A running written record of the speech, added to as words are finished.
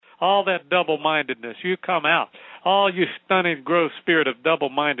All that double-mindedness, you come out. All you stunning, gross spirit of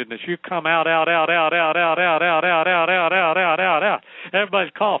double-mindedness, you come out.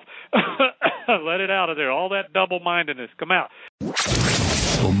 Everybody cough. Let it out of there. All that double-mindedness, come out.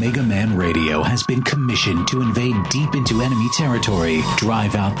 Omegaman Radio has been commissioned to invade deep into enemy territory,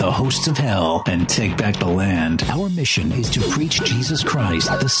 drive out the hosts of hell, and take back the land. Our mission is to preach Jesus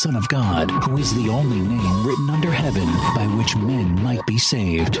Christ, the Son of God, who is the only name written under heaven by which men might be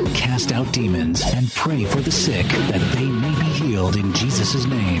saved, cast out demons, and pray for the sick that they may be healed in Jesus'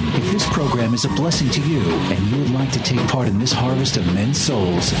 name. If this program is a blessing to you and you would like to take part in this harvest of men's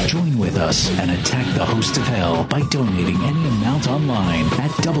souls, join with us and attack the hosts of hell by donating any amount online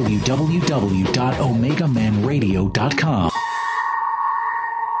at www.omegamanradio.com.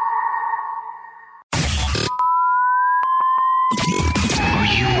 Are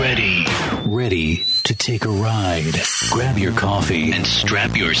you ready? Ready to take a ride? Grab your coffee and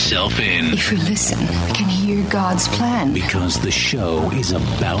strap yourself in. If you listen, you can hear God's plan. Because the show is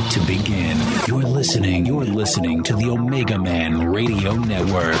about to begin. You're listening to the Omegaman Radio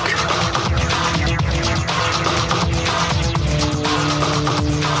Network.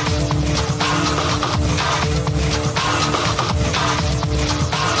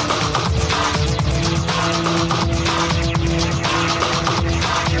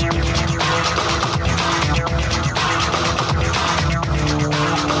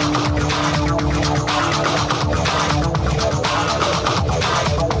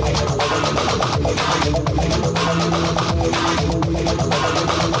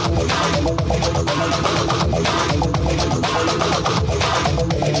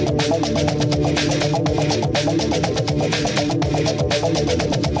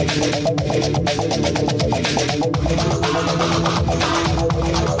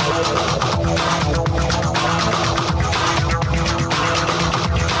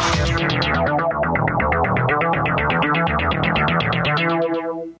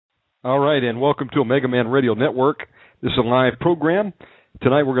 And welcome to Omegaman Radio Network. This is a live program.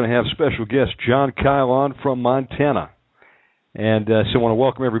 Tonight we're going to have special guest John Kyle on from Montana. And so I want to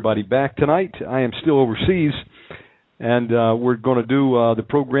welcome everybody back tonight. I am still overseas, and we're going to do the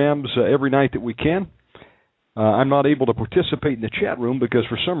programs every night that we can. I'm not able to participate in the chat room because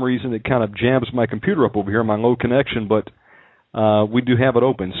for some reason it kind of jams my computer up over here, my low connection, but we do have it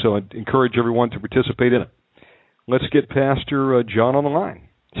open, so I encourage everyone to participate in it. Let's get Pastor John on the line.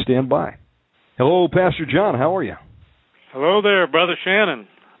 Stand by. Hello, Pastor John. How are you? Hello there, Brother Shannon.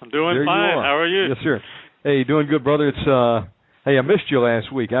 I'm doing there fine. How are you? Yes, sir. Hey, doing good, brother. It's hey, I missed you last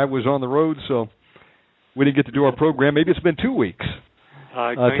week. I was on the road, so we didn't get to do our program. Maybe it's been 2 weeks.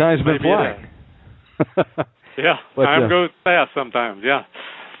 Time's been flying. Yeah, but, time goes fast sometimes, yeah.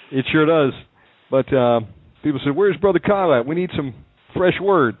 It sure does. But people said, where's Brother Kyle at? We need some fresh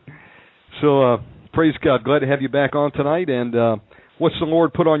word. So praise God. Glad to have you back on tonight. And what's the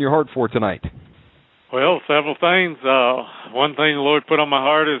Lord put on your heart for tonight? Well, several things. One thing the Lord put on my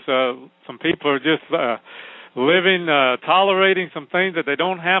heart is some people are just tolerating some things that they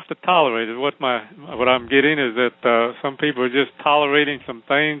don't have to tolerate. Is what I'm getting is that some people are just tolerating some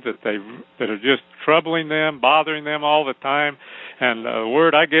things that are just troubling them, bothering them all the time. And the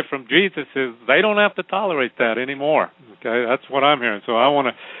word I get from Jesus is they don't have to tolerate that anymore. Okay, that's what I'm hearing. So I want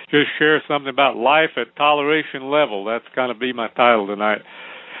to just share something about life at toleration level. That's going to be my title tonight.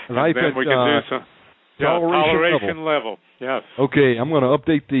 Life then at we can do some toleration level. Yes. Okay, I'm going to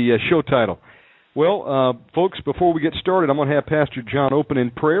update the show title. Well, folks, before we get started, I'm going to have Pastor John open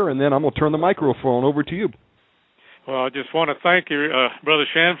in prayer, and then I'm going to turn the microphone over to you. Well, I just want to thank you, Brother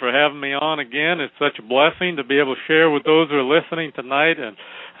Shannon, for having me on again. It's such a blessing to be able to share with those who are listening tonight, and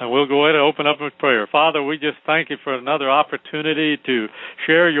we'll go ahead and open up with prayer. Father, we just thank you for another opportunity to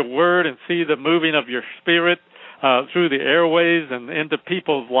share your word and see the moving of your spirit through the airways and into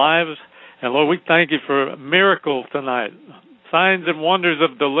people's lives. And, Lord, we thank you for miracles tonight, signs and wonders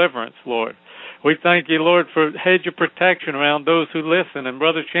of deliverance, Lord. We thank you, Lord, for a hedge of protection around those who listen, and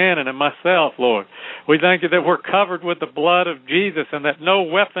Brother Shannon and myself, Lord. We thank you that we're covered with the blood of Jesus and that no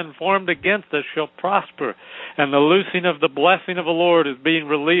weapon formed against us shall prosper. And the loosing of the blessing of the Lord is being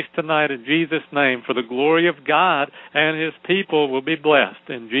released tonight in Jesus' name for the glory of God, and his people will be blessed.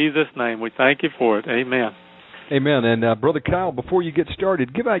 In Jesus' name, we thank you for it. Amen. Amen. And Brother Kyle, before you get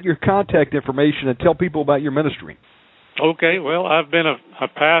started, give out your contact information and tell people about your ministry. Okay, well, I've been a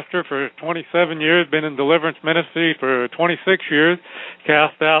pastor for 27 years, been in deliverance ministry for 26 years,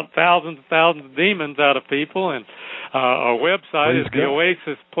 cast out thousands and thousands of demons out of people, and our website is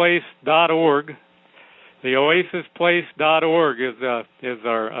theoasisplace.org. Theoasisplace.org is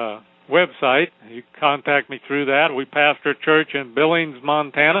our website. You can contact me through that. We pastor a church in Billings,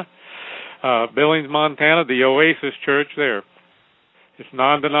 Montana. The Oasis Church there. It's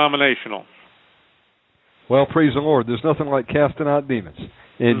non-denominational. Well, praise the Lord. There's nothing like casting out demons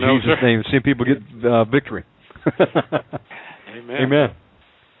in Jesus' name. Seeing people get victory. Amen. Amen.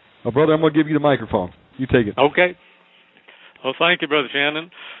 Well, brother, I'm going to give you the microphone. You take it. Okay. Well, thank you, Brother Shannon.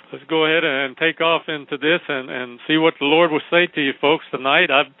 Let's go ahead and take off into this and see what the Lord will say to you folks tonight.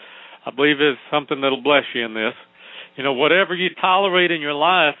 I believe there's something that'll bless you in this. You know, whatever you tolerate in your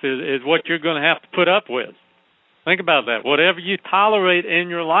life is what you're going to have to put up with. Think about that. Whatever you tolerate in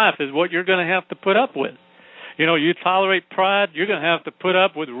your life is what you're going to have to put up with. You know, you tolerate pride, you're going to have to put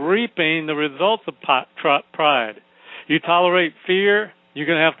up with reaping the results of pride. You tolerate fear, you're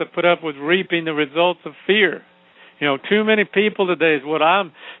going to have to put up with reaping the results of fear. You know, too many people today is what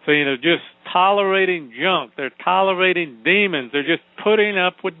I'm saying are just tolerating junk. They're tolerating demons. They're just putting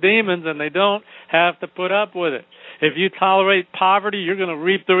up with demons, and they don't have to put up with it. If you tolerate poverty, you're going to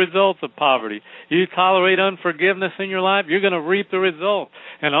reap the results of poverty. You tolerate unforgiveness in your life, you're going to reap the results.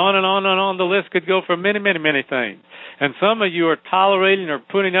 And on and on and on the list could go for many, many, many things. And some of you are tolerating or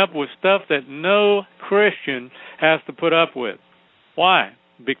putting up with stuff that no Christian has to put up with. Why?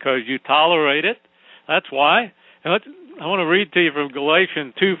 Because you tolerate it. That's why. And I want to read to you from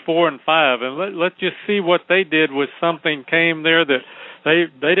Galatians 2, 4, and 5. And let's just see what they did with something came there that they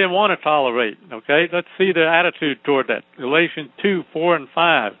didn't want to tolerate. Okay? Let's see the attitude toward that. Galatians 2, 4, and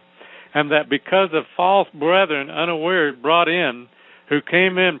 5. And that because of false brethren unawares brought in, who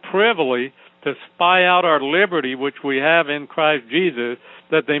came in privily to spy out our liberty which we have in Christ Jesus,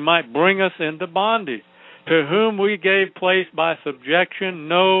 that they might bring us into bondage, to whom we gave place by subjection,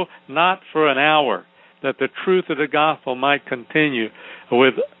 no, not for an hour, that the truth of the gospel might continue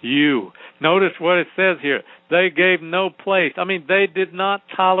with you. Notice what it says here. They gave no place. I mean, they did not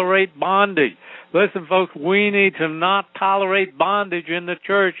tolerate bondage. Listen, folks, we need to not tolerate bondage in the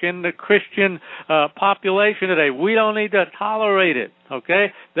church, in the Christian population today. We don't need to tolerate it, okay?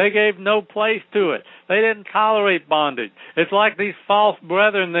 They gave no place to it. They didn't tolerate bondage. It's like these false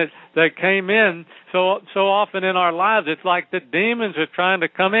brethren that came in so often in our lives. It's like the demons are trying to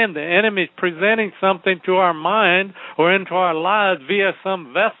come in. The enemy's presenting something to our mind or into our lives via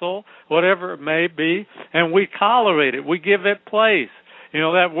some vessel, whatever it may be, and we tolerate it. We give it place. You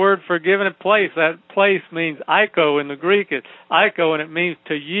know, that word for giving it place, that place means eiko in the Greek. It's eiko, and it means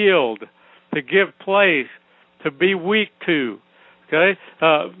to yield, to give place, to be weak to. Okay?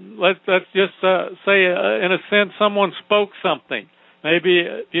 Let's just say, in a sense, someone spoke something. Maybe,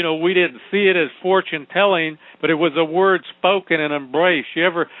 you know, we didn't see it as fortune telling, but it was a word spoken and embraced. You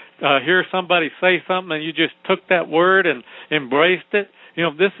ever hear somebody say something and you just took that word and embraced it? You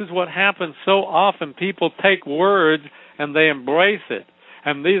know, this is what happens so often. People take words and they embrace it.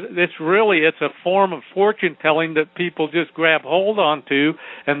 And it's a form of fortune telling that people just grab hold onto,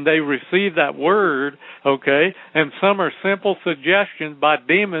 and they receive that word, okay? And some are simple suggestions by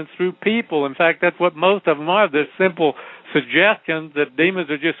demons through people. In fact, that's what most of them are. They're simple suggestions that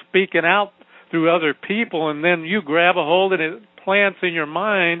demons are just speaking out through other people, and then you grab a hold and it plants in your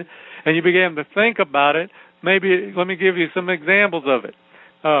mind, and you begin to think about it. Maybe let me give you some examples of it.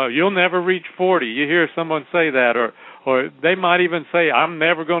 You'll never reach 40. You hear someone say that, or they might even say, I'm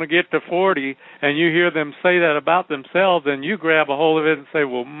never going to get to 40, and you hear them say that about themselves, and you grab a hold of it and say,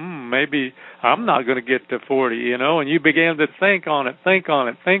 well, maybe I'm not going to get to 40, you know, and you begin to think on it.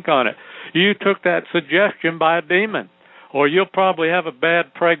 You took that suggestion by a demon. Or you'll probably have a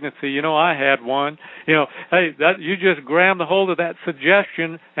bad pregnancy. You know, I had one. You know, hey, you just grabbed a hold of that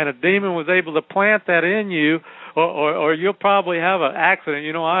suggestion, and a demon was able to plant that in you. Or you'll probably have an accident.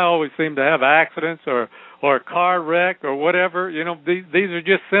 You know, I always seem to have accidents or a car wreck or whatever. You know, these are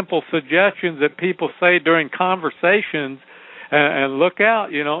just simple suggestions that people say during conversations. And look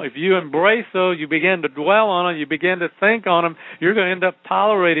out, you know, if you embrace those, you begin to dwell on them, you begin to think on them, you're going to end up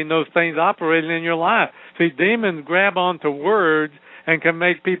tolerating those things operating in your life. See, demons grab onto words and can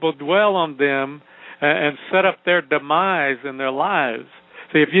make people dwell on them and set up their demise in their lives.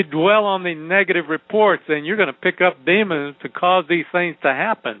 See, if you dwell on the negative reports, then you're going to pick up demons to cause these things to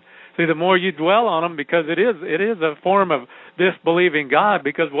happen. See, the more you dwell on them, because it is a form of disbelieving God,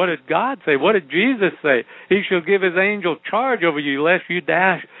 because what did God say? What did Jesus say? He shall give his angel charge over you, lest you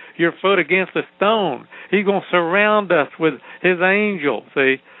dash your foot against a stone. He's going to surround us with his angels.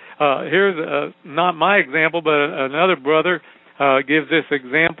 See, here's not my example, but another brother gives this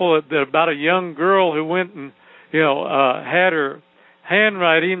example about a young girl who went and, you know, had her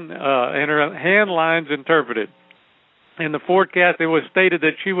handwriting and her hand lines interpreted. In the forecast, it was stated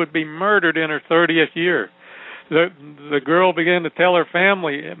that she would be murdered in her 30th year. the girl began to tell her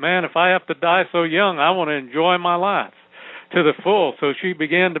family, man, if I have to die so young, I want to enjoy my life to the full. So she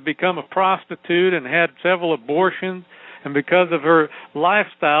began to become a prostitute and had several abortions. And because of her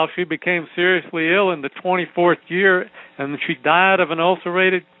lifestyle, she became seriously ill in the 24th year, and she died of an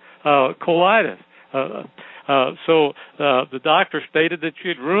ulcerated colitis. So the doctor stated that she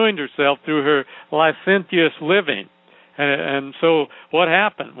had ruined herself through her licentious living. And so what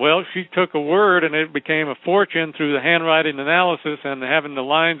happened? Well, she took a word, and it became a fortune through the handwriting analysis and having the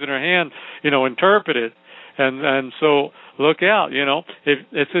lines in her hand, interpreted. And so look out, if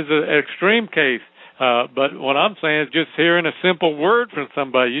this is an extreme case. But what I'm saying is just hearing a simple word from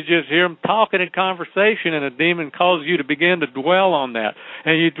somebody. You just hear them talking in conversation, and a demon causes you to begin to dwell on that.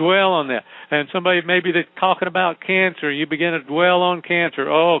 And you dwell on that. And somebody maybe that's talking about cancer, you begin to dwell on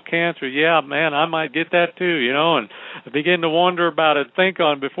cancer. Oh, cancer, yeah, man, I might get that too, and begin to wonder about it, think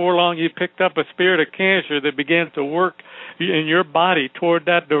on it. Before long, you picked up a spirit of cancer that begins to work in your body toward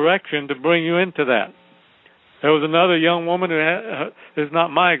that direction to bring you into that. There was another young woman who had, this is not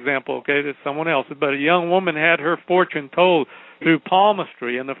my example, okay, this is someone else's, but a young woman had her fortune told through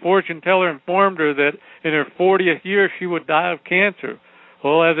palmistry, and the fortune teller informed her that in her 40th year she would die of cancer.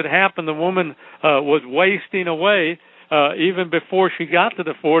 Well, as it happened, the woman was wasting away even before she got to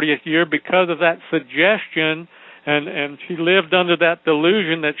the 40th year because of that suggestion, and she lived under that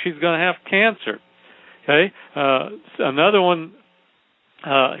delusion that she's going to have cancer. Okay, another one.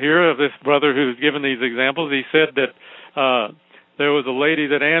 Here of this brother who's given these examples, he said that there was a lady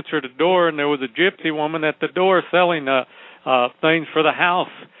that answered the door, and there was a gypsy woman at the door selling things for the house,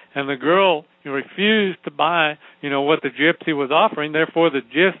 and the girl refused to buy, what the gypsy was offering. Therefore, the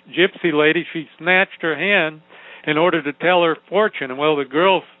gypsy lady, she snatched her hand in order to tell her fortune. Well, the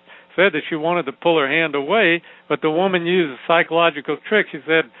girl said that she wanted to pull her hand away, but the woman used a psychological trick. She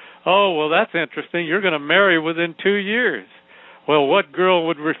said, oh, well, that's interesting. You're going to marry within 2 years. Well, what girl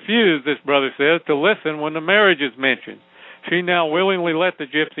would refuse, this brother says, to listen when the marriage is mentioned? She now willingly let the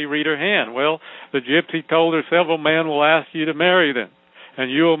gypsy read her hand. Well, the gypsy told her several men will ask you to marry them,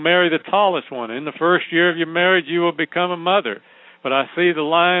 and you will marry the tallest one. In the first year of your marriage, you will become a mother. But I see the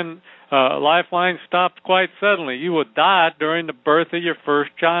lifeline stopped quite suddenly. You will die during the birth of your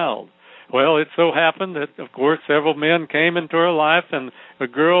first child. Well, it so happened that, of course, several men came into her life, and the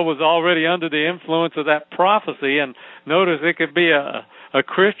girl was already under the influence of that prophecy. And notice it could be a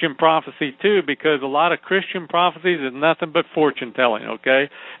Christian prophecy, too, because a lot of Christian prophecies is nothing but fortune-telling, okay?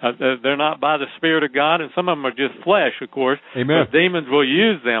 They're not by the Spirit of God, and some of them are just flesh, of course. Amen. But demons will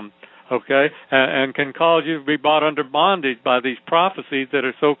use them, okay, and can cause you to be brought under bondage by these prophecies that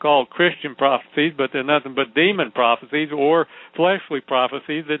are so-called Christian prophecies, but they're nothing but demon prophecies or fleshly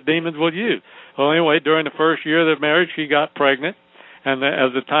prophecies that demons will use. Well, anyway, during the first year of the marriage, she got pregnant, and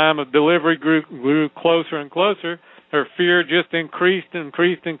as the time of delivery grew closer and closer, her fear just increased, and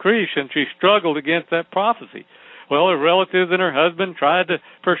she struggled against that prophecy. Well, her relatives and her husband tried to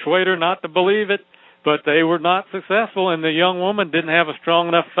persuade her not to believe it, but they were not successful, and the young woman didn't have a strong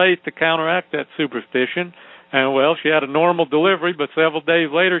enough faith to counteract that superstition. And, well, she had a normal delivery, but several days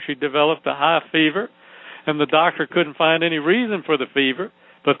later she developed a high fever, and the doctor couldn't find any reason for the fever.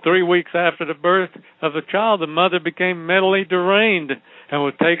 But 3 weeks after the birth of the child, the mother became mentally deranged and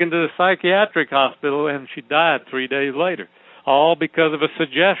was taken to the psychiatric hospital, and she died 3 days later, all because of a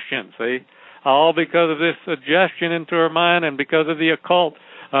suggestion, see? All because of this suggestion into her mind and because of the occult,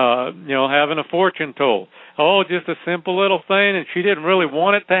 having a fortune told. Oh, just a simple little thing, and she didn't really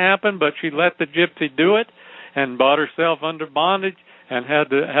want it to happen, but she let the gypsy do it and brought herself under bondage and had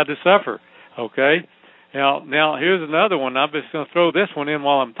to suffer, okay? Now here's another one. I'm just going to throw this one in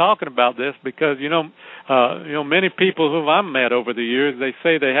while I'm talking about this because, many people who I've met over the years, they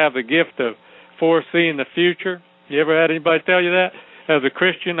say they have the gift of foreseeing the future. You ever had anybody tell you that? As a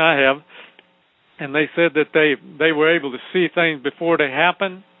Christian, I have. And they said that they were able to see things before they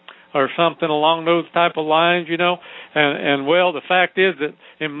happen or something along those type of lines, And well, the fact is that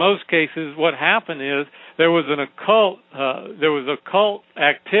in most cases what happened is there was occult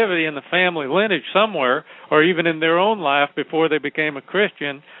activity in the family lineage somewhere or even in their own life before they became a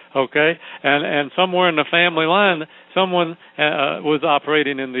Christian, okay? And somewhere in the family line, someone was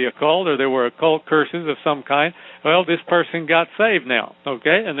operating in the occult or there were occult curses of some kind. Well, this person got saved now,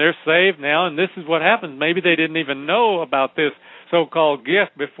 okay? And they're saved now, and this is what happens. Maybe they didn't even know about this so-called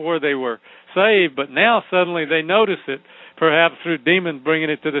gift before they were saved, but now suddenly they notice it, perhaps through demons bringing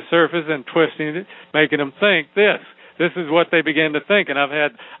it to the surface and twisting it, making them think this this is what they begin to think. And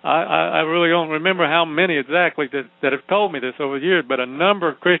I really don't remember how many exactly that have told me this over the years, but a number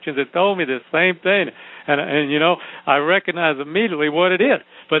of Christians have told me this same thing. And I recognize immediately what it is.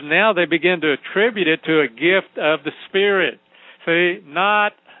 But now they begin to attribute it to a gift of the Spirit. See,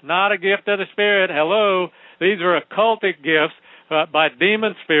 not a gift of the Spirit. Hello. These are occultic gifts by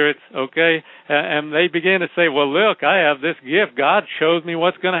demon spirits, okay? And they begin to say, well, look, I have this gift. God shows me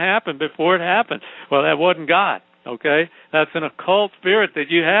what's going to happen before it happens. Well, that wasn't God, okay? That's an occult spirit that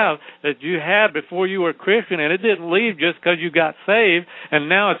you had before you were a Christian, and it didn't leave just because you got saved, and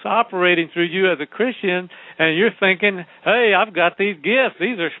now it's operating through you as a Christian, and you're thinking, hey, I've got these gifts.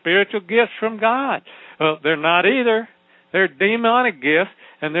 These are spiritual gifts from God. Well, they're not either. They're demonic gifts.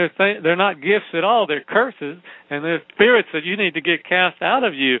 And they're not gifts at all. They're curses, and they're spirits that you need to get cast out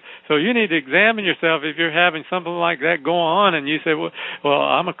of you. So you need to examine yourself if you're having something like that go on, and you say, well,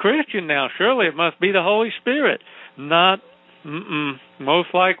 I'm a Christian now. Surely it must be the Holy Spirit. Not, most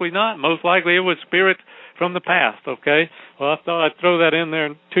likely not. Most likely it was spirits from the past, okay? Well, I thought I'd throw that in there,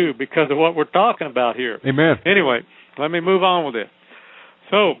 too, because of what we're talking about here. Amen. Anyway, let me move on with this.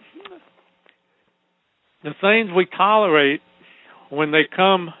 So, the things we tolerate, when they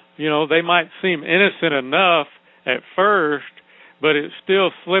come, they might seem innocent enough at first, but it's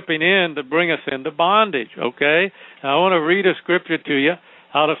still slipping in to bring us into bondage, okay? Now, I want to read a scripture to you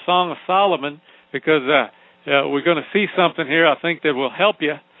out of Song of Solomon, because we're going to see something here I think that will help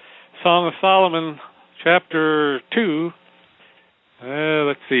you. Song of Solomon, chapter 2.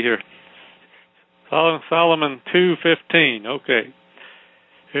 Let's see here. Song of Solomon 2:15. Okay.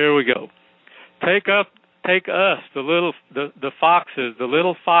 Here we go. Take us, the foxes, the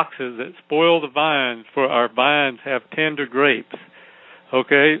little foxes that spoil the vines, for our vines have tender grapes.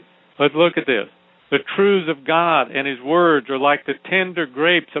 Okay, let's look at this. The truths of God and His words are like the tender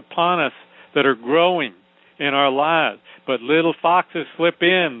grapes upon us that are growing in our lives. But little foxes slip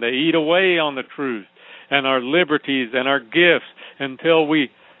in. They eat away on the truth and our liberties and our gifts until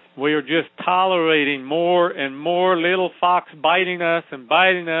we are just tolerating more and more little fox biting us, and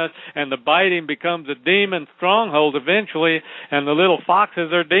the biting becomes a demon stronghold eventually, and the little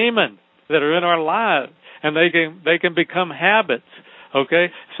foxes are demons that are in our lives, and they can become habits, okay?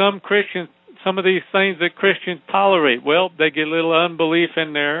 Some of these things that Christians tolerate, well, they get a little unbelief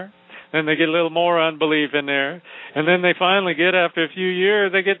in there, then they get a little more unbelief in there, and then they finally get, after a few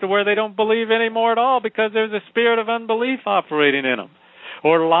years, they get to where they don't believe anymore at all because there's a spirit of unbelief operating in them.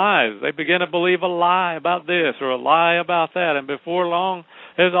 Or lies. They begin to believe a lie about this or a lie about that, and before long,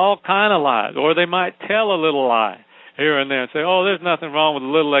 there's all kind of lies. Or they might tell a little lie here and there and say, oh, there's nothing wrong with a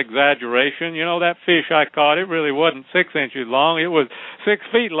little exaggeration. That fish I caught, it really wasn't 6 inches long. It was 6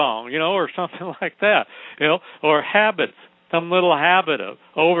 feet long, or something like that, or habits. Some little habit of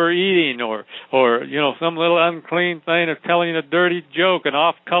overeating or some little unclean thing of telling a dirty joke, an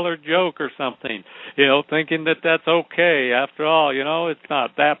off-color joke or something, thinking that that's okay. After all, it's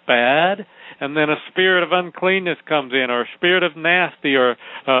not that bad. And then a spirit of uncleanness comes in, or a spirit of nasty, or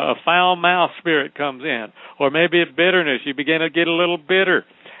a foul-mouthed spirit comes in, or maybe a bitterness. You begin to get a little bitter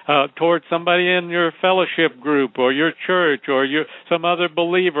towards somebody in your fellowship group or your church or some other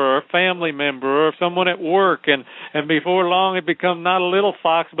believer or family member or someone at work, and before long it becomes not a little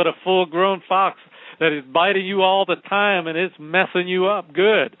fox but a full-grown fox that is biting you all the time, and it's messing you up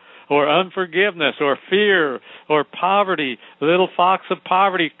good. Or unforgiveness or fear or poverty. The little fox of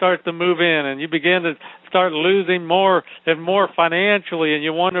poverty starts to move in, and you begin to start losing more and more financially, and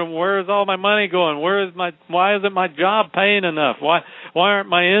you wonder, where is all my money going? Why isn't my job paying enough? Why aren't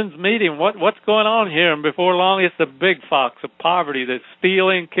my ends meeting? What's going on here? And before long, it's the big fox of poverty that's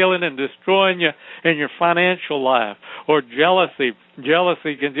stealing, killing, and destroying you in your financial life. Or jealousy.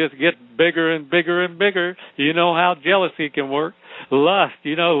 Jealousy can just get bigger and bigger and bigger. You know how jealousy can work. Lust,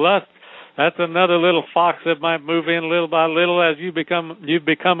 lust, that's another little fox that might move in little by little as you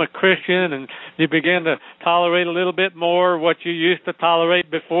become a Christian, and you begin to tolerate a little bit more what you used to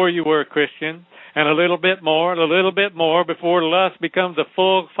tolerate before you were a Christian, and a little bit more before lust becomes a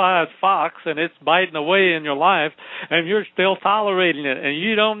full-size fox and it's biting away in your life, and you're still tolerating it, and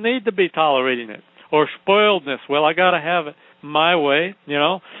you don't need to be tolerating it. Or spoiledness, well, I got to have it my way,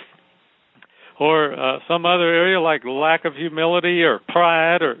 or some other area like lack of humility or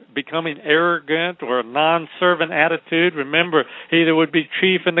pride or becoming arrogant or a non-servant attitude. Remember, he that would be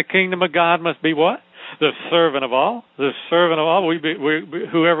chief in the kingdom of God must be what? The servant of all. The servant of all.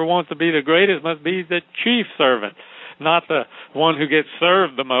 Whoever wants to be the greatest must be the chief servant. not the one who gets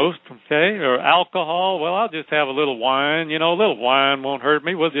served the most, okay? Or alcohol, well, I'll just have a little wine. You know, a little wine won't hurt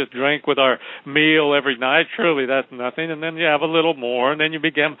me. We'll just drink with our meal every night. Surely that's nothing. And then you have a little more, and then you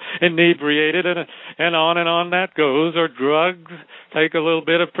become inebriated, and on that goes. Or drugs, take a little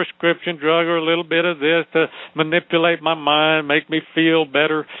bit of prescription drug or a little bit of this to manipulate my mind, make me feel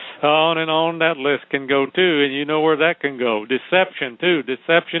better. On and on that list can go, too, and you know where that can go. Deception, too.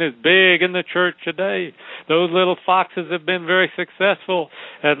 Deception is big in the church today. Those little foxes have been very successful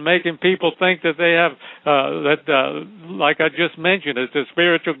at making people think that they have, like I just mentioned, it's a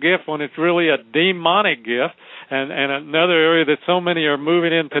spiritual gift when it's really a demonic gift. And another area that so many are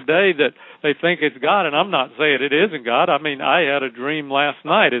moving in today that they think it's God, and I'm not saying it isn't God. I mean, I had a dream last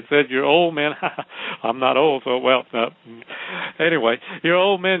night. It said, your old men, I'm not old, so, well, anyway, your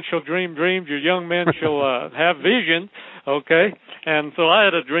old men shall dream dreams, your young men shall have visions, okay? And so I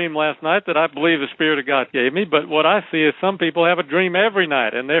had a dream last night that I believe the Spirit of God gave me, but what I see is some people have a dream every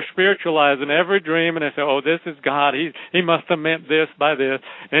night, and they're spiritualizing every dream, and they say, oh, this is God. He must have meant this by this,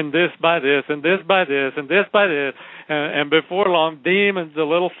 and this by this, and this by this, and this by this. And before long, demons, the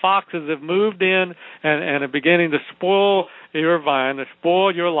little foxes, have moved in and are beginning to spoil your vine, to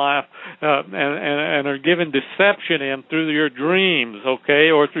spoil your life, and are giving deception in through your dreams,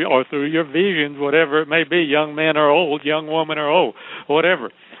 okay, or through your visions, whatever it may be, young man or old, young woman or old,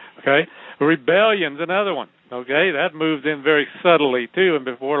 whatever, okay. Rebellion's another one, okay. That moves in very subtly, too, and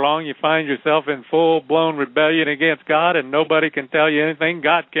before long you find yourself in full-blown rebellion against God, and nobody can tell you anything.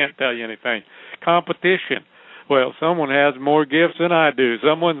 God can't tell you anything. Competition. Well, someone has more gifts than I do.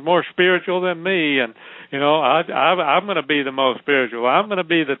 Someone's more spiritual than me, and, you know, I'm going to be the most spiritual. I'm going to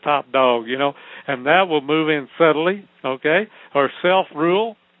be the top dog, you know, and that will move in subtly, okay, or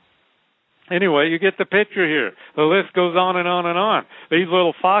self-rule. Anyway, you get the picture here. The list goes on and on and on. These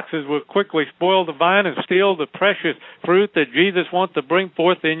little foxes will quickly spoil the vine and steal the precious fruit that Jesus wants to bring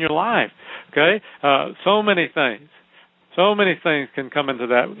forth in your life, okay? So many things. So many things can come into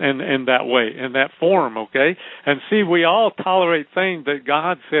that in that way, in that form, okay? And see, we all tolerate things that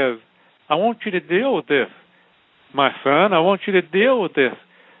God says, I want you to deal with this, my son. I want you to deal with this,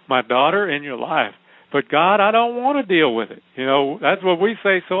 my daughter, in your life. But God, I don't want to deal with it. You know, that's what we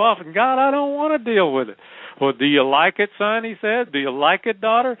say so often. God, I don't want to deal with it. Well, do you like it, son, he said? Do you like it,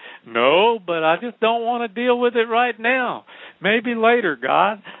 daughter? No, but I just don't want to deal with it right now. Maybe later,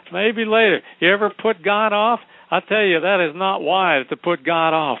 God. Maybe later. You ever put God off? I tell you, that is not wise to put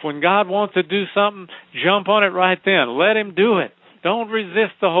God off. When God wants to do something, jump on it right then. Let him do it. Don't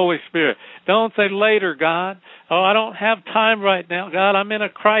resist the Holy Spirit. Don't say, later, God. Oh, I don't have time right now. God, I'm in a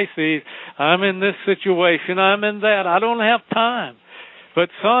crisis. I'm in this situation. I'm in that. I don't have time. But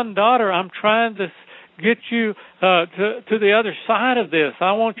son, daughter, I'm trying to get you to the other side of this.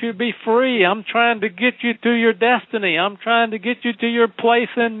 I want you to be free. I'm trying to get you to your destiny. I'm trying to get you to your place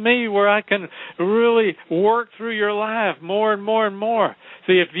in me where I can really work through your life more and more and more.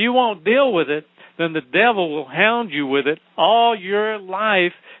 See, if you won't deal with it, then the devil will hound you with it all your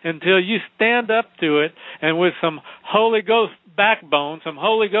life until you stand up to it and with some Holy Ghost backbone, some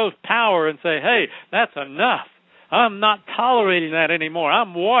Holy Ghost power, and say, hey, that's enough. I'm not tolerating that anymore.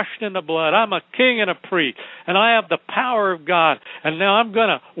 I'm washed in the blood. I'm a king and a priest, and I have the power of God. And now I'm going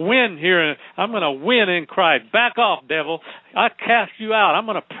to win here. I'm going to win in Christ. Back off, devil. I cast you out. I'm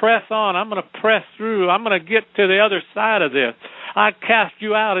going to press on. I'm going to press through. I'm going to get to the other side of this. I cast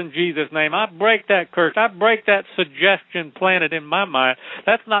you out in Jesus' name. I break that curse. I break that suggestion planted in my mind.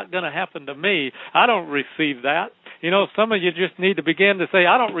 That's not going to happen to me. I don't receive that. You know, some of you just need to begin to say,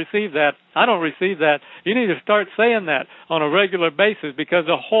 I don't receive that. I don't receive that. You need to start saying that on a regular basis because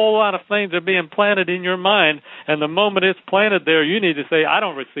a whole lot of things are being planted in your mind, and the moment it's planted there, you need to say, I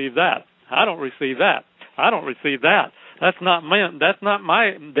don't receive that. I don't receive that. I don't receive that. That's not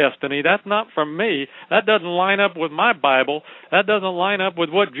my destiny. That's not for me. That doesn't line up with my Bible. That doesn't line up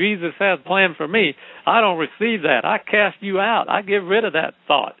with what Jesus has planned for me. I don't receive that. I cast you out. I get rid of that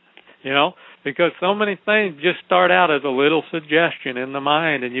thought, you know, because so many things just start out as a little suggestion in the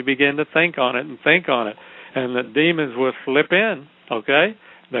mind, and you begin to think on it and think on it, and the demons will slip in, okay?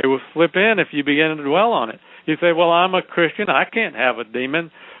 They will slip in if you begin to dwell on it. You say, well, I'm a Christian. I can't have a demon.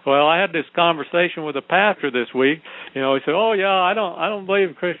 Well, I had this conversation with a pastor this week. You know, he said, oh, yeah, I don't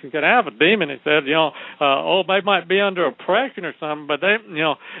believe Christians can have a demon. He said, you know, they might be under oppression or something, but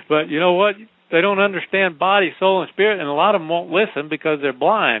you know what? They don't understand body, soul, and spirit, and a lot of them won't listen because they're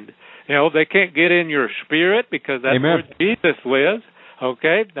blind. You know, they can't get in your spirit because that's Amen. Where Jesus lives.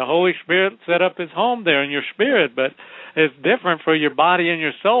 Okay? The Holy Spirit set up his home there in your spirit, but it's different for your body and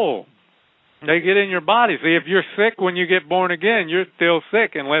your soul. They get in your body. See, if you're sick when you get born again, you're still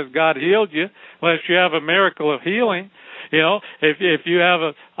sick unless God healed you, unless you have a miracle of healing. You know, if you have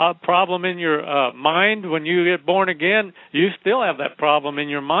a problem in your mind when you get born again, you still have that problem in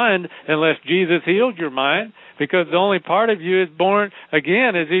your mind unless Jesus healed your mind, because the only part of you is born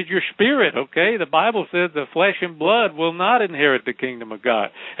again is your spirit, okay? The Bible says the flesh and blood will not inherit the kingdom of God.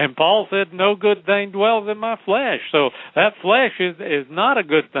 And Paul said, no good thing dwells in my flesh. So that flesh is not a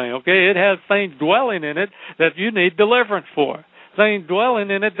good thing, okay? It has things dwelling in it that you need deliverance for. Things dwelling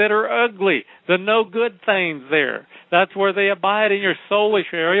in it that are ugly, the no good things there. That's where they abide in your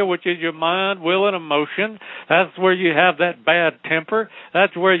soulish area, which is your mind, will, and emotion. That's where you have that bad temper.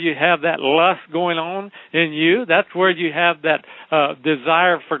 That's where you have that lust going on in you. That's where you have that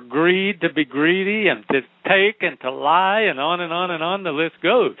desire for greed, to be greedy and to take and to lie, and on and on and on the list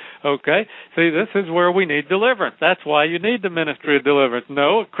goes. Okay? See, this is where we need deliverance. That's why you need the ministry of deliverance.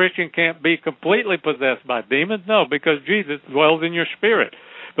 No, a Christian can't be completely possessed by demons. No, because Jesus dwells in your spirit.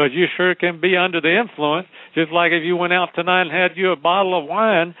 But you sure can be under the influence, just like if you went out tonight and had you a bottle of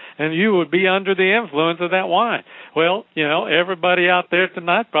wine, and you would be under the influence of that wine. Well, you know, everybody out there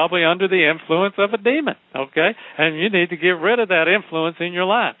tonight probably under the influence of a demon, okay? And you need to get rid of that influence in your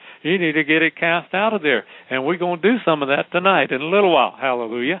life. You need to get it cast out of there. And we're going to do some of that tonight in a little while.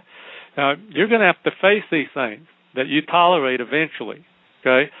 Hallelujah. Now, you're going to have to face these things that you tolerate eventually,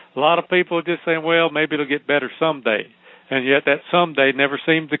 okay? A lot of people are just saying, well, maybe it'll get better someday. And yet that someday never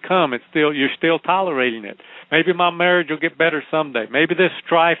seems to come. You're still tolerating it. Maybe my marriage will get better someday. Maybe this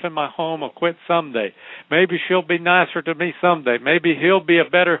strife in my home will quit someday. Maybe she'll be nicer to me someday. Maybe he'll be a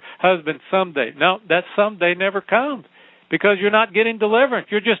better husband someday. No, that someday never comes because you're not getting deliverance.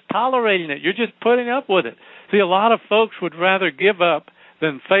 You're just tolerating it. You're just putting up with it. See, a lot of folks would rather give up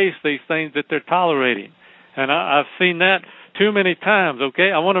than face these things that they're tolerating. And I've seen that too many times,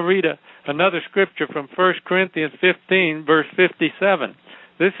 okay? I want to read another scripture from 1 Corinthians 15, verse 57.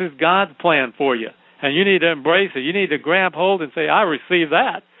 This is God's plan for you, and you need to embrace it. You need to grab hold and say, I receive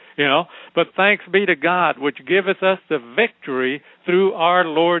that, you know. But thanks be to God, which giveth us the victory through our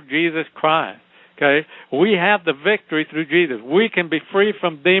Lord Jesus Christ. Okay? We have the victory through Jesus. We can be free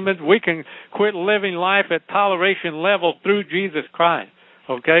from demons. We can quit living life at toleration level through Jesus Christ.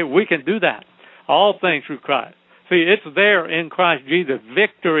 Okay? We can do that. All things through Christ. See, it's there in Christ Jesus.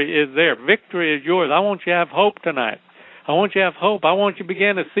 Victory is there. Victory is yours. I want you to have hope tonight. I want you to have hope. I want you to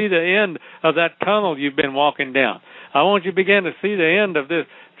begin to see the end of that tunnel you've been walking down. I want you to begin to see the end of this,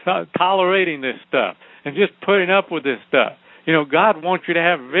 tolerating this stuff and just putting up with this stuff. You know, God wants you to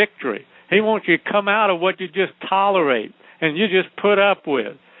have victory. He wants you to come out of what you just tolerate and you just put up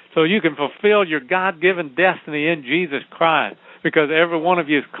with so you can fulfill your God-given destiny in Jesus Christ. Because every one of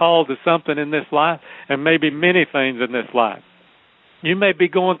you is called to something in this life, and maybe many things in this life. You may be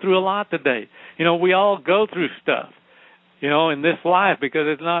going through a lot today. You know, we all go through stuff, you know, in this life, because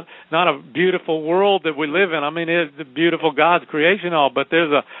it's not a beautiful world that we live in. I mean, it's the beautiful God's creation and all, but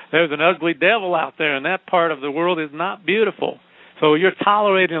there's an ugly devil out there, and that part of the world is not beautiful. So you're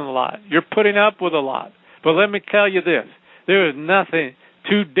tolerating a lot. You're putting up with a lot. But let me tell you this. There is nothing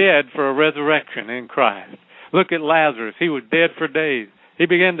too dead for a resurrection in Christ. Look at Lazarus. He was dead for days. He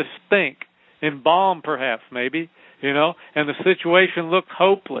began to stink, embalmed perhaps, maybe, you know, and the situation looked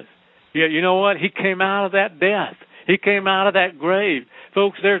hopeless. Yet, you know what? He came out of that death. He came out of that grave.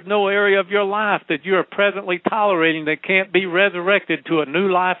 Folks, there's no area of your life that you are presently tolerating that can't be resurrected to a new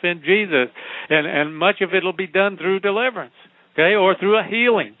life in Jesus. And much of it will be done through deliverance, okay, or through a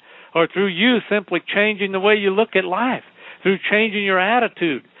healing, or through you simply changing the way you look at life, through changing your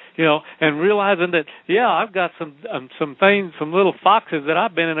attitude. You know, and realizing that, yeah, I've got some things, some little foxes that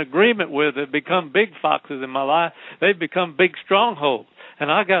I've been in agreement with that become big foxes in my life. They've become big strongholds,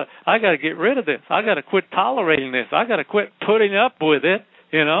 and I got to get rid of this. I got to quit tolerating this. I got to quit putting up with it.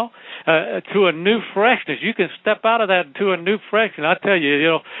 You know, to a new freshness. You can step out of that to a new freshness. I tell you, you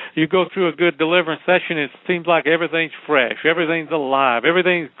know, you go through a good deliverance session, it seems like everything's fresh, everything's alive,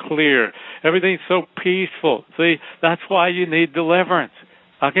 everything's clear, everything's so peaceful. See, that's why you need deliverance.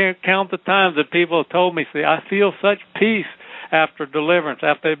 I can't count the times that people have told me, see, I feel such peace after deliverance,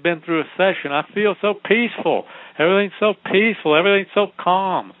 after they've been through a session. I feel so peaceful. Everything's so peaceful. Everything's so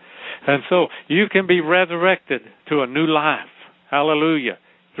calm. And so you can be resurrected to a new life. Hallelujah.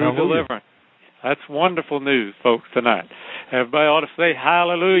 Through deliverance. That's wonderful news, folks, tonight. Everybody ought to say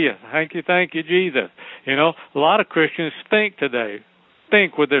hallelujah. Thank you, Jesus. You know, a lot of Christians stink today.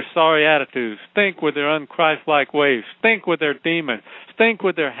 Stink with their sorry attitudes, stink with their unchristlike ways, stink with their demons, stink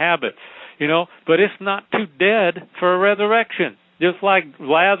with their habits, you know, but it's not too dead for a resurrection. Just like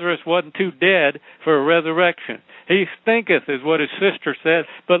Lazarus wasn't too dead for a resurrection. He stinketh is what his sister said,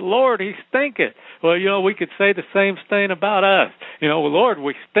 but Lord, he stinketh. Well, we could say the same thing about us. Lord,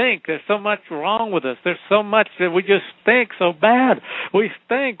 we stink. There's so much wrong with us. There's so much that we just stink so bad. We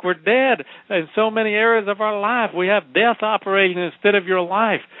stink. We're dead in so many areas of our life. We have death operating instead of your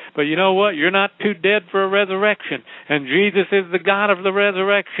life. But you know what? You're not too dead for a resurrection. And Jesus is the God of the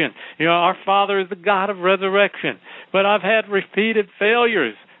resurrection. Our Father is the God of resurrection. But I've had repeated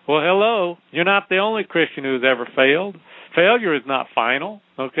failures. Well, hello, you're not the only Christian who's ever failed. Failure is not final,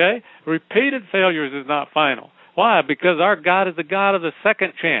 okay? Repeated failures is not final. Why? Because our God is the God of the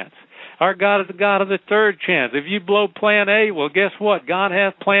second chance. Our God is the God of the third chance. If you blow plan A, well, guess what? God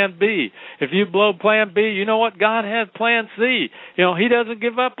has plan B. If you blow plan B, you know what? God has plan C. He doesn't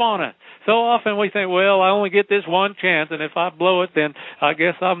give up on us. So often we think, well, I only get this one chance, and if I blow it, then I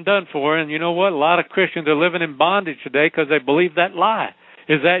guess I'm done for. And you know what? A lot of Christians are living in bondage today because they believe that lie.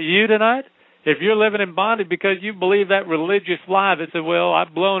 Is that you tonight? If you're living in bondage because you believe that religious lie that says, well,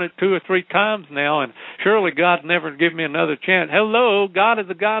 I've blown it 2 or 3 times now, and surely God's never give me another chance. Hello, God is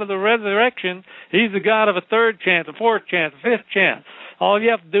the God of the resurrection. He's the God of a third chance, a fourth chance, a fifth chance. All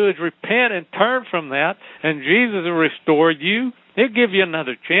you have to do is repent and turn from that, and Jesus will restore you. He'll give you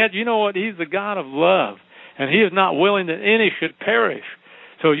another chance. You know what? He's the God of love, and he is not willing that any should perish.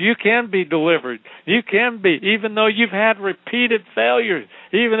 So you can be delivered. You can be, even though you've had repeated failures,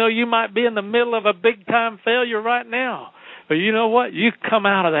 even though you might be in the middle of a big-time failure right now. But you know what? You can come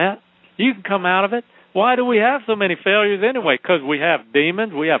out of that. You can come out of it. Why do we have so many failures anyway? Because we have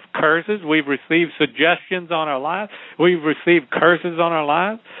demons. We have curses. We've received suggestions on our lives. We've received curses on our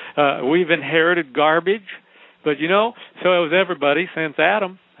lives. We've inherited garbage. But, so it was everybody since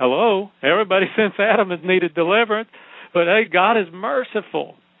Adam. Hello? Everybody since Adam has needed deliverance. But, hey, God is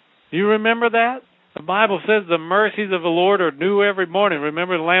merciful. You remember that? The Bible says the mercies of the Lord are new every morning.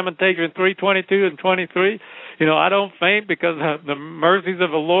 Remember Lamentation 3:22 and 23? I don't faint because the mercies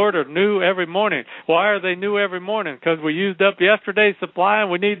of the Lord are new every morning. Why are they new every morning? Because we used up yesterday's supply and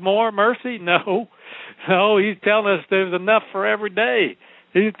we need more mercy? No. No, he's telling us there's enough for every day.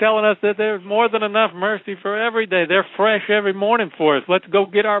 He's telling us that there's more than enough mercy for every day. They're fresh every morning for us. Let's go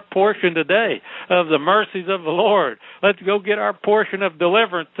get our portion today of the mercies of the Lord. Let's go get our portion of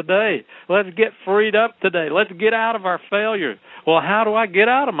deliverance today. Let's get freed up today. Let's get out of our failures. Well, how do I get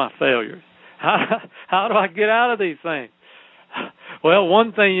out of my failures? How do I get out of these things? Well,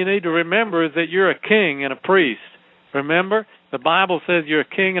 one thing you need to remember is that you're a king and a priest. Remember? The Bible says you're a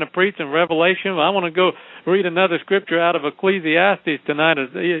king and a priest in Revelation. Well, I want to go read another scripture out of Ecclesiastes tonight,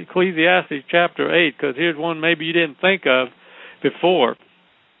 Ecclesiastes chapter 8, because here's one maybe you didn't think of before.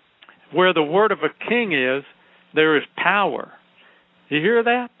 Where the word of a king is, there is power. You hear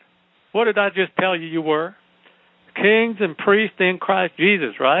that? What did I just tell you were? Kings and priests in Christ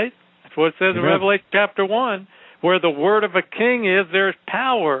Jesus, right? That's what it says in Revelation chapter 1. Where the word of a king is, there is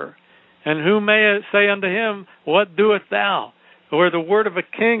power. And who may say unto him, what doest thou? Where the word of a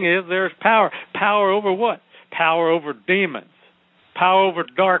king is, there is power. Power over what? Power over demons. Power over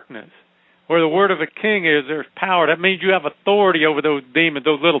darkness. Where the word of a king is, there's power. That means you have authority over those demons,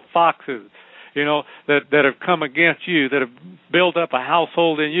 those little foxes, that have come against you, that have built up a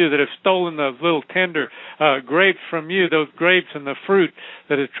household in you, that have stolen those little tender grapes from you, those grapes and the fruit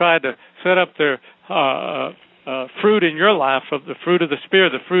that have tried to set up their fruit in your life, of the fruit of the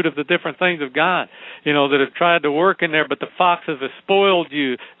Spirit, the fruit of the different things of God, that have tried to work in there, but the foxes have spoiled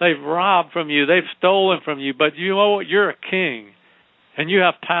you. They've robbed from you. They've stolen from you. But you know what? You're a king, and you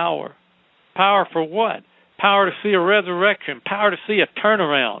have power. Power for what? Power to see a resurrection. Power to see a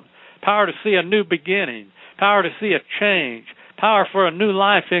turnaround. Power to see a new beginning. Power to see a change. Power for a new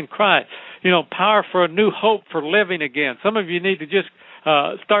life in Christ. Power for a new hope for living again. Some of you need to just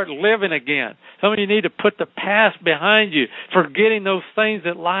start living again. Some of you need to put the past behind you, forgetting those things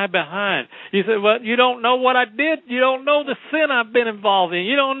that lie behind. You say, well, you don't know what I did. You don't know the sin I've been involved in.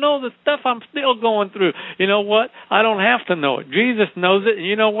 You don't know the stuff I'm still going through. You know what? I don't have to know it. Jesus knows it, and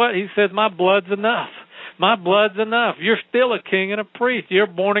you know what? He says, my blood's enough. My blood's enough. You're still a king and a priest. You're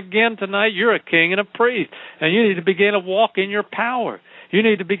born again tonight. You're a king and a priest, and you need to begin to walk in your power. You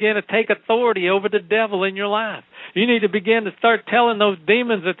need to begin to take authority over the devil in your life. You need to begin to start telling those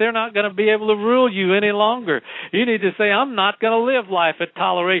demons that they're not going to be able to rule you any longer. You need to say, I'm not going to live life at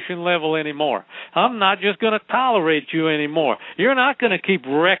toleration level anymore. I'm not just going to tolerate you anymore. You're not going to keep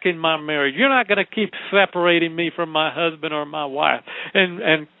wrecking my marriage. You're not going to keep separating me from my husband or my wife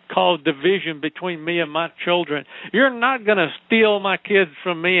and cause division between me and my children. You're not going to steal my kids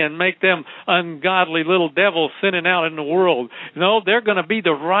from me and make them ungodly little devils sinning out in the world. No, they're going to be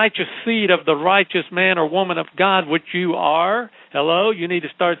the righteous seed of the righteous man or woman of God, which you are. Hello, you need to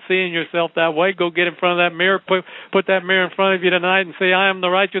start seeing yourself that way. Go get in front of that mirror, put that mirror in front of you tonight and say, I am the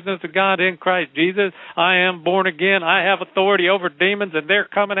righteousness of God in Christ Jesus. I am born again. I have authority over demons, and they're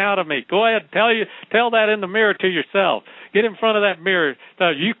coming out of me. Go ahead, tell that in the mirror to yourself. Get in front of that mirror.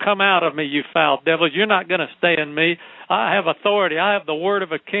 You come out of me, you foul devils. You're not going to stay in me. I have authority. I have the word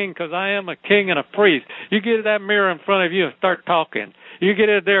of a king because I am a king and a priest. You get that mirror in front of you and start talking. You get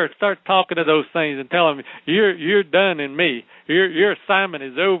in there and start talking to those things and tell them, you're done in me. Your assignment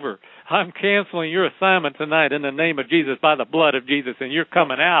is over. I'm canceling your assignment tonight in the name of Jesus by the blood of Jesus, and you're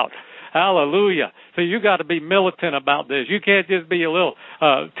coming out. Hallelujah. So you got to be militant about this. You can't just be a little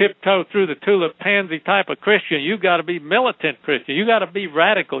tiptoe through the tulip pansy type of Christian. You got to be militant Christian. You got to be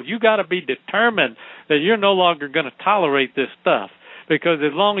radical. You got to be determined that you're no longer going to tolerate this stuff, because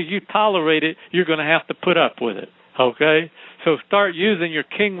as long as you tolerate it, you're going to have to put up with it. Okay? So start using your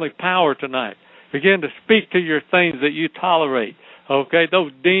kingly power tonight. Begin to speak to your things that you tolerate. Okay?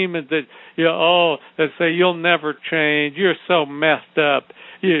 Those demons that that say you'll never change. You're so messed up.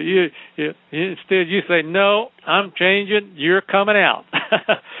 Instead, you say, no, I'm changing. You're coming out.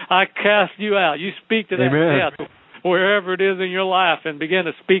 I cast you out. You speak to that death wherever it is in your life and begin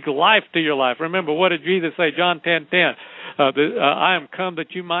to speak life to your life. Remember, what did Jesus say? John 10:10. I am come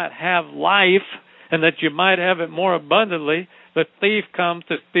that you might have life and that you might have it more abundantly. The thief comes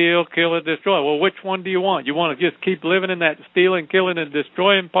to steal, kill, and destroy. Well, which one do you want? You want to just keep living in that stealing, killing, and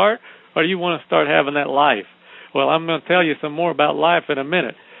destroying part, or do you want to start having that life? Well, I'm going to tell you some more about life in a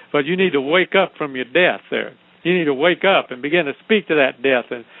minute, but you need to wake up from your death there. You need to wake up and begin to speak to that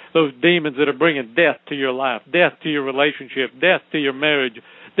death and those demons that are bringing death to your life, death to your relationship, death to your marriage,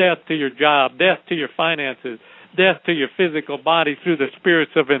 death to your job, death to your finances, death to your physical body through the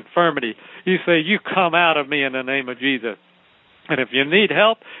spirits of infirmity. You say, you come out of me in the name of Jesus. And if you need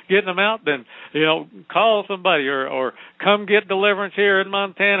help getting them out, then, call somebody or come get deliverance here in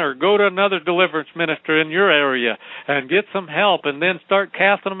Montana or go to another deliverance minister in your area and get some help and then start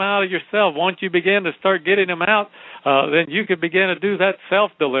casting them out of yourself. Once you begin to start getting them out, then you can begin to do that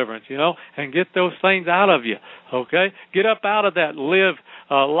self-deliverance, and get those things out of you, okay? Get up out of that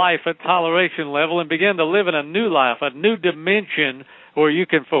life at toleration level and begin to live in a new life, a new dimension where you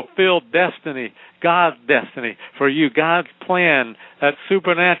can fulfill destiny, God's destiny for you, God's plan, that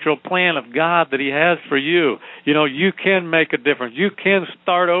supernatural plan of God that He has for you. You can make a difference. You can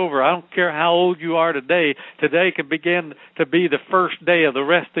start over. I don't care how old you are today. Today can begin to be the first day of the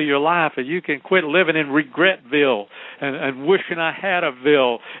rest of your life, and you can quit living in regretville and wishing I had a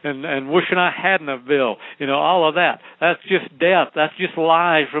ville and wishing I hadn't a ville. All of that. That's just death. That's just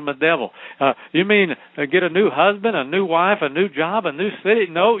lies from the devil. You mean get a new husband, a new wife, a new job, a new city?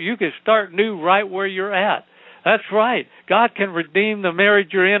 No, you can start new right where you're at. That's right. God can redeem the marriage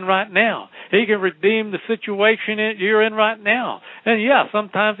you're in right now. He can redeem the situation you're in right now. And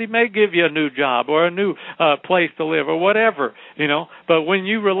sometimes He may give you a new job or a new place to live or whatever, But when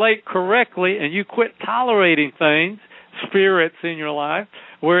you relate correctly and you quit tolerating things, spirits in your life,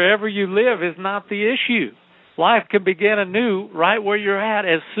 wherever you live is not the issue. Life can begin anew right where you're at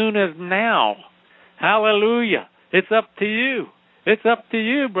as soon as now. Hallelujah. It's up to you. It's up to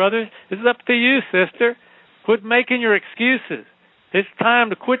you, brother. It's up to you, sister. Quit making your excuses. It's time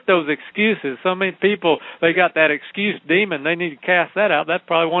to quit those excuses. So many people, they got that excuse demon. They need to cast that out. That's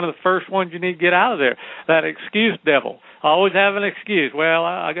probably one of the first ones you need to get out of there, that excuse devil. Always have an excuse. Well,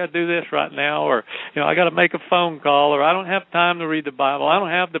 I got to do this right now, or, I got to make a phone call, or I don't have time to read the Bible. I don't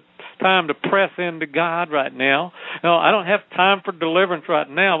have the time to press into God right now. No, I don't have time for deliverance right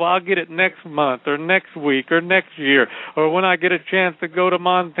now. Well, I'll get it next month or next week or next year, or when I get a chance to go to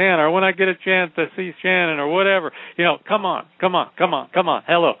Montana, or when I get a chance to see Shannon or whatever. Come on.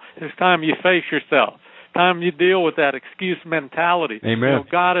 Hello. It's time you face yourself. Time you deal with that excuse mentality. Amen.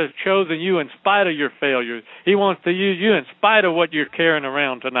 God has chosen you in spite of your failures. He wants to use you in spite of what you're carrying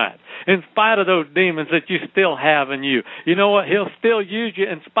around tonight. In spite of those demons that you still have in you. You know what? He'll still use you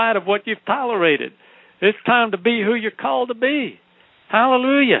in spite of what you've tolerated. It's time to be who you're called to be.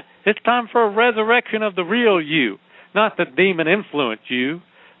 Hallelujah. It's time for a resurrection of the real you. Not the demon influence you.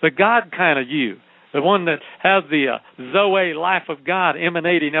 The God kind of you. The one that has the Zoe life of God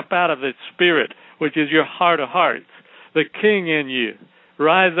emanating up out of its spirit, which is your heart of hearts, the King in you.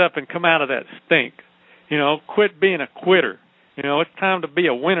 Rise up and come out of that stink. Quit being a quitter. It's time to be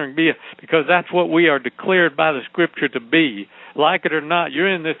a winner because that's what we are declared by the Scripture to be. Like it or not,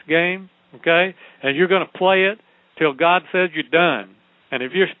 you're in this game, okay? And you're going to play it till God says you're done. And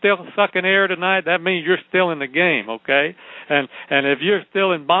if you're still sucking air tonight, that means you're still in the game, okay? And if you're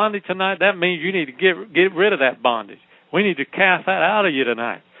still in bondage tonight, that means you need to get rid of that bondage. We need to cast that out of you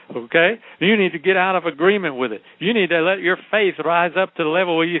tonight, okay? You need to get out of agreement with it. You need to let your faith rise up to the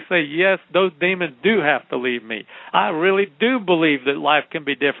level where you say, yes, those demons do have to leave me. I really do believe that life can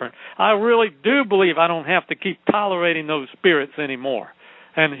be different. I really do believe I don't have to keep tolerating those spirits anymore.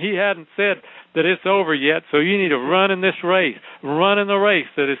 And he hadn't said that it's over yet, so you need to run in this race. Run in the race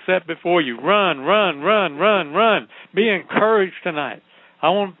that is set before you. Run, run, run, run, run. Be encouraged tonight. I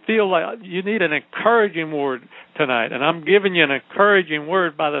won't feel like you need an encouraging word tonight, and I'm giving you an encouraging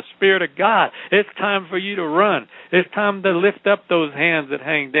word by the Spirit of God. It's time for you to run. It's time to lift up those hands that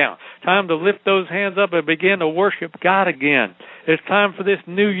hang down. Time to lift those hands up and begin to worship God again. It's time for this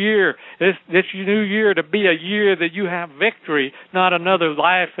new year, this new year to be a year that you have victory, not another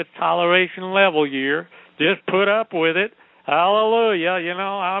life at toleration level year. Just put up with it. Hallelujah. You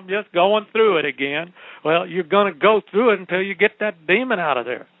know, I'm just going through it again. Well, you're going to go through it until you get that demon out of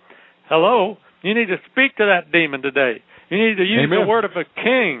there. Hello? You need to speak to that demon today. You need to use the word of a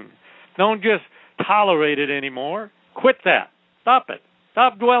king. Don't just tolerate it anymore. Quit that. Stop it.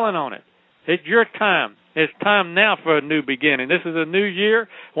 Stop dwelling on it. It's your time. It's time now for a new beginning. This is a new year.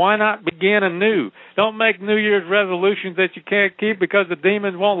 Why not begin anew? Don't make New Year's resolutions that you can't keep because the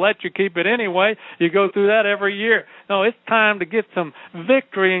demons won't let you keep it anyway. You go through that every year. No, it's time to get some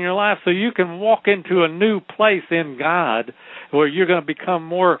victory in your life so you can walk into a new place in God where you're going to become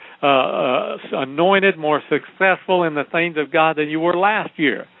more anointed, more successful in the things of God than you were last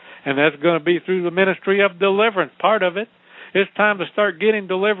year. And that's going to be through the ministry of deliverance, part of it. It's time to start getting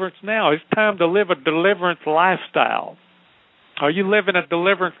deliverance now. It's time to live a deliverance lifestyle. Are you living a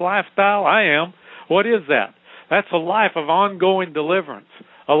deliverance lifestyle? I am. What is that? That's a life of ongoing deliverance,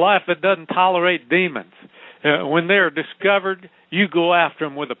 a life that doesn't tolerate demons. When they're discovered, you go after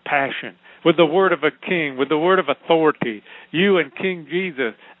them with a passion, with the word of a king, with the word of authority. You and King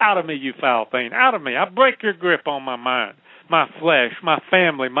Jesus, out of me, you foul thing, out of me. I break your grip on my mind, my flesh, my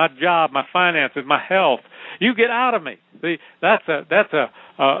family, my job, my finances, my health. You get out of me. See, that's a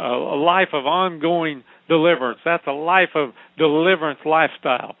life of ongoing deliverance. That's a life of deliverance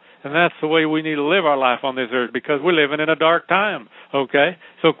lifestyle. And that's the way we need to live our life on this earth because we're living in a dark time, okay?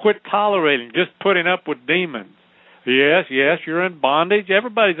 So quit tolerating, just putting up with demons. Yes, you're in bondage.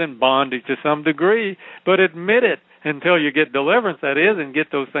 Everybody's in bondage to some degree, but admit it until you get deliverance, that is, and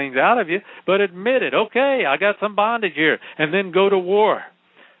get those things out of you. But admit it. Okay, I got some bondage here. And then go to war.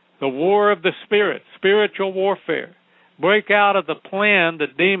 The war of the Spirit, spiritual warfare. Break out of the plan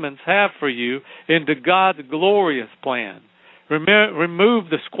that demons have for you into God's glorious plan. Remove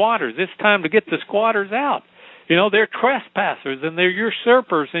the squatters. It's time to get the squatters out. You know, they're trespassers and they're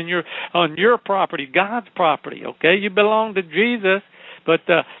usurpers on your property, God's property, okay? You belong to Jesus, but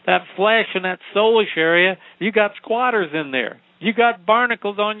that flesh and that soulish area, you got squatters in there. You got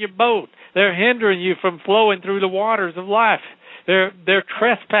barnacles on your boat. They're hindering you from flowing through the waters of life. They're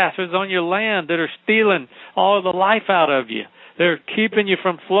trespassers on your land that are stealing all of the life out of you. They're keeping you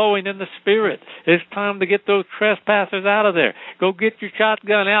from flowing in the Spirit. It's time to get those trespassers out of there. Go get your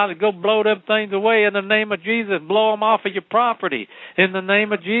shotgun out and go blow them things away in the name of Jesus. Blow them off of your property in the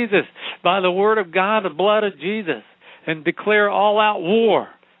name of Jesus. By the word of God, the blood of Jesus. And declare all-out war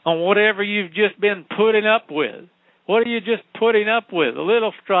on whatever you've just been putting up with. What are you just putting up with? A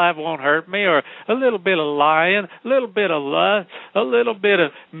little strife won't hurt me, or a little bit of lying, a little bit of lust, a little bit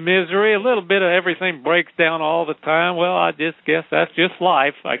of misery, a little bit of everything breaks down all the time. Well, I just guess that's just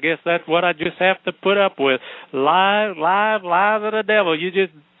life. I guess that's what I just have to put up with. Lies of the devil. You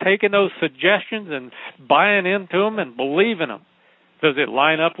just taking those suggestions and buying into them and believing them. Does it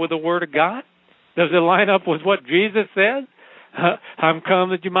line up with the Word of God? Does it line up with what Jesus says? I'm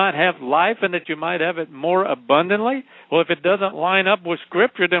come that you might have life and that you might have it more abundantly. Well, if it doesn't line up with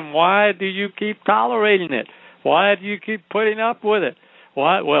Scripture, then why do you keep tolerating it? Why do you keep putting up with it?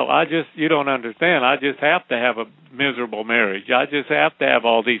 Why? Well, you don't understand. I just have to have a miserable marriage. I just have to have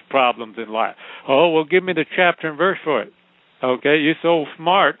all these problems in life. Oh, well, give me the chapter and verse for it. Okay, you're so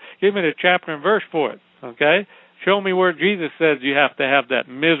smart. Give me the chapter and verse for it. Okay? Show me where Jesus says you have to have that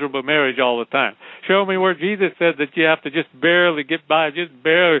miserable marriage all the time. Show me where Jesus says that you have to just barely get by, just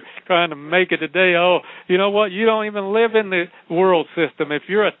barely trying to make it today. Oh, you know what? You don't even live in the world system. If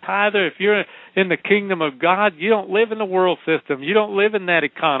you're a tither, if you're in the kingdom of God, you don't live in the world system. You don't live in that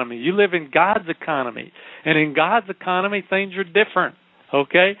economy. You live in God's economy. And in God's economy, things are different.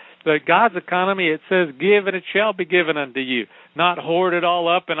 Okay? But God's economy, it says, give and it shall be given unto you. Not hoard it all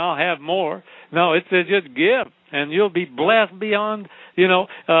up and I'll have more. No, it says just give. And you'll be blessed beyond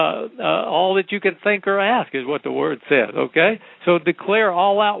all that you can think or ask is what the Word says, okay? So declare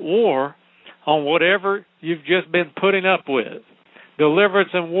all-out war on whatever you've just been putting up with. Deliverance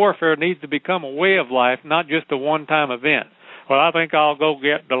and warfare needs to become a way of life, not just a one-time event. Well, I think I'll go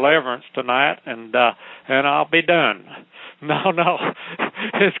get deliverance tonight, and I'll be done. No,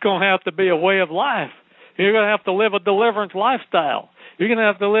 it's going to have to be a way of life. You're going to have to live a deliverance lifestyle. You're going to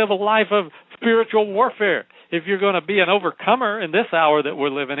have to live a life of spiritual warfare if you're going to be an overcomer in this hour that we're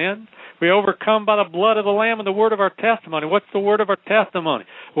living in. We overcome by the blood of the Lamb and the word of our testimony. What's the word of our testimony?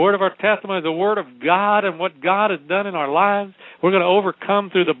 The word of our testimony is the word of God and what God has done in our lives. We're going to overcome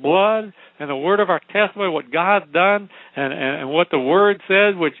through the blood and the word of our testimony, what God's done and what the word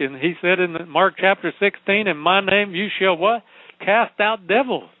says, which he said in Mark chapter 16, in my name you shall what? Cast out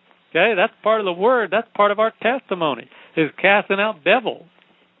devils. Okay, that's part of the word. That's part of our testimony, is casting out devils.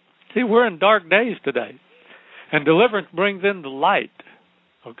 See, we're in dark days today, and deliverance brings in the light,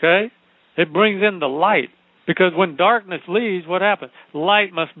 okay? It brings in the light, because when darkness leaves, what happens?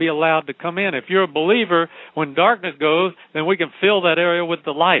 Light must be allowed to come in. If you're a believer, when darkness goes, then we can fill that area with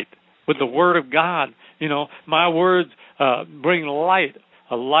the light, with the Word of God. My words bring light.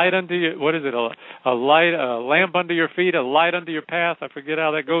 A light unto you, what is it? A lamp unto your feet, a light unto your path. I forget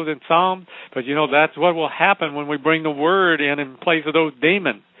how that goes in Psalm, but that's what will happen when we bring the Word in place of those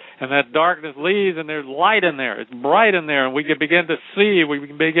demons. And that darkness leaves, and there's light in there. It's bright in there, and we can begin to see. We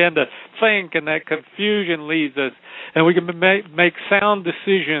can begin to think, and that confusion leaves us. And we can make sound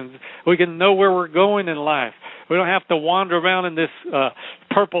decisions. We can know where we're going in life. We don't have to wander around in this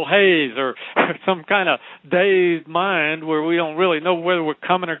purple haze or some kind of dazed mind where we don't really know whether we're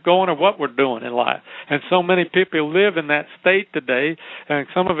coming or going or what we're doing in life. And so many people live in that state today, and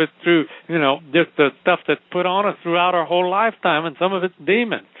some of it's through, just the stuff that's put on us throughout our whole lifetime, and some of it's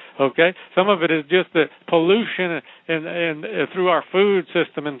demons. Okay, some of it is just the pollution and through our food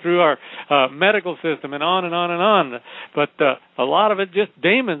system and through our medical system and on and on and on. But a lot of it just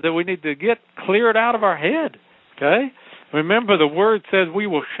demons that we need to get cleared out of our head. Okay, remember the Word says we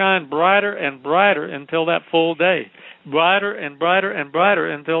will shine brighter and brighter until that full day. Brighter and brighter and brighter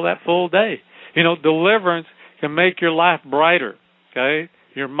until that full day. Deliverance can make your life brighter. Okay,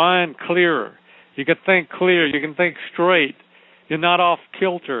 your mind clearer. You can think clear. You can think straight. You're not off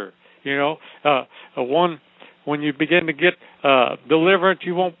kilter, when you begin to get deliverance,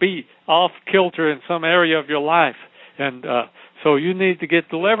 you won't be off kilter in some area of your life. And so you need to get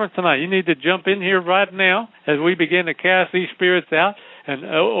deliverance tonight. You need to jump in here right now as we begin to cast these spirits out and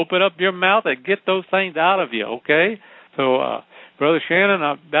open up your mouth and get those things out of you, okay? So, Brother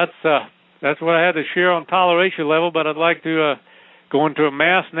Shannon, that's what I had to share on toleration level, but I'd like to go into a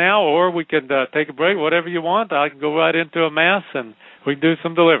Mass now, or we could take a break, whatever you want. I can go right into a Mass, and we can do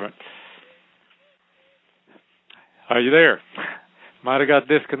some deliverance. Are you there? Might have got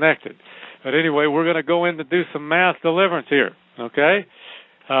disconnected. But anyway, we're going to go in to do some Mass deliverance here, okay?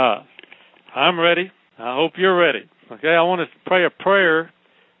 I'm ready. I hope you're ready. Okay, I want to pray a prayer,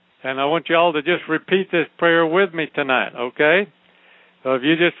 and I want you all to just repeat this prayer with me tonight, okay? So if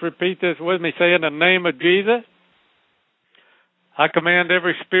you just repeat this with me, say, in the name of Jesus, I command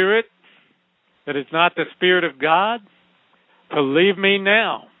every spirit that is not the Spirit of God to leave me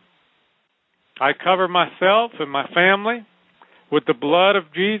now. I cover myself and my family with the blood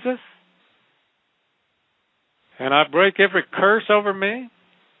of Jesus, and I break every curse over me,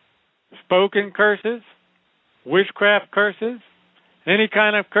 spoken curses, witchcraft curses, any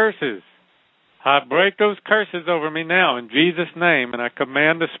kind of curses. I break those curses over me now in Jesus' name, and I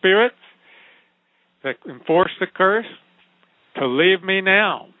command the spirits that enforce the curse to leave me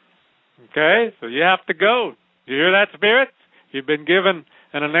now. Okay? So you have to go. You hear that, spirits? You've been given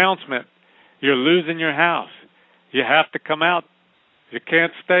an announcement. You're losing your house. You have to come out. You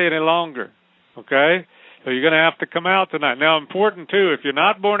can't stay any longer. Okay? So you're going to have to come out tonight. Now, important, too, if you're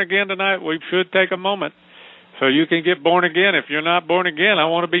not born again tonight, we should take a moment so you can get born again. If you're not born again, I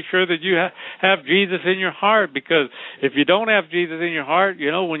want to be sure that you have Jesus in your heart, because if you don't have Jesus in your heart,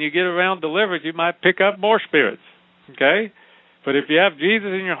 when you get around deliverance, you might pick up more spirits. Okay? But if you have Jesus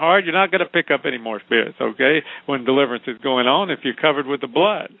in your heart, you're not going to pick up any more spirits, okay, when deliverance is going on, if you're covered with the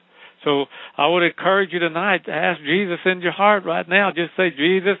blood. So I would encourage you tonight to ask Jesus in your heart right now. Just say,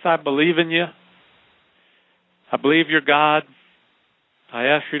 Jesus, I believe in you. I believe you're God. I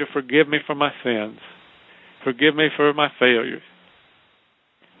ask you to forgive me for my sins. Forgive me for my failures.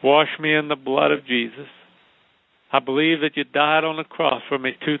 Wash me in the blood of Jesus. I believe that you died on the cross for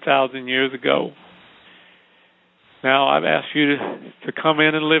me 2,000 years ago. Now I've asked you to come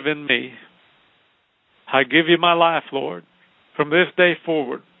in and live in me. I give you my life, Lord. From this day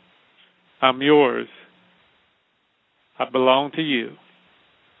forward, I'm yours. I belong to you.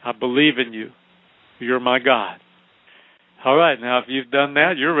 I believe in you. You're my God. All right, now if you've done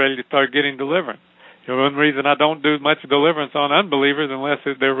that, you're ready to start getting deliverance. The one reason I don't do much deliverance on unbelievers unless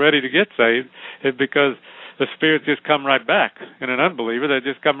they're ready to get saved is because the spirits just come right back. In an unbeliever, they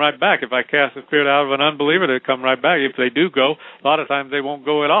just come right back. If I cast the spirit out of an unbeliever, they come right back. If they do go, a lot of times they won't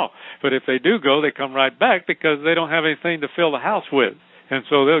go at all. But if they do go, they come right back because they don't have anything to fill the house with. And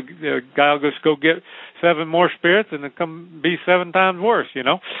so the guy will just go get 7 more spirits and then come be 7 times worse, you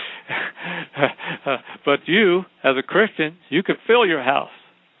know. But you, as a Christian, you could fill your house.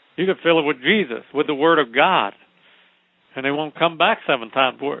 You could fill it with Jesus, with the Word of God. And they won't come back 7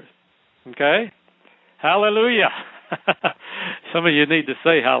 times worse. Okay? Hallelujah. Some of you need to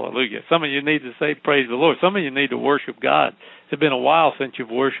say hallelujah. Some of you need to say praise the Lord. Some of you need to worship God. It's been a while since you've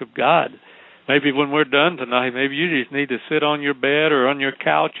worshiped God. Maybe when we're done tonight, maybe you just need to sit on your bed or on your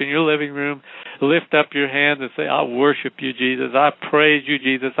couch in your living room, lift up your hands and say, I worship you, Jesus. I praise you,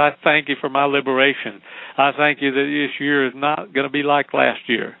 Jesus. I thank you for my liberation. I thank you that this year is not going to be like last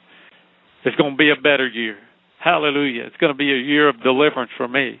year. It's going to be a better year. Hallelujah. It's going to be a year of deliverance for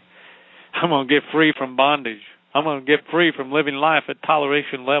me. I'm going to get free from bondage. I'm going to get free from living life at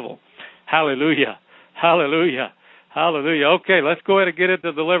toleration level. Hallelujah. Hallelujah. Hallelujah. Okay, let's go ahead and get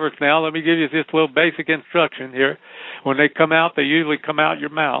into deliverance now. Let me give you just a little basic instruction here. When they come out, they usually come out your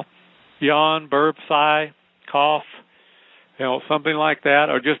mouth. Yawn, burp, sigh, cough, something like that,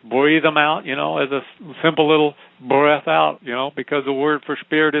 or just breathe them out, as a simple little breath out, because the word for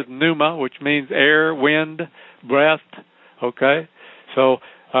spirit is pneuma, which means air, wind, breath, okay? So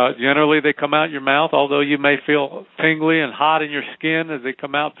generally they come out your mouth, although you may feel tingly and hot in your skin as they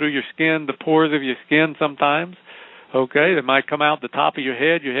come out through your skin, the pores of your skin sometimes. Okay, they might come out the top of your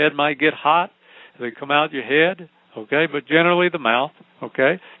head. Your head might get hot. They come out your head. Okay, but generally the mouth.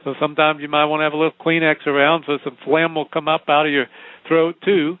 Okay, so sometimes you might want to have a little Kleenex around so some phlegm will come up out of your throat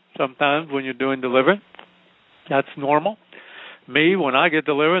too sometimes when you're doing deliverance. That's normal. Me, when I get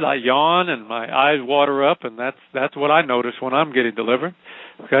delivered, I yawn and my eyes water up, and that's what I notice when I'm getting delivered.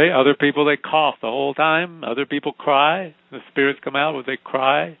 Okay, other people, they cough the whole time. Other people cry. The spirits come out when they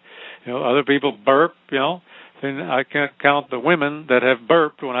cry. Other people burp, And I can't count the women that have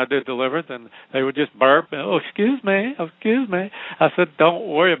burped when I did deliverance, and they would just burp. And, excuse me. I said, don't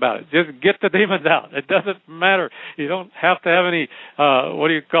worry about it. Just get the demons out. It doesn't matter. You don't have to have any,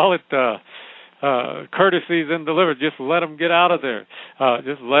 courtesies in deliverance. Just let them get out of there.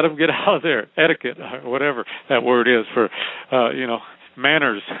 Just let them get out of there. Etiquette, or whatever that word is for,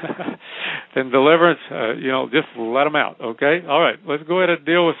 manners. In deliverance, just let them out, okay? All right, let's go ahead and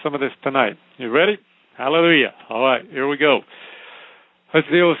deal with some of this tonight. You ready? Hallelujah. All right, here we go. Let's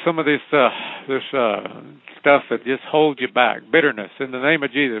deal with some of this stuff that just holds you back. Bitterness. In the name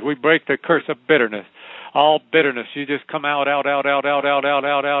of Jesus, we break the curse of bitterness. All bitterness, you just come out. All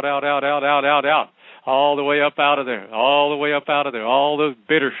the way up out of there. All the way up out of there. All those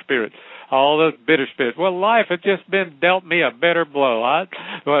bitter spirits. Well, life has just been dealt me a bitter blow.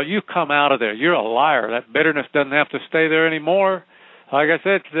 Well, you come out of there. You're a liar. That bitterness doesn't have to stay there anymore. Like I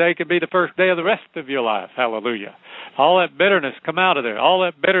said, today could be the first day of the rest of your life. Hallelujah. All that bitterness, come out of there. All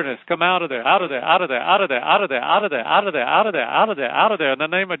that bitterness, come out of there. Out of there. In the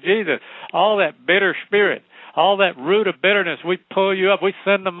name of Jesus. All that bitter spirit, all that root of bitterness, we pull you up. We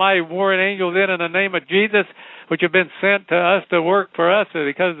send the mighty warring angels in the name of Jesus, which have been sent to us to work for us,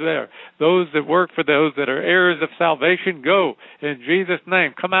 because they're those that work for those that are heirs of salvation. Go in Jesus'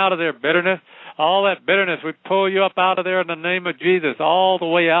 name. Come out of there, bitterness. All that bitterness, we pull you up out of there in the name of Jesus, all the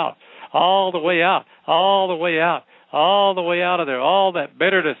way out, all the way out, all the way out, all the way out of there. All that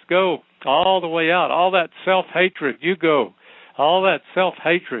bitterness, go all the way out. All that self-hatred, you go. All that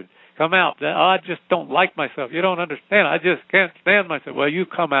self-hatred, come out. I just don't like myself. You don't understand. I just can't stand myself. Well, you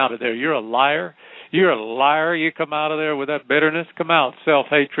come out of there. You're a liar. You're a liar. You come out of there with that bitterness. Come out,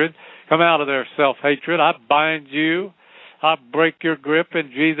 self-hatred. Come out of there, self-hatred. I bind you. I break your grip in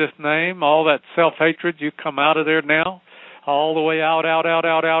Jesus' name. All that self-hatred, you come out of there now. All the way out.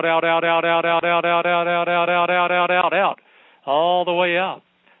 All the way out.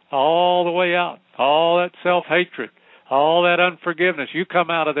 All the way out. All that self-hatred. All that unforgiveness. You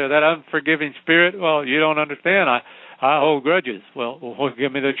come out of there. That unforgiving spirit, well, you don't understand. I hold grudges. Well,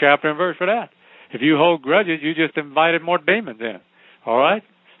 give me the chapter and verse for that. If you hold grudges, you just invited more demons in. All right?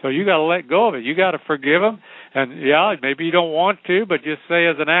 So you got to let go of it. You got to forgive them. And, maybe you don't want to, but just say,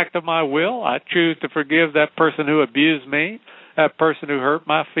 as an act of my will, I choose to forgive that person who abused me, that person who hurt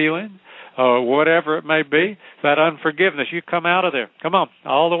my feelings, or whatever it may be. That unforgiveness, you come out of there. Come on,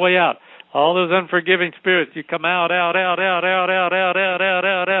 all the way out. All those unforgiving spirits, you come out.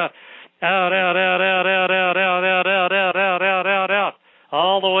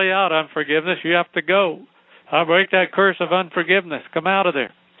 All the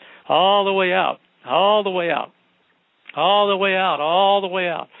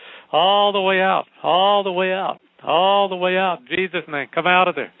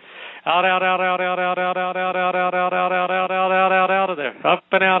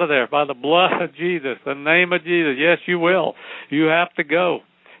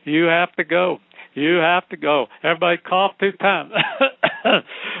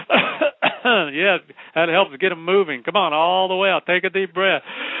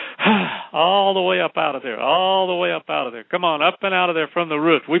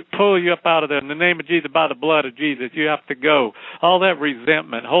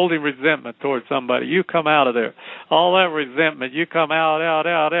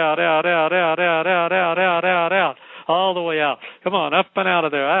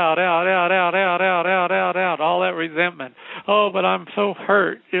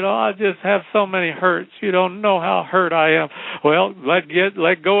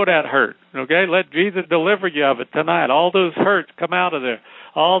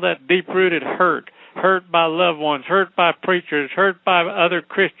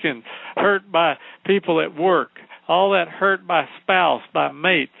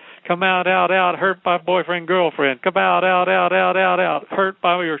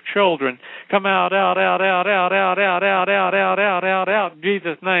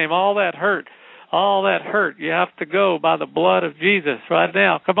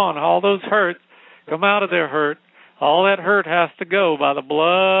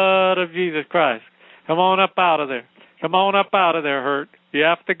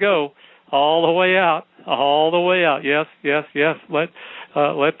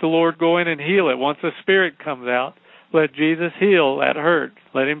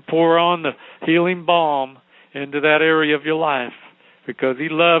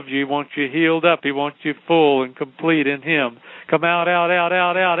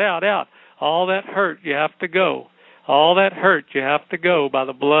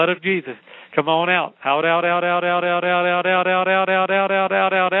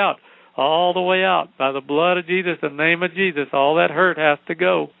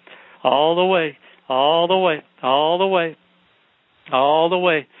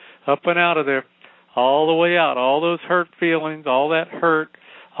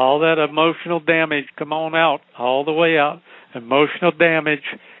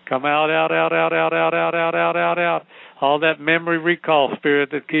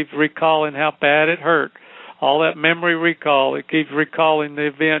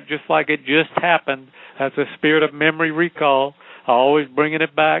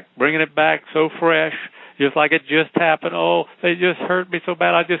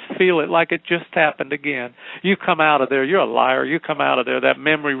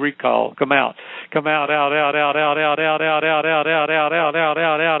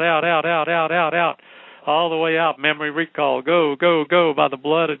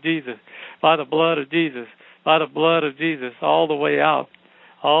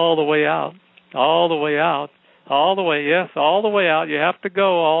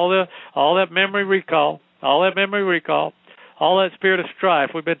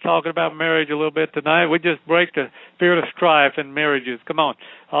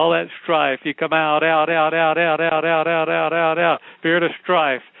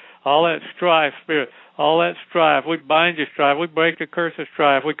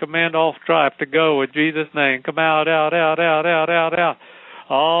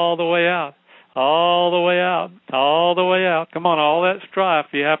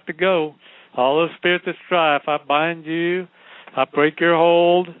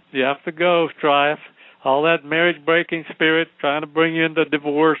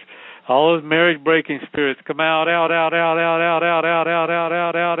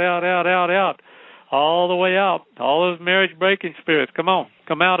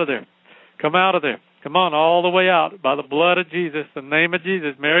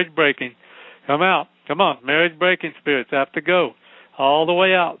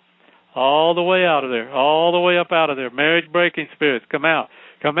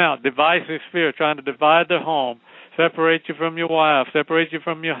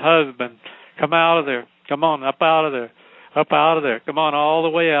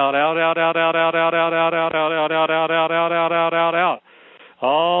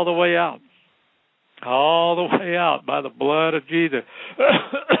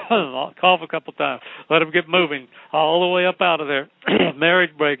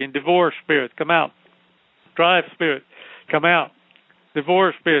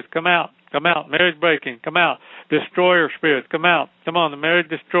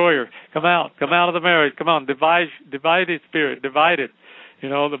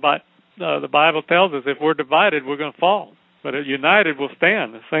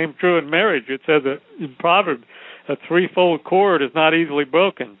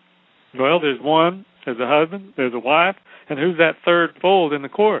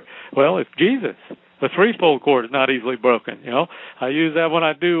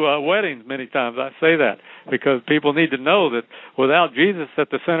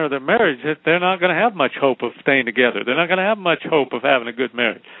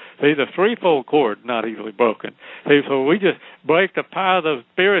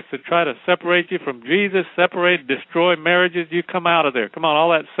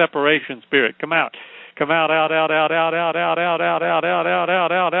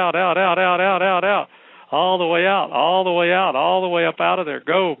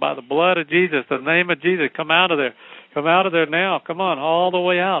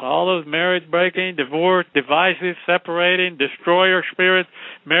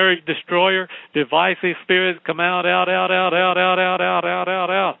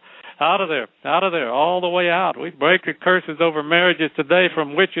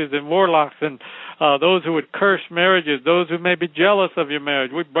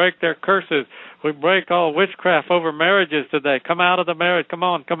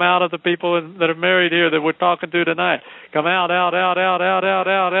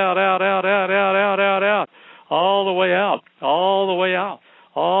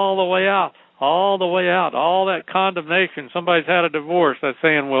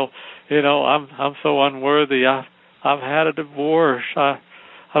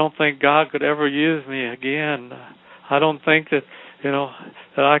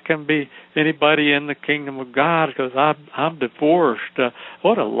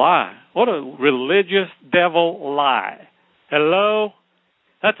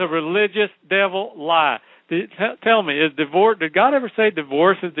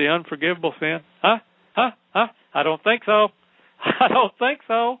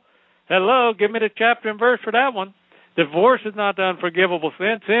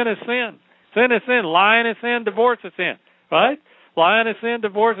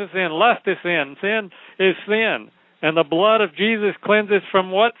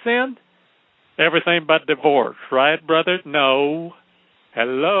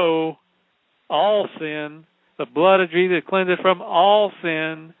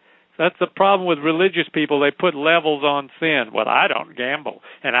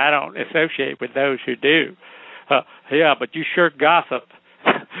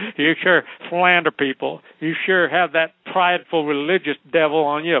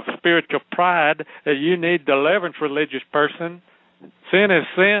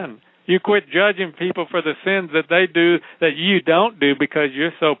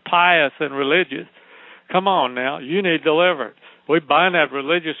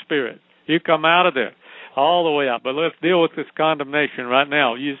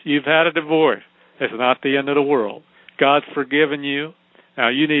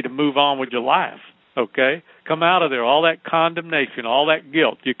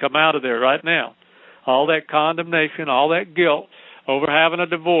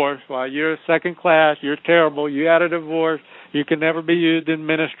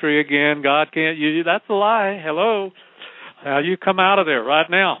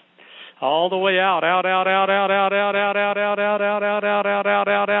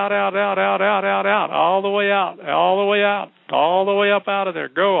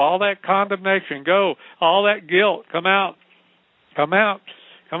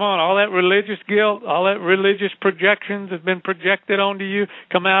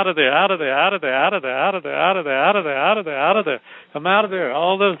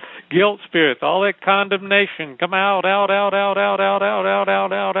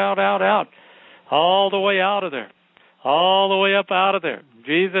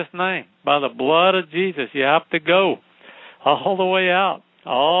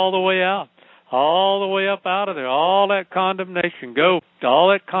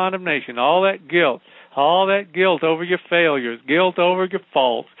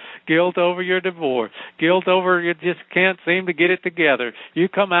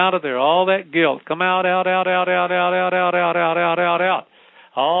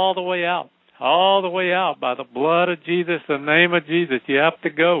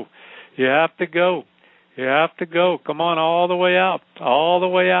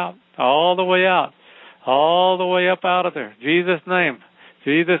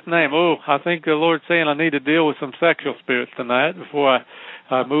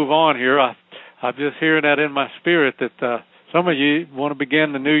I move on here, I'm just hearing that in my spirit that some of you want to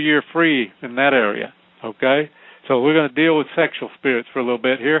begin the new year free in that area, okay? So we're going to deal with sexual spirits for a little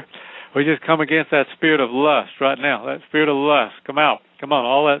bit here. We just come against that spirit of lust right now. That spirit of lust, come out. Come on,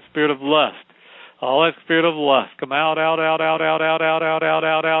 all that spirit of lust. All that spirit of lust, come out.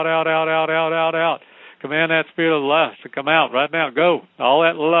 Command that spirit of lust to come out right now. Go. All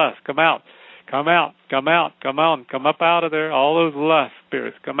that lust, come out. Come out. Come out. Come on. Come up out of there. All those lust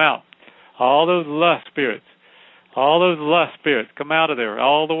spirits, come out. All those lust spirits. All those lust spirits, come out of there,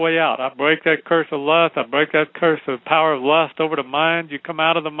 all the way out. I break that curse of lust. I break that curse of power of lust over the mind. You come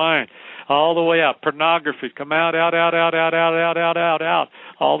out of the mind, all the way out. Pornography, come out. All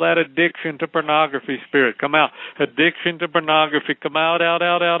that addiction to pornography spirit, come out. Addiction to pornography, come out.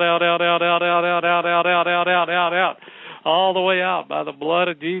 All the way out by the blood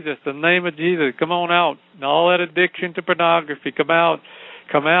of Jesus, the name of Jesus. Come on out. All that addiction to pornography, come out.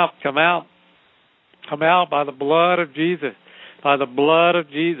 Come out. Come out. Come out by the blood of Jesus, by the blood of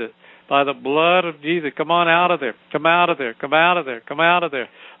Jesus, by the blood of Jesus. Come on out of there. Come out of there. Come out of there. Come out of there.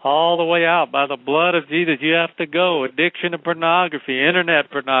 All the way out by the blood of Jesus. You have to go. Addiction to pornography,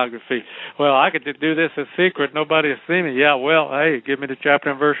 internet pornography. Well, I could do this in secret. Nobody will see me. Yeah, well, hey, give me the chapter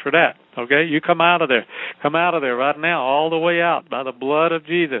and verse for that. Okay, you come out of there. Come out of there right now, all the way out by the blood of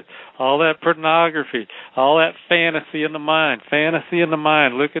Jesus. All that pornography, all that fantasy in the mind. Fantasy in the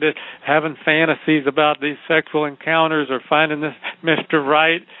mind. Look at it, having fantasies about these sexual encounters or finding this Mr.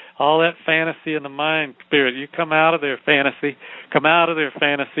 Right. All that fantasy in the mind, spirit. You come out of there, fantasy. Come out of there,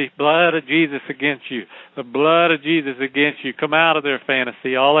 fantasy. Blood of Jesus against you. The blood of Jesus against you. Come out of there,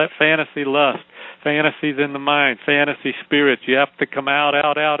 fantasy. All that fantasy lust. Fantasies in the mind. Fantasy spirits. You have to come out.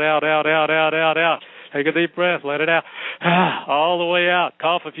 Take a deep breath. Let it out. All the way out.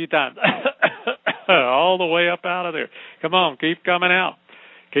 Cough a few times. All the way up out of there. Come on. Keep coming out.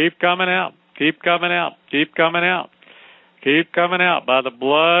 Keep coming out. Keep coming out. Keep coming out. Keep coming out by the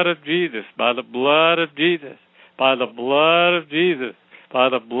blood of Jesus, by the blood of Jesus, by the blood of Jesus, by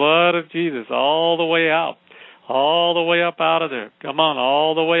the blood of Jesus, all the way out, all the way up out of there. Come on,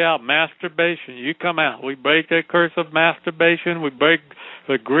 all the way out. Masturbation, you come out. We break the curse of masturbation. We break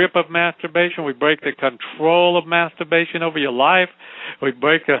the grip of masturbation. We break the control of masturbation over your life. We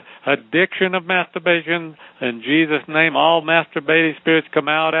break the addiction of masturbation. In Jesus' name, all masturbating spirits come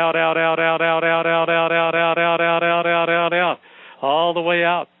out. All the way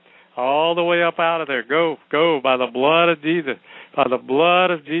out. All the way up out of there. Go by the blood of Jesus. By the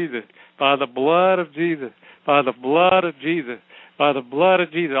blood of Jesus. By the blood of Jesus. By the blood of Jesus. By the blood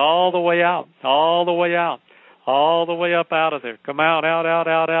of Jesus. All the way out. All the way out. All the way up out of there. Come out.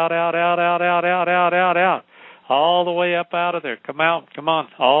 All the way up out of there. Come out. Come on.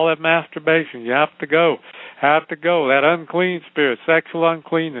 All that masturbation. You have to go. Have to go. That unclean spirit, sexual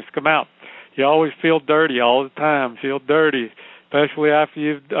uncleanness, come out. You always feel dirty all the time. Feel dirty, especially after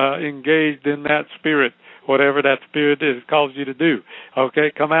you've engaged in that spirit, whatever that spirit is caused you to do.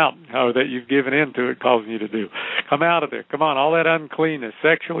 Okay, come out. Or that you've given in to it causing you to do. Come out of there. Come on. All that uncleanness,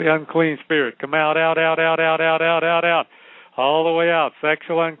 sexually unclean spirit, come out. All the way out.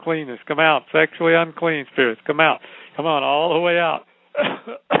 Sexual uncleanness, come out. Sexually unclean spirits, come out. Come on, all the way out.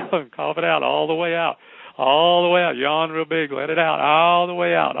 Cough it out, all the way out. All the way out. Yawn real big, let it out. All the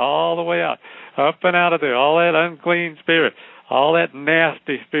way out. All the way out. Up and out of there. All that unclean spirit. All that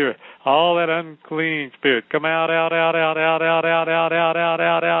nasty spirit. All that unclean spirit. Come out.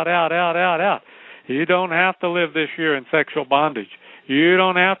 You don't have to live this year in sexual bondage. You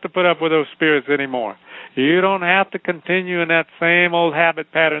don't have to put up with those spirits anymore. You don't have to continue in that same old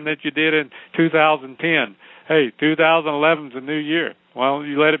habit pattern that you did in 2010. Hey, 2011's a new year. Well,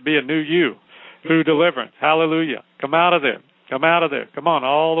 you let it be a new you through deliverance. Hallelujah. Come out of there. Come out of there. Come on,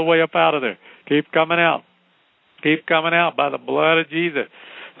 all the way up out of there. Keep coming out. Keep coming out by the blood of Jesus.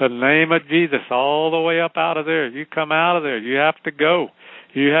 The name of Jesus, all the way up out of there. You come out of there. You have to go.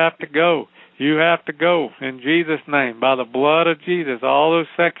 You have to go. You have to go in Jesus' name, by the blood of Jesus. All those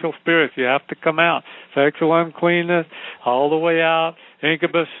sexual spirits, you have to come out. Sexual uncleanness, all the way out.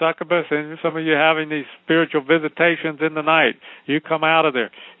 Incubus, succubus, and some of you having these spiritual visitations in the night. You come out of there.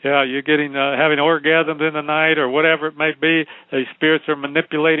 Yeah, you're getting having orgasms in the night or whatever it may be. These spirits are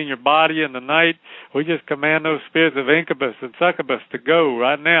manipulating your body in the night. We just command those spirits of incubus and succubus to go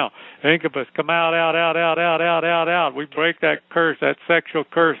right now. Incubus, come out. We break that curse, that sexual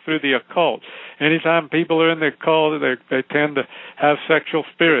curse through the occult.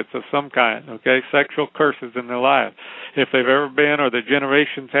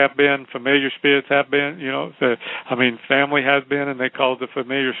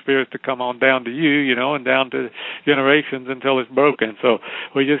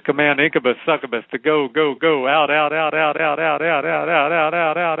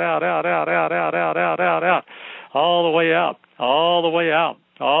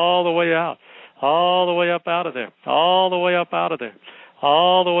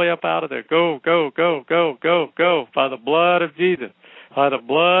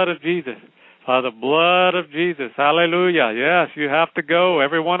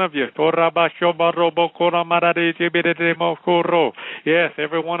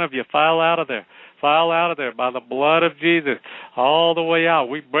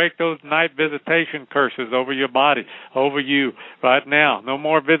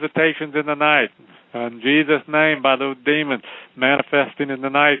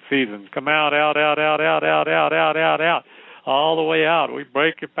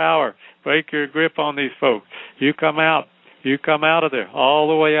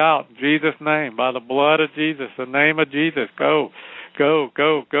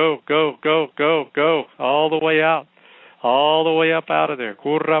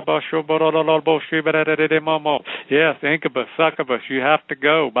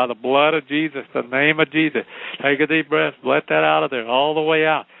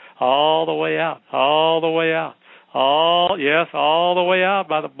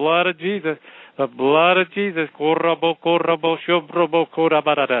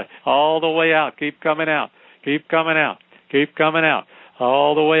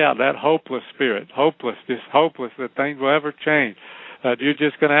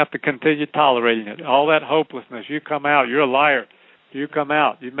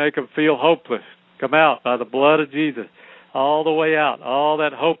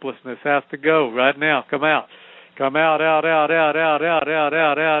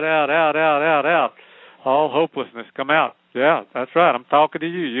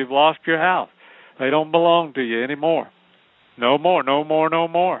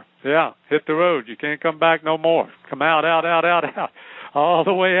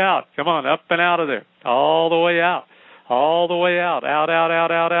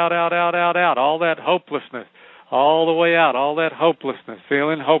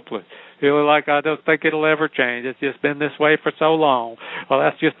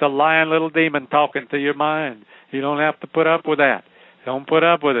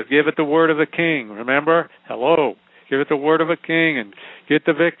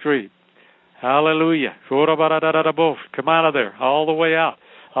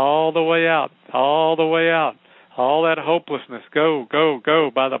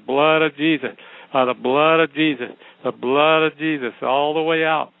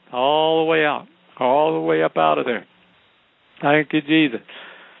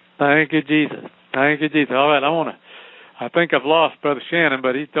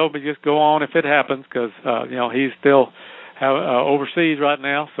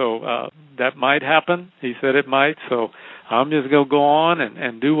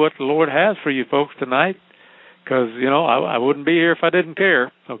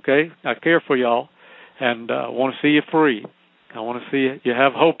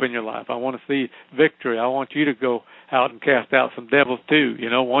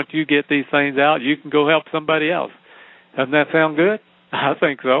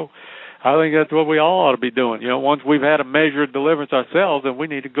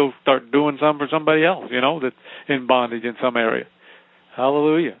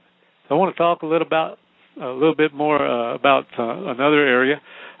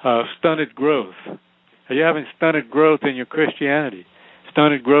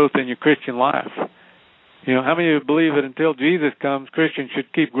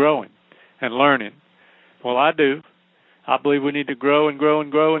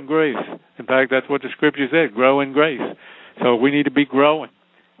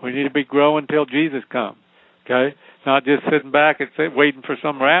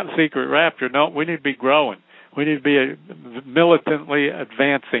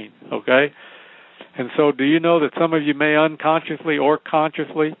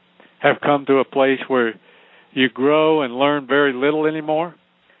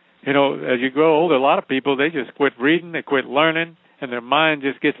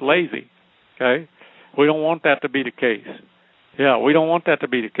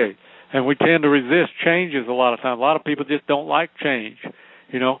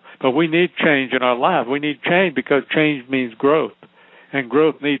 and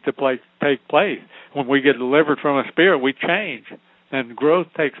growth needs to take place. When we get delivered from a spirit, we change, and growth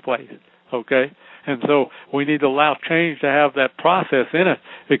takes place, okay? And so we need to allow change to have that process in it,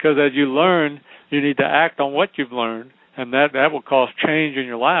 because as you learn, you need to act on what you've learned, and that will cause change in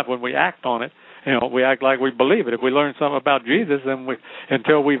your life when we act on it. We act like we believe it. If we learn something about Jesus, then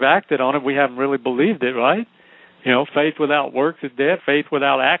until we've acted on it, we haven't really believed it, right? Faith without works is dead. Faith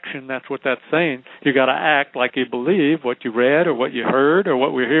without action, that's what that's saying. You got to act like you believe what you read or what you heard or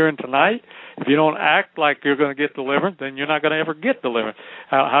what we're hearing tonight. If you don't act like you're going to get delivered, then you're not going to ever get delivered.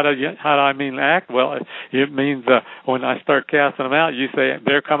 How do I mean act? Well, it means when I start casting them out, you say,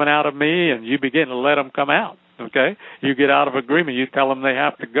 they're coming out of me, and you begin to let them come out. Okay? You get out of agreement. You tell them they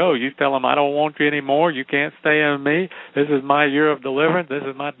have to go. You tell them, I don't want you anymore. You can't stay in me. This is my year of deliverance. This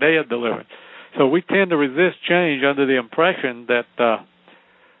is my day of deliverance. So we tend to resist change under the impression that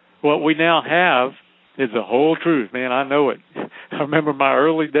what we now have is the whole truth. Man, I know it. I remember my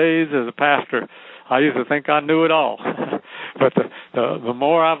early days as a pastor. I used to think I knew it all. But the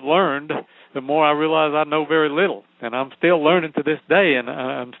more I've learned, the more I realize I know very little. And I'm still learning to this day, and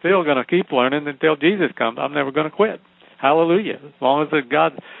I'm still going to keep learning until Jesus comes. I'm never going to quit. Hallelujah. As long as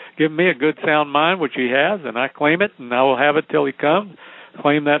God's given me a good, sound mind, which He has, and I claim it, and I will have it till He comes.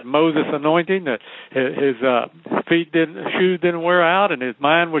 Claim that Moses anointing, that his shoes didn't wear out, and his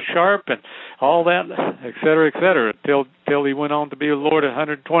mind was sharp, and all that, et cetera, till he went on to be the Lord at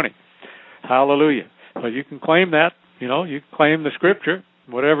 120. Hallelujah. But you can claim that, you can claim the Scripture.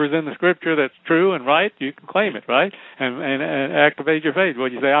 Whatever's in the Scripture that's true and right, you can claim it, right? And activate your faith. Well,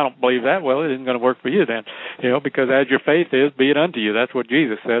 you say, I don't believe that. Well, it isn't going to work for you then, because as your faith is, be it unto you. That's what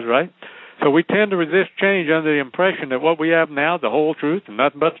Jesus says, right? So we tend to resist change under the impression that what we have now is the whole truth and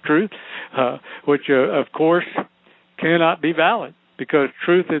nothing but the truth, which, of course, cannot be valid, because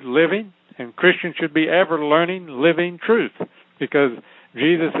truth is living, and Christians should be ever learning living truth, because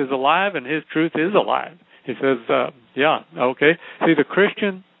Jesus is alive and His truth is alive. He says, See, the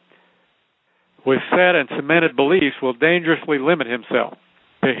Christian with set and cemented beliefs will dangerously limit himself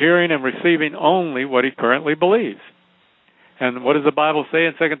to hearing and receiving only what he currently believes. And what does the Bible say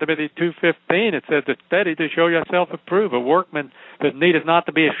in 2 Timothy 2:15? It says, study to show yourself approved, a workman that needeth not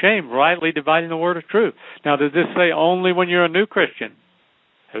to be ashamed, rightly dividing the word of truth. Now, does this say only when you're a new Christian?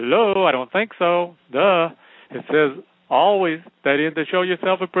 Hello, I don't think so. Duh. It says always study to show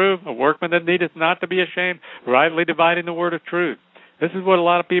yourself approved, a workman that needeth not to be ashamed, rightly dividing the word of truth. This is what a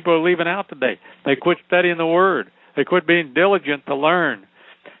lot of people are leaving out today. They quit studying the word. They quit being diligent to learn.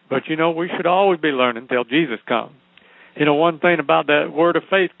 But, we should always be learning until Jesus comes. One thing about that Word of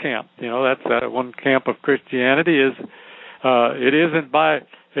Faith camp, that's one camp of Christianity is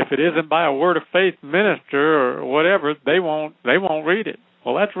if it isn't by a Word of Faith minister or whatever, they won't read it.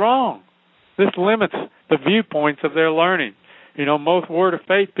 Well, that's wrong. This limits the viewpoints of their learning. Most Word of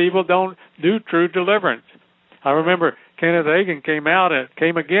Faith people don't do true deliverance. I remember Kenneth Hagin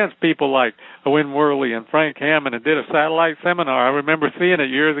came against people like Win Worley and Frank Hammond and did a satellite seminar. I remember seeing it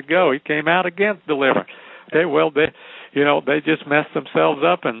years ago. He came out against deliverance. They just mess themselves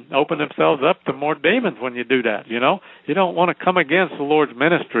up and open themselves up to more demons when you do that, You don't want to come against the Lord's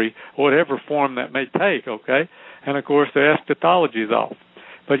ministry, whatever form that may take, okay? And, of course, the eschatology is off.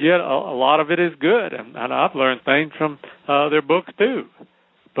 But yet a lot of it is good, and I've learned things from their books too.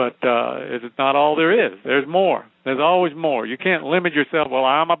 But it's not all there is. There's more. There's always more. You can't limit yourself, well,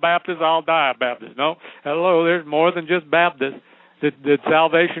 I'm a Baptist, I'll die a Baptist. No, hello, there's more than just Baptist. Did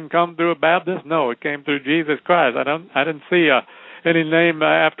salvation come through a Baptist? No, it came through Jesus Christ. I didn't see any name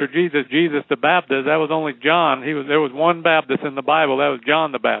after Jesus the Baptist. That was only John. There was one Baptist in the Bible. That was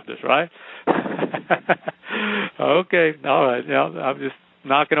John the Baptist, right? Okay, all right. I'm just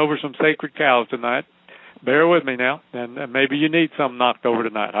knocking over some sacred cows tonight. Bear with me now, and maybe you need some knocked over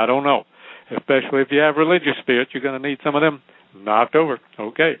tonight. I don't know. Especially if you have religious spirits, you're going to need some of them knocked over.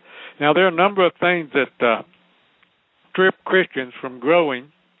 Okay. Now, there are a number of things that strip Christians from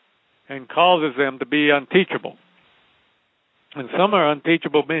growing and causes them to be unteachable. And some are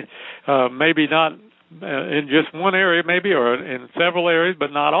unteachable, maybe not in just one area, maybe, or in several areas,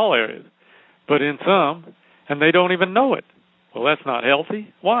 but not all areas. But in some, and they don't even know it. Well, that's not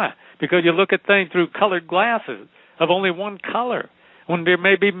healthy. Why? Because you look at things through colored glasses of only one color, when there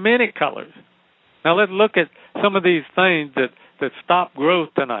may be many colors. Now, let's look at some of these things that stop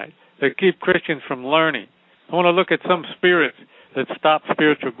growth tonight, that keep Christians from learning. I want to look at some spirits that stop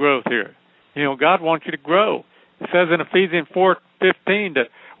spiritual growth here. God wants you to grow. It says in Ephesians 4:15 that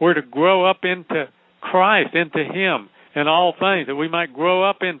we're to grow up into Christ, into Him, in all things, that we might grow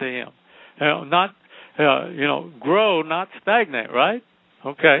up into Him. Grow, not stagnate, right?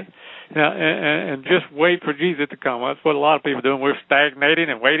 Okay. and just wait for Jesus to come. That's what a lot of people are doing. We're stagnating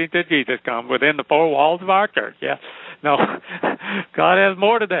and waiting till Jesus comes within the four walls of our church. Yeah, no, God has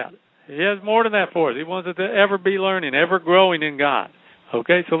more to that. He has more than that for us. He wants us to ever be learning, ever growing in God.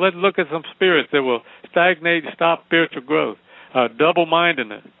 Okay, so let's look at some spirits that will stagnate and stop spiritual growth.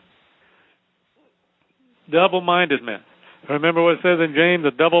 Double-mindedness. Double-mindedness. Remember what it says in James,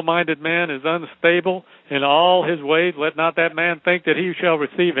 a double-minded man is unstable in all his ways. Let not that man think that he shall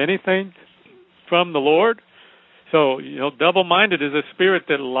receive anything from the Lord. So, double-minded is a spirit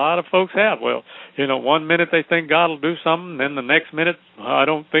that a lot of folks have. Well, one minute they think God will do something, then the next minute, I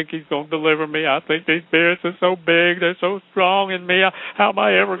don't think he's going to deliver me. I think these spirits are so big, they're so strong in me. How am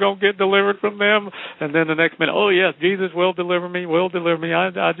I ever going to get delivered from them? And then the next minute, oh, yes, Jesus will deliver me.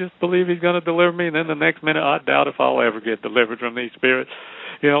 I just believe he's going to deliver me. And then the next minute, I doubt if I'll ever get delivered from these spirits.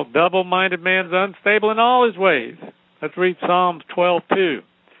 Double-minded man's unstable in all his ways. Let's read Psalms 12:2.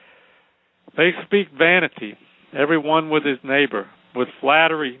 They speak vanity, every one with his neighbor, with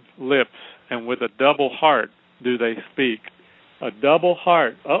flattery lips, and with a double heart do they speak. A double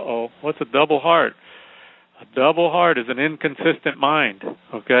heart. What's a double heart? A double heart is an inconsistent mind,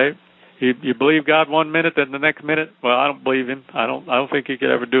 okay? You believe God one minute, then the next minute, well, I don't believe him. I don't think he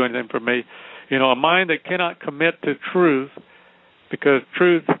could ever do anything for me. A mind that cannot commit to truth because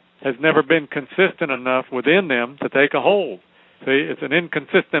truth has never been consistent enough within them to take a hold. See, it's an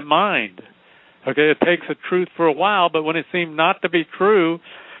inconsistent mind. Okay, it takes a truth for a while, but when it seems not to be true,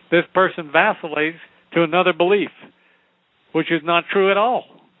 this person vacillates to another belief, which is not true at all.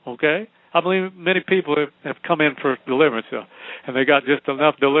 Okay? I believe many people have come in for deliverance, and they got just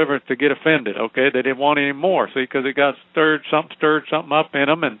enough deliverance to get offended. Okay, they didn't want any more, see, because it got stirred something up in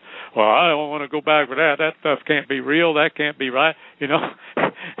them, and I don't want to go back for that. That stuff can't be real. That can't be right. And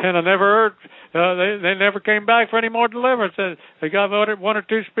I never heard. They never came back for any more deliverance. They got one or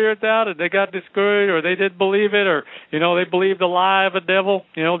two spirits out, and they got discouraged, or they didn't believe it, or they believed the lie of a devil.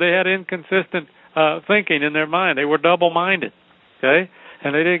 They had inconsistent thinking in their mind. They were double-minded. Okay,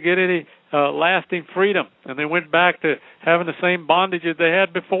 and they didn't get any lasting freedom, and they went back to having the same bondage as they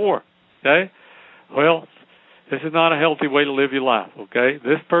had before. Okay? Well, this is not a healthy way to live your life. Okay?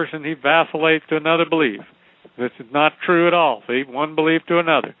 This person, he vacillates to another belief. This is not true at all. See, one belief to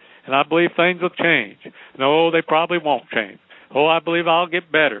another. And I believe things will change. No, they probably won't change. Oh, I believe I'll get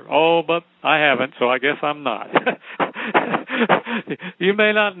better. Oh, but I haven't, so I guess I'm not. You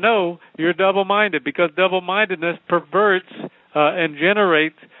may not know you're double-minded because double-mindedness perverts and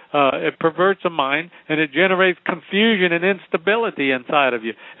generates, it perverts a mind, and it generates confusion and instability inside of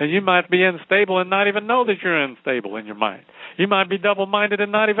you. And you might be unstable and not even know that you're unstable in your mind. You might be double-minded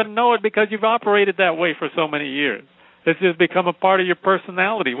and not even know it because you've operated that way for so many years. It's just become a part of your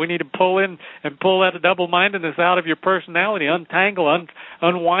personality. We need to pull in and pull that double-mindedness out of your personality, untangle,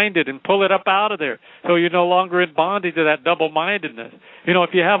 unwind it, and pull it up out of there so you're no longer in bondage to that double-mindedness. If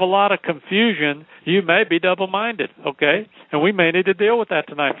you have a lot of confusion, you may be double-minded, okay? And we may need to deal with that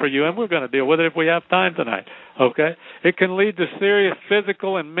tonight for you, and we're going to deal with it if we have time tonight, okay? It can lead to serious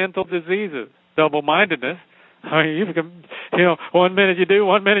physical and mental diseases, double-mindedness. I mean, you can, 1 minute you do,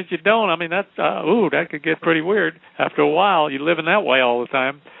 1 minute you don't. I mean, that's, that could get pretty weird. After a while, you're living that way all the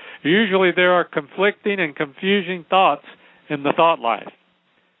time. Usually there are conflicting and confusing thoughts in the thought life.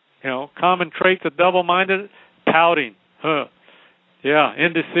 Common traits of double-minded, pouting,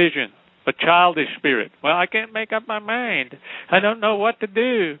 indecision, a childish spirit. Well, I can't make up my mind. I don't know what to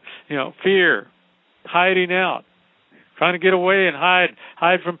do. Fear, hiding out, trying to get away and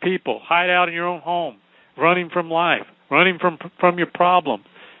hide from people, hide out in your own home. Running from life, running from your problems.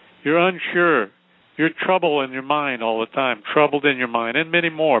 You're unsure. You're troubled in your mind all the time, troubled in your mind, and many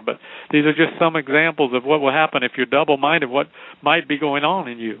more. But these are just some examples of what will happen if you're double-minded, what might be going on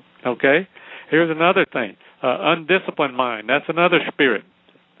in you, okay? Here's another thing, undisciplined mind. That's another spirit,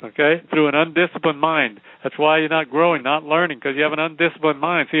 okay? Through an undisciplined mind. That's why you're not growing, not learning, because you have an undisciplined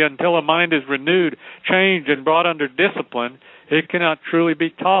mind. See, until a mind is renewed, changed, and brought under discipline, it cannot truly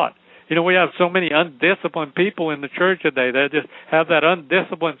be taught. We have so many undisciplined people in the church today that just have that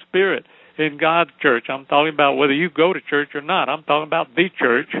undisciplined spirit in God's church. I'm talking about whether you go to church or not. I'm talking about the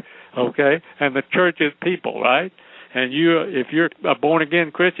church, okay? And the church is people, right? And if you're a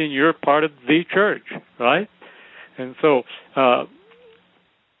born-again Christian, you're part of the church, right? And so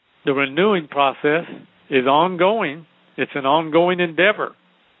the renewing process is ongoing. It's an ongoing endeavor.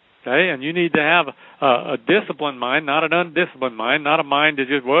 Okay, and you need to have a disciplined mind, not an undisciplined mind, not a mind that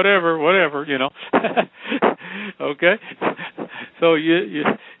just whatever, okay? So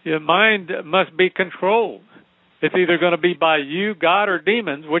your mind must be controlled. It's either going to be by you, God, or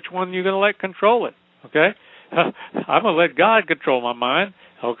demons. Which one are you going to let control it, okay? I'm going to let God control my mind.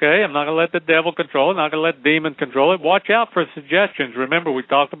 Okay, I'm not going to let the devil control it. I'm not going to let demons control it. Watch out for suggestions. Remember, we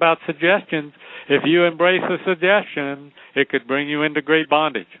talked about suggestions. If you embrace a suggestion, it could bring you into great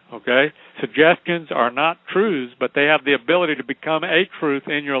bondage. Okay? Suggestions are not truths, but they have the ability to become a truth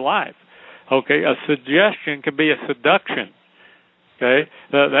in your life. Okay? A suggestion can be a seduction. Okay?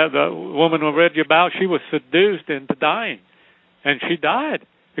 The woman we read you about, she was seduced into dying. And she died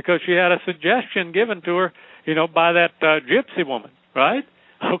because she had a suggestion given to her, by that gypsy woman, right?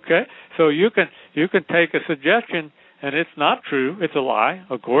 Okay, so you can take a suggestion, and it's not true. It's a lie,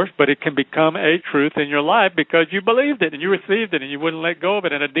 of course, but it can become a truth in your life because you believed it and you received it and you wouldn't let go of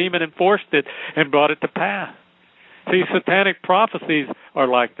it, and a demon enforced it and brought it to pass. See, satanic prophecies are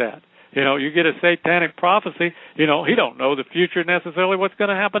like that. You get a satanic prophecy, he don't know the future necessarily what's going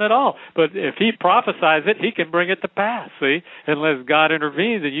to happen at all. But if he prophesies it, he can bring it to pass, see, unless God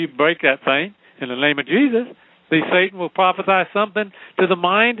intervenes and you break that thing in the name of Jesus. See, Satan will prophesy something to the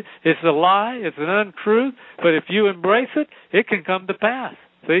mind. It's a lie. It's an untruth. But if you embrace it, it can come to pass.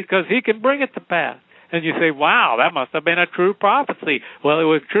 See, because he can bring it to pass. And you say, wow, that must have been a true prophecy. Well, it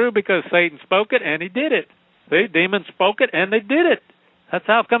was true because Satan spoke it and he did it. See, demons spoke it and they did it. That's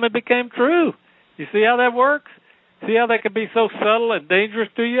how come it became true. You see how that works? See how that can be so subtle and dangerous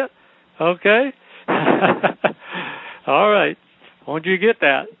to you? Okay? All right. I want you to get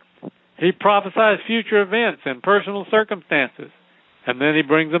that. He prophesies future events and personal circumstances, and then he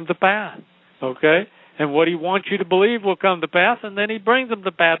brings them to pass, okay? And what he wants you to believe will come to pass, and then he brings them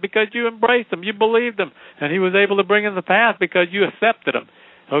to pass because you embraced them, you believed them, and he was able to bring them to pass because you accepted them,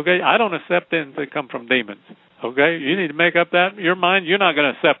 okay? I don't accept things that come from demons, okay? You need to make up your mind. You're not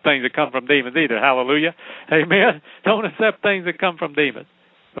going to accept things that come from demons either, hallelujah, amen? Don't accept things that come from demons,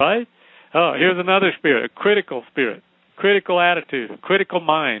 right? Oh, here's another spirit, a critical spirit, critical attitude, critical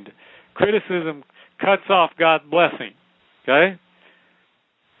mind. Criticism cuts off God's blessing, okay?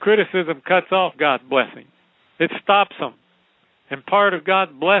 Criticism cuts off God's blessing. It stops him. And part of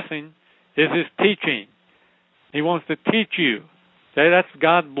God's blessing is his teaching. He wants to teach you. Okay? That's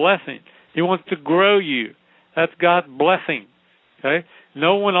God's blessing. He wants to grow you. That's God's blessing. Okay?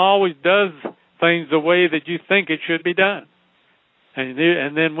 No one always does things the way that you think it should be done. And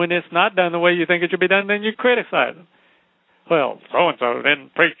then when it's not done the way you think it should be done, then you criticize them. Well, so-and-so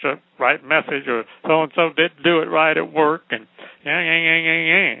didn't preach the right message, or so-and-so didn't do it right at work, and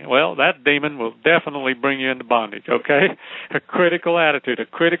well, that demon will definitely bring you into bondage, okay? A critical attitude, a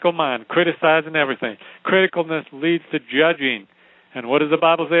critical mind, criticizing everything. Criticalness leads to judging. And what does the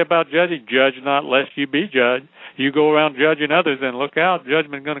Bible say about judging? Judge not lest you be judged. You go around judging others, and look out,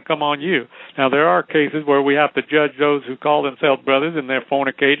 judgment is going to come on you. Now, there are cases where we have to judge those who call themselves brothers, and they're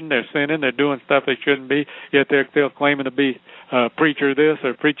fornicating, they're sinning, they're doing stuff they shouldn't be, yet they're still claiming to be preacher this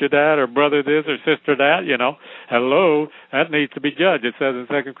or preacher that or brother this or sister that, Hello, that needs to be judged. It says in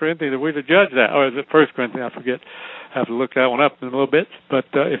 2 Corinthians that we're to judge that. Or is it 1 Corinthians? I forget. I have to look that one up in a little bit, but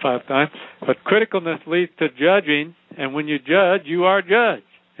if I have time. But criticalness leads to judging, and when you judge, you are judged.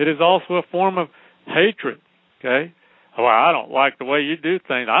 It is also a form of hatred, okay? Well, I don't like the way you do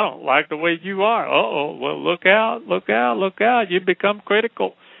things. I don't like the way you are. Uh-oh, well, look out. You become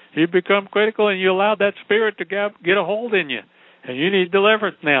critical. You become critical, and you allow that spirit to get a hold in you, and you need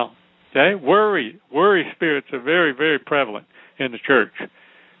deliverance now, okay? Worry spirits are very, very prevalent in the church.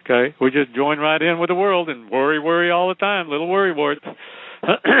 Okay, we just join right in with the world and worry all the time, little worry warts.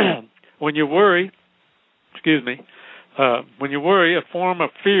 When you worry, a form of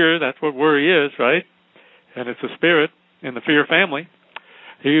fear, that's what worry is, right? And it's a spirit in the fear family.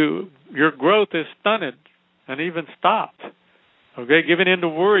 Your growth is stunted and even stopped. Okay, giving in to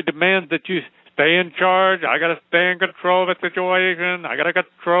worry demands that you stay in charge. I got to stay in control of the situation. I got to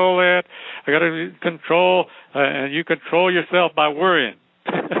control it. I got to control, and you control yourself by worrying.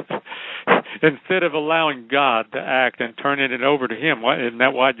 Instead of allowing God to act and turning it over to Him. Isn't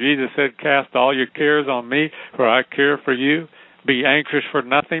that why Jesus said, cast all your cares on me, for I care for you? Be anxious for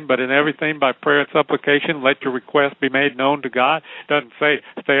nothing, but in everything by prayer and supplication, let your requests be made known to God. It doesn't say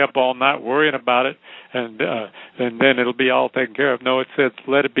stay up all night worrying about it, and then it'll be all taken care of. No, it says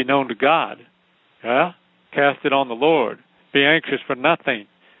let it be known to God. Yeah? Cast it on the Lord. Be anxious for nothing,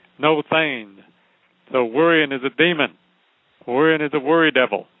 no thing. So worrying is a demon. Worrying is a worry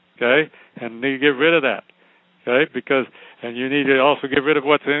devil. Okay, and you need to get rid of that. Okay, and you need to also get rid of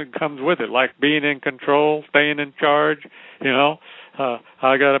what comes with it, like being in control, staying in charge.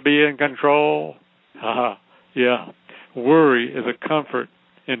 I got to be in control. Yeah, worry is a comfort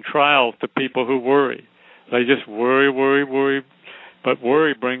in trials to people who worry. They just worry, but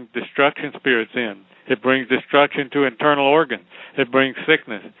worry brings destruction spirits in. It brings destruction to internal organs. It brings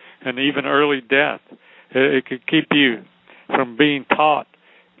sickness and even early death. It could keep you from being taught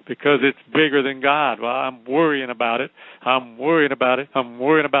because it's bigger than God. Well, I'm worrying about it. I'm worrying about it. I'm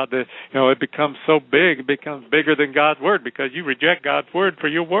worrying about this. It becomes so big, it becomes bigger than God's word because you reject God's word for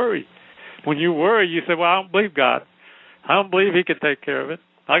your worry. When you worry, you say, well, I don't believe God. I don't believe he can take care of it.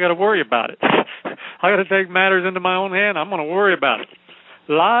 I got to worry about it. I got to take matters into my own hand. I'm going to worry about it.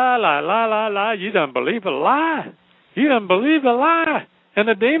 Lie, lie, lie, lie, lie. You done believe a lie. You done believe a lie. And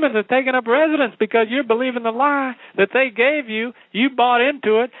the demons are taking up residence because you're believing the lie that they gave you. You bought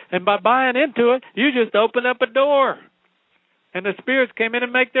into it, and by buying into it, you just opened up a door. And the spirits came in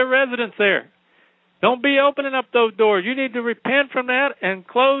and make their residence there. Don't be opening up those doors. You need to repent from that and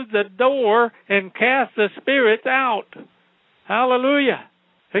close the door and cast the spirits out. Hallelujah.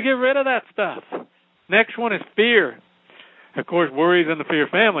 To get rid of that stuff. Next one is fear. Of course, worry is in the fear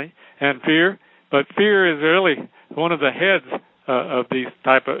family, and fear, but fear is really one of the heads of these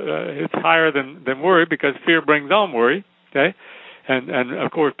type of, it's higher than worry because fear brings on worry, okay? And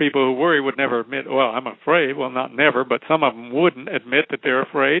of course, people who worry would never admit, well, I'm afraid. Well, not never, but some of them wouldn't admit that they're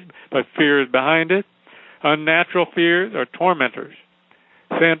afraid, but fear is behind it. Unnatural fears are tormentors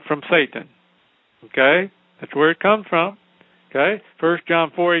sent from Satan, okay? That's where it comes from, okay? 1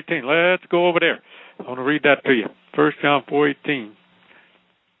 John 4:18. Let's go over there. I want to read that to you. 1 John 4:18.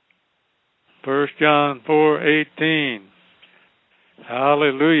 1 John 4:18.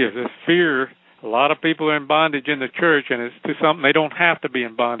 Hallelujah. This fear, a lot of people are in bondage in the church, and it's to something they don't have to be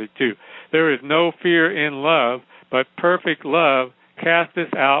in bondage to. There is no fear in love, but perfect love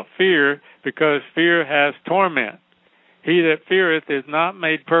casteth out fear, because fear has torment. He that feareth is not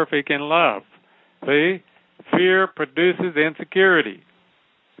made perfect in love. See? Fear produces insecurity.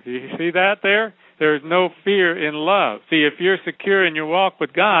 You see that there? There is no fear in love. See, if you're secure in your walk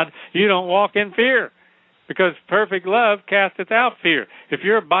with God, you don't walk in fear, because perfect love casteth out fear. If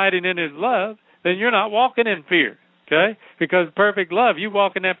you're abiding in his love, then you're not walking in fear, okay? Because perfect love, you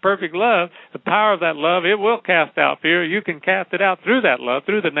walk in that perfect love, the power of that love, it will cast out fear. You can cast it out through that love,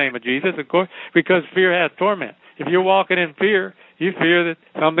 through the name of Jesus, of course, because fear has torment. If you're walking in fear, you fear that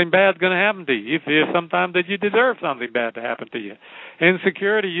something bad's going to happen to you. You fear sometimes that you deserve something bad to happen to you.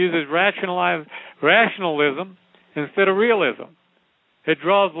 Insecurity uses rationalism instead of realism. It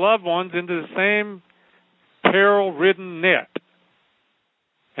draws loved ones into the same peril-ridden net.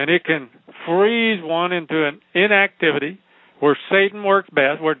 And it can freeze one into an inactivity where Satan works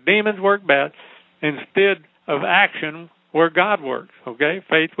best, where demons work best, instead of action where God works. Okay?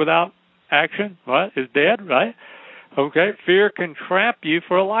 Faith without action, what? Is dead, right? Okay? Fear can trap you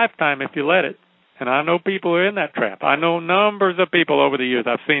for a lifetime if you let it. And I know people are in that trap. I know numbers of people over the years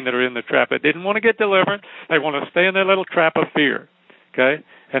I've seen that are in the trap that didn't want to get deliverance. They want to stay in their little trap of fear. Okay?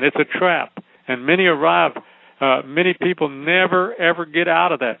 And it's a trap. And many people never, ever get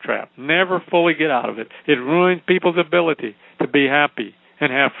out of that trap, never fully get out of it. It ruins people's ability to be happy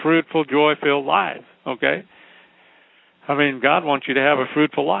and have fruitful, joy-filled lives, okay? I mean, God wants you to have a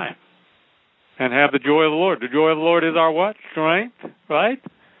fruitful life and have the joy of the Lord. The joy of the Lord is our what? Strength, right?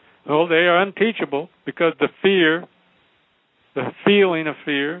 Well, they are unteachable because the feeling of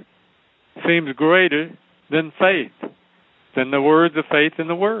fear seems greater than faith, than the words of faith in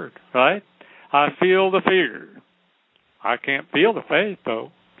the Word, right? I feel the fear. I can't feel the faith,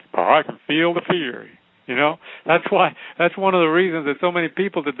 though. Or I can feel the fear. You know, that's one of the reasons that so many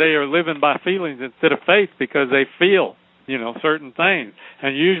people today are living by feelings instead of faith, because they feel, certain things.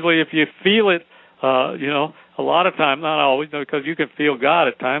 And usually if you feel it, a lot of times, not always, because you can feel God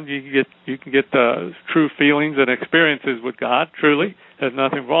at times. You can get true feelings and experiences with God, truly. There's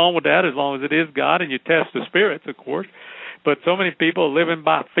nothing wrong with that as long as it is God, and you test the spirits, of course. But so many people are living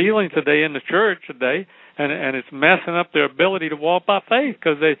by feelings today in the church today, and it's messing up their ability to walk by faith,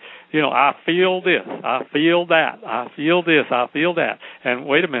 because they, I feel this, I feel that, I feel this, I feel that. And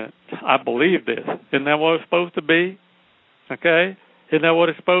wait a minute, I believe this. Isn't that what it's supposed to be? Okay? Isn't that what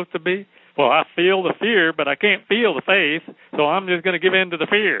it's supposed to be? Well, I feel the fear, but I can't feel the faith, so I'm just going to give in to the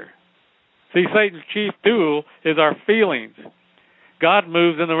fear. See, Satan's chief tool is our feelings. God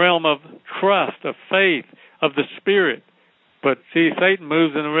moves in the realm of trust, of faith, of the Spirit. But see, Satan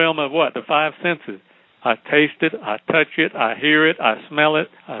moves in the realm of what? The five senses. I taste it, I touch it, I hear it, I smell it,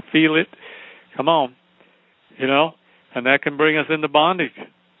 I feel it. Come on. And that can bring us into bondage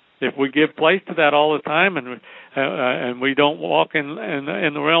if we give place to that all the time, and we don't walk in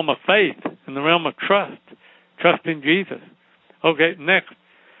the realm of faith, in the realm of trusting Jesus. Okay,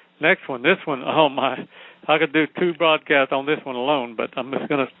 next one. This one, oh my, I could do 2 broadcasts on this one alone, but I'm just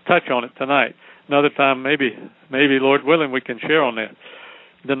going to touch on it tonight. Another time, maybe, Lord willing, we can share on that.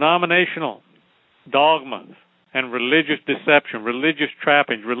 Denominational dogmas and religious deception, religious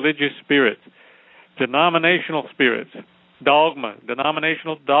trappings, religious spirits, denominational spirits. dogma,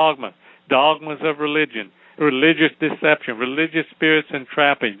 denominational dogma, dogmas of religion, religious deception, religious spirits and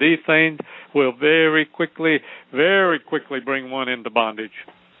trappings. These things will very quickly bring one into bondage.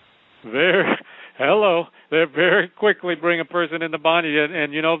 They very quickly bring a person into bondage.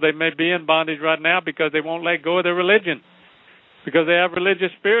 And you know, they may be in bondage right now because they won't let go of their religion, because they have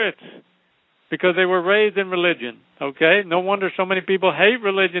religious spirits, because they were raised in religion, okay? No wonder so many people hate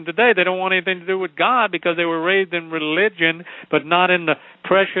religion today. They don't want anything to do with God because they were raised in religion, but not in the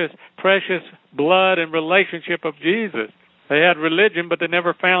precious blood and relationship of Jesus. They had religion, but they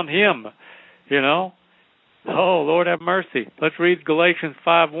never found Him, you know? Oh, Lord have mercy. Let's read Galatians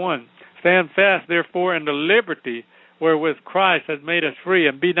 5:1. Stand fast, therefore, in the liberty wherewith Christ has made us free,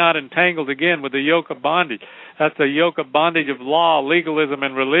 and be not entangled again with the yoke of bondage. That's the yoke of bondage of law, legalism,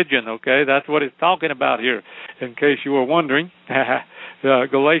 and religion, okay? That's what it's talking about here, in case you were wondering.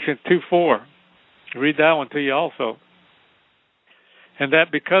 Galatians 2:4. Read that one to you also. And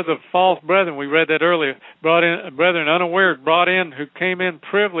that because of false brethren, we read that earlier, brethren unawares brought in, who came in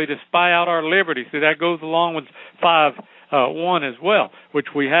privily to spy out our liberty. See, that goes along with 5:1 as well,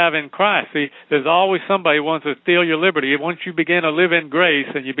 which we have in Christ. See, there's always somebody who wants to steal your liberty. Once you begin to live in grace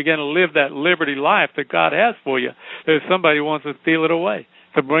and you begin to live that liberty life that God has for you, there's somebody who wants to steal it away,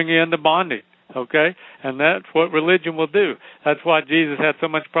 to bring you into bondage, okay? And that's what religion will do. That's why Jesus had so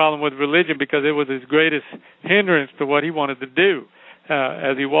much problem with religion, because it was his greatest hindrance to what he wanted to do.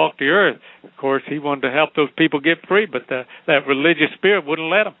 As he walked the earth, of course, he wanted to help those people get free, but that religious spirit wouldn't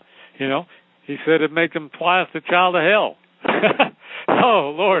let him. You know, he said it'd make them twice the child of hell.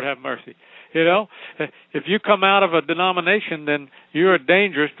 Oh, Lord have mercy. You know, if you come out of a denomination, then you're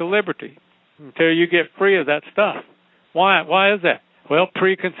dangerous to liberty until you get free of that stuff. Why is that? Well,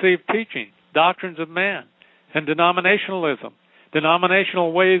 preconceived teaching, doctrines of man, and denominationalism,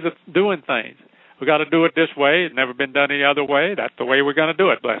 denominational ways of doing things. We got to do it this way. It's never been done any other way. That's the way we're going to do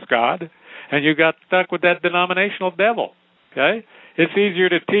it, bless God. And you got stuck with that denominational devil, okay? It's easier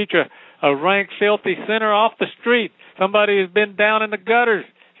to teach a rank, filthy sinner off the street, somebody who's been down in the gutters,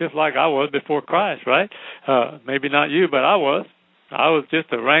 just like I was before Christ, right? Maybe not you, but I was. I was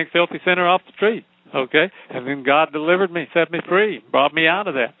just a rank, filthy sinner off the street, okay? And then God delivered me, set me free, brought me out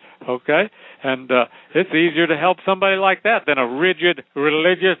of that, okay? And it's easier to help somebody like that than a rigid,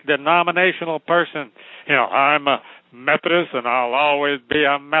 religious, denominational person. You know, I'm a Methodist and I'll always be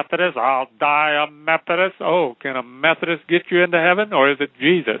a Methodist. I'll die a Methodist. Oh, can a Methodist get you into heaven, or is it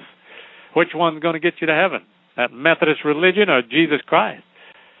Jesus? Which one's going to get you to heaven? That Methodist religion or Jesus Christ?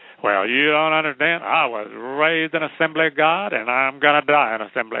 Well, you don't understand. I was raised in Assembly of God, and I'm going to die in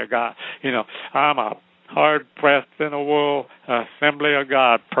Assembly of God. You know, I'm a hard-pressed in a world Assembly of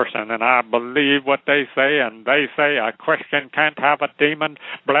God person, and I believe what they say, and they say a Christian can't have a demon.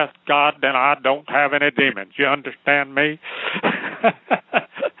 Bless God, then I don't have any demons. You understand me?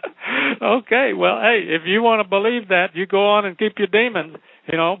 Okay, well, hey, if you want to believe that, you go on and keep your demons,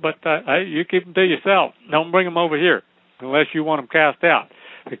 you know, but hey, you keep them to yourself. Don't bring them over here unless you want them cast out,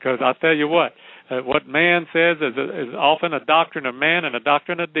 because I'll tell you what man says is often a doctrine of man and a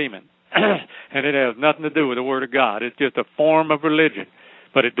doctrine of demon. And it has nothing to do with the Word of God. It's just a form of religion,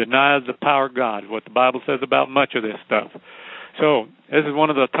 but it denies the power of God, what the Bible says about much of this stuff. So this is one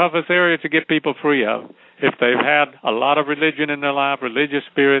of the toughest areas to get people free of. If they've had a lot of religion in their life, religious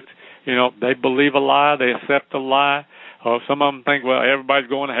spirits, you know, they believe a lie, they accept a lie. Or some of them think, well, everybody's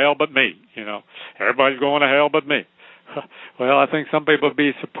going to hell but me. You know, everybody's going to hell but me. Well, I think some people would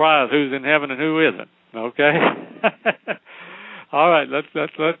be surprised who's in heaven and who isn't. Okay. All right, let's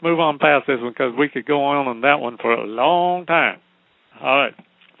move on past this one, because we could go on that one for a long time. All right,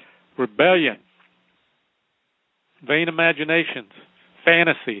 rebellion, vain imaginations,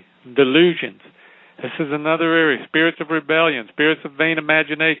 fantasy, delusions. This is another area. Spirits of rebellion, spirits of vain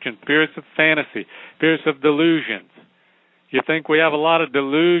imagination, spirits of fantasy, spirits of delusions. You think we have a lot of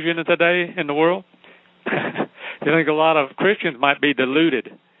delusion today in the world? You think a lot of Christians might be deluded,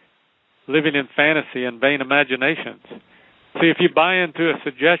 living in fantasy and vain imaginations? See, if you buy into a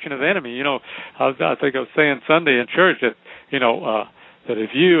suggestion of the enemy, you know, I think I was saying Sunday in church that, you know, that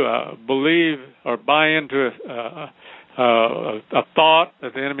if you believe or buy into a thought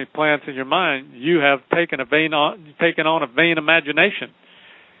that the enemy plants in your mind, you have taken on a vain imagination.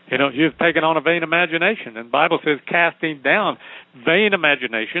 You know, you've taken on a vain imagination. And the Bible says casting down vain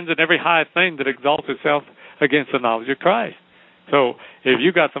imaginations and every high thing that exalts itself against the knowledge of Christ. So if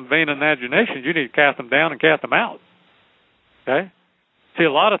you've got some vain imaginations, you need to cast them down and cast them out. Okay? See,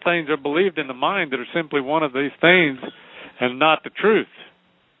 a lot of things are believed in the mind that are simply one of these things and not the truth.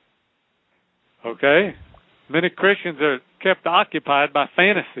 Okay? Many Christians are kept occupied by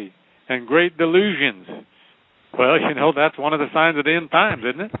fantasy and great delusions. Well, that's one of the signs of the end times,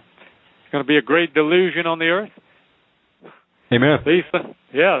 isn't it? It's going to be a great delusion on the earth. Amen.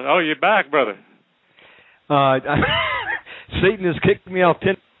 Yeah. Oh, you're back, brother. Satan has kicked me off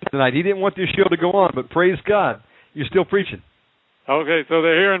tonight. He didn't want this show to go on, but praise God, you're still preaching. Okay, so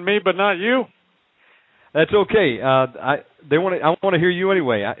they're hearing me, but not you. That's okay. I want to hear you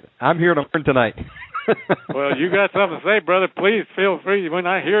anyway. I'm here to learn tonight. Well, you got something to say, brother. Please feel free. When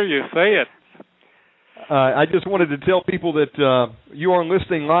I hear you, say it. I just wanted to tell people that you are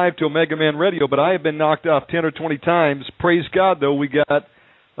listening live to Omegaman Radio, but I have been knocked off 10 or 20 times. Praise God, though, we got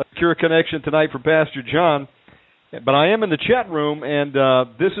a secure connection tonight from Pastor John. But I am in the chat room, and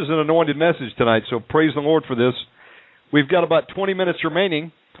this is an anointed message tonight, so praise the Lord for this. We've got about 20 minutes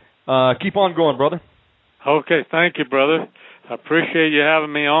remaining. Keep on going, brother. Okay, thank you, brother. I appreciate you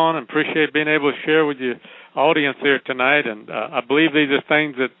having me on and appreciate being able to share with your audience here tonight. And I believe these are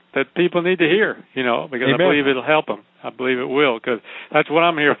things that people need to hear, because Amen. I believe it'll help them. I believe it will, because that's what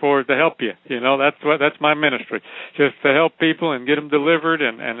I'm here for, is to help you. That's my ministry, just to help people and get them delivered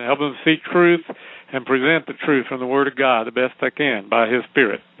and help them see truth and present the truth from the Word of God the best I can by His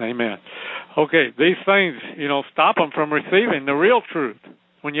Spirit. Amen. Okay, these things, stop them from receiving the real truth.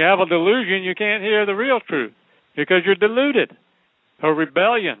 When you have a delusion, you can't hear the real truth because you're deluded. Or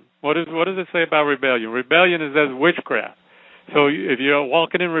rebellion. What does it say about rebellion? Rebellion is as witchcraft. So if you're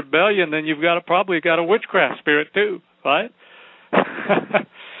walking in rebellion, then you've probably got a witchcraft spirit too, right?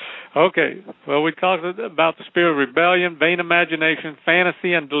 Okay. Well, we talked about the spirit of rebellion, vain imagination,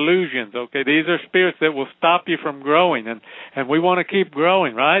 fantasy, and delusions. Okay, these are spirits that will stop you from growing, and we want to keep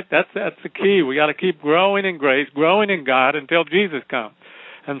growing, right? That's the key. We got to keep growing in grace, growing in God until Jesus comes.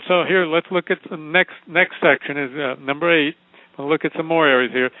 And so here, let's look at the next section is number 8. We'll look at some more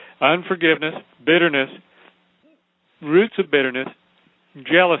areas here. Unforgiveness, bitterness, roots of bitterness,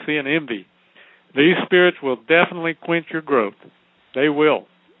 jealousy, and envy. These spirits will definitely quench your growth. They will.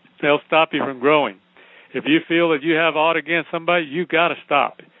 They'll stop you from growing. If you feel that you have aught against somebody, you got to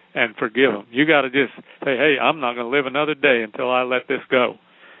stop and forgive them. You got to just say, hey, I'm not going to live another day until I let this go.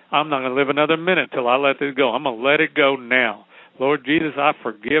 I'm not going to live another minute until I let this go. I'm going to let it go now. Lord Jesus, I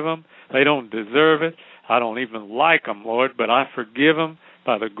forgive them. They don't deserve it. I don't even like them, Lord, but I forgive them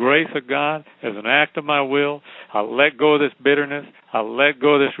by the grace of God as an act of my will. I let go of this bitterness. I let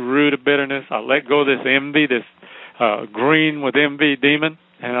go of this root of bitterness. I let go of this envy, this green with envy demon,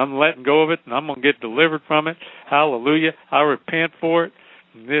 and I'm letting go of it, and I'm going to get delivered from it. Hallelujah. I repent for it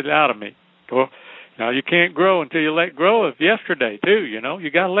and get it out of me. Well, now, you can't grow until you let go of yesterday, too, You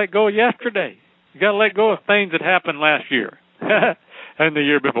got to let go of yesterday. You got to let go of things that happened last year and the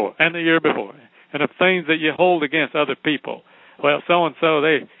year before and the year before, and of things that you hold against other people. Well, so-and-so,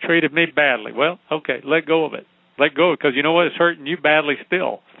 they treated me badly. Well, okay, let go of it. Let go, because you know what? It's hurting you badly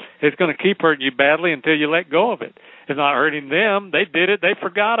still. It's going to keep hurting you badly until you let go of it. It's not hurting them. They did it. They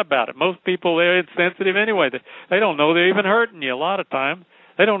forgot about it. Most people, they're insensitive anyway. They don't know they're even hurting you a lot of times.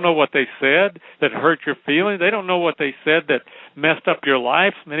 They don't know what they said that hurt your feelings. They don't know what they said that messed up your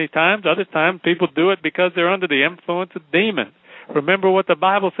life many times. Other times, people do it because they're under the influence of demons. Remember what the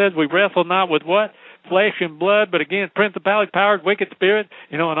Bible says, we wrestle not with what? Flesh and blood, but again, principality, powers, wicked spirits,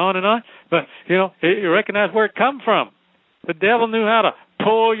 and on and on. But, you recognize where it come from. The devil knew how to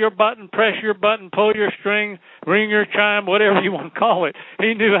pull your button, press your button, pull your string, ring your chime, whatever you want to call it.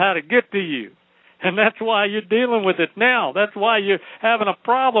 He knew how to get to you. And that's why you're dealing with it now. That's why you're having a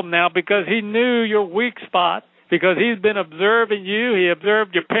problem now, because he knew your weak spot, because he's been observing you. He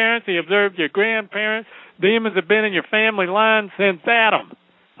observed your parents. He observed your grandparents. Demons have been in your family line since Adam,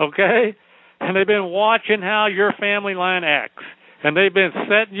 okay? And they've been watching how your family line acts. And they've been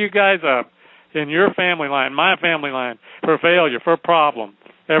setting you guys up in your family line, my family line, for failure, for problems,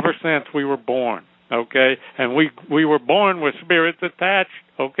 ever since we were born, okay? And we were born with spirits attached,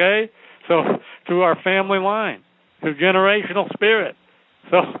 okay? So through our family line, through generational spirit.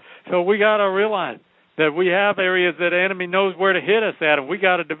 So we got to realize that we have areas that the enemy knows where to hit us at, and we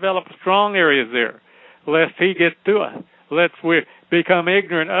got to develop strong areas there, lest he gets to us, lest we become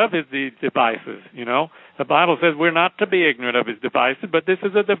ignorant of his devices, The Bible says we're not to be ignorant of his devices, but this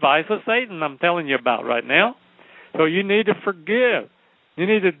is a device of Satan I'm telling you about right now. So you need to forgive. You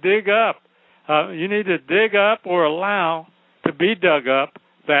need to dig up. You need to dig up or allow to be dug up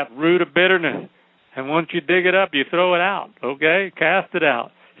that root of bitterness. And once you dig it up, you throw it out, okay? Cast it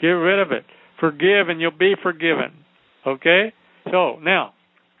out. Get rid of it. Forgive and you'll be forgiven, okay? So now,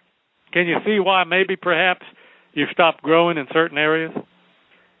 can you see why maybe perhaps you've stopped growing in certain areas?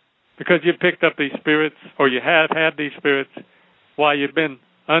 Because you've picked up these spirits, or you have had these spirits, why you've been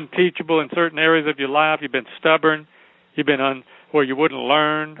unteachable in certain areas of your life, you've been stubborn, you've been where you wouldn't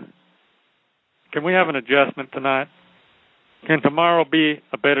learn. can we have an adjustment tonight? Can tomorrow be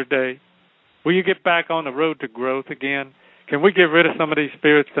a better day? Will you get back on the road to growth again? Can we get rid of some of these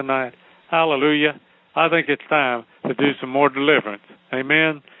spirits tonight? Hallelujah. I think it's time to do some more deliverance.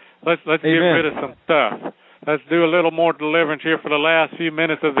 Amen. Let's get rid of some stuff. Let's do a little more deliverance here for the last few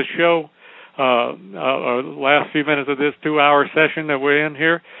minutes of the show, or last few minutes of this 2-hour session that we're in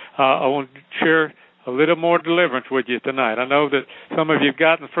here. I want to share a little more deliverance with you tonight. I know that some of you have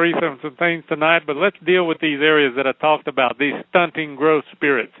gotten free from some things tonight, but let's deal with these areas that I talked about, these stunting growth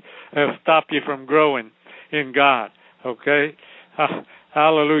spirits that stop you from growing in God. Okay?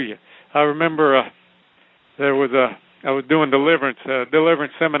 Hallelujah. I remember I was doing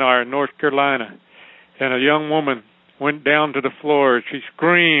deliverance seminar in North Carolina, and a young woman went down to the floor. She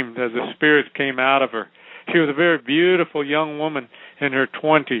screamed as the spirits came out of her. She was a very beautiful young woman in her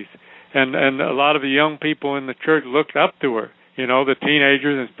 20s. And a lot of the young people in the church looked up to her, the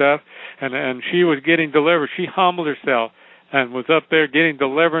teenagers and stuff, and she was getting delivered. She humbled herself and was up there getting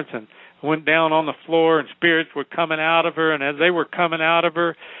deliverance and went down on the floor, and spirits were coming out of her, and as they were coming out of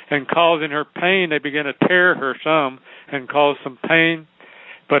her and causing her pain, they began to tear her some and cause some pain.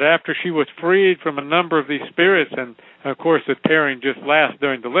 But after she was freed from a number of these spirits, and of course the tearing just lasts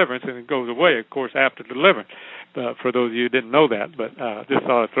during deliverance, and it goes away, of course, after deliverance. For those of you who didn't know that, but just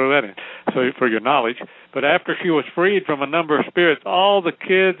thought I'd throw that in so for your knowledge. But after she was freed from a number of spirits, all the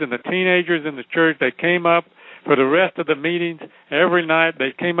kids and the teenagers in the church, they came up for the rest of the meetings. Every night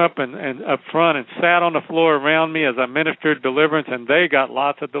they came up and up front and sat on the floor around me as I ministered deliverance, and they got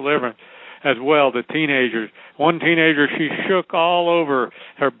lots of deliverance as well, the teenagers. One teenager, she shook all over.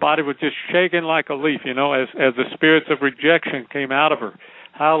 Her body was just shaking like a leaf, as the spirits of rejection came out of her.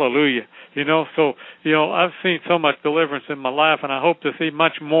 Hallelujah. I've seen so much deliverance in my life, and I hope to see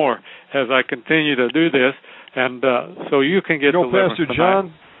much more as I continue to do this. And so you can get deliverance Pastor tonight.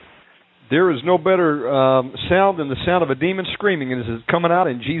 John, there is no better sound than the sound of a demon screaming, and it is coming out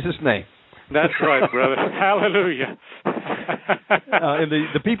in Jesus' name. That's right, brother. Hallelujah. And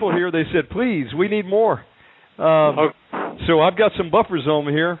the people here, they said, please, we need more. So I've got some buffer zone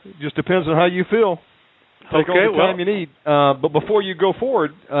here. It just depends on how you feel. Take all the time you need. But before you go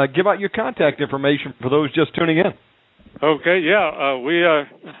forward, give out your contact information for those just tuning in. Okay, yeah.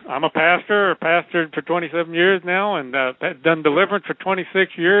 I'm a pastor. Pastored for 27 years now, and done deliverance for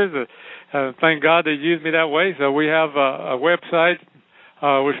 26 years. Thank God they used me that way. So we have a website.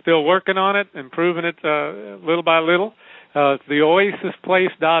 We're still working on it, improving it little by little. It's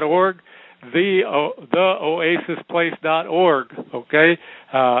theoasisplace.org. theoasisplace.org, okay?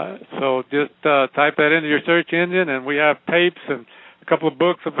 So just type that into your search engine, and we have tapes and a couple of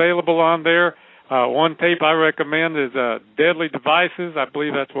books available on there. One tape I recommend is Deadly Devices. I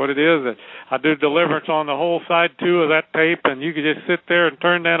believe that's what it is. I do deliverance on the whole side, too, of that tape, and you can just sit there and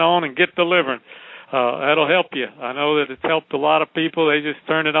turn that on and get deliverance. That'll help you. I know that it's helped a lot of people. They just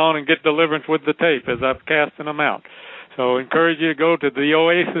turn it on and get deliverance with the tape as I'm casting them out. So I encourage you to go to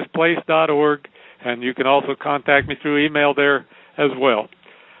theoasisplace.org, and you can also contact me through email there as well.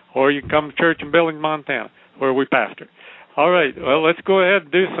 Or you can come to church in Billings, Montana, where we pastor. All right, well, let's go ahead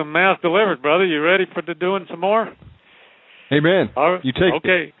and do some mass deliverance, brother. You ready for doing some more? Amen. All right. You take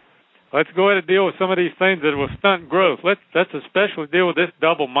okay. Let's go ahead and deal with some of these things that will stunt growth. Let's especially deal with this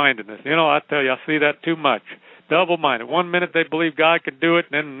double-mindedness. I tell you, I see that too much. Double-minded. 1 minute they believe God can do it,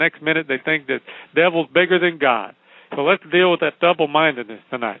 and then the next minute they think that devil's bigger than God. So let's deal with that double-mindedness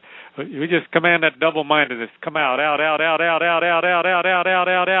tonight. We just command that double-mindedness to come out, out,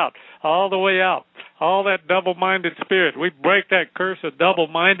 all the way out. All that double-minded spirit. We break that curse of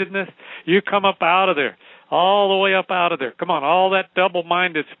double-mindedness. You come up out of there. All the way up out of there. Come on, all that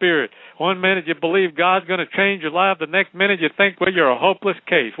double-minded spirit. 1 minute you believe God's going to change your life. The next minute you think, well, you're a hopeless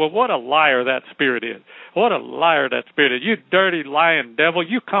case. Well, what a liar that spirit is. What a liar that spirit is. You dirty, lying devil,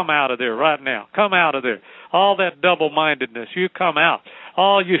 you come out of there right now. Come out of there. All that double-mindedness, you come out.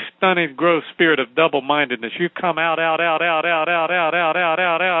 All you stunning, gross spirit of double-mindedness, you come out.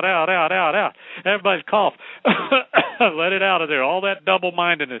 Everybody's cough. Let it out of there. All that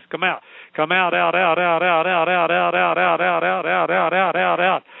double-mindedness, come out. Come out.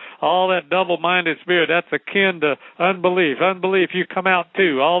 All that double-minded spirit, that's akin to unbelief. Unbelief, you come out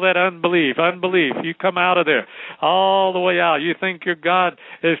too. All that unbelief, you come out of there. All the way out. You think your God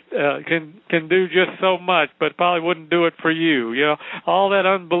is can do just so much, but probably wouldn't do it for you. All that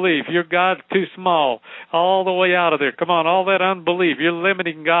unbelief, your God's too small. All the way out of there. Come on, all that unbelief, you're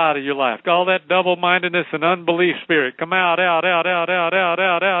limiting God in your life. All that double-mindedness and unbelief spirit, come out.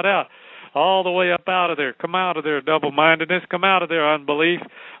 all the way up out of there. Come out of there, double-mindedness. Come out of there, unbelief.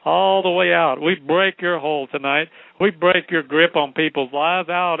 All the way out. We break your hold tonight. We break your grip on people's lives.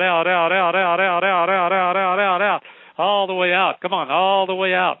 Out. All the way out. Come on, all the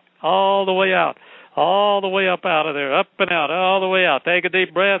way out. All the way out. All the way up out of there. Up and out. All the way out. Take a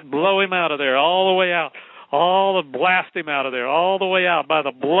deep breath. Blow him out of there. All the way out. All the blast him out of there. All the way out by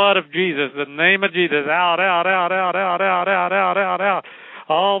the blood of Jesus, the name of Jesus. Out.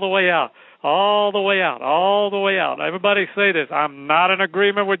 All the way out. All the way out. All the way out. Everybody say this. I'm not in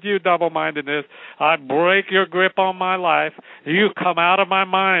agreement with you, double-mindedness. I break your grip on my life. You come out of my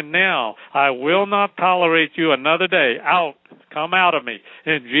mind now. I will not tolerate you another day. Out. Come out of me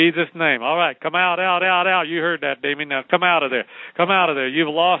in Jesus' name. All right, come out. You heard that, Damien. Now come out of there. Come out of there. You've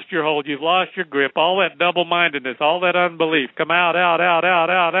lost your hold. You've lost your grip. All that double-mindedness, all that unbelief. Come out.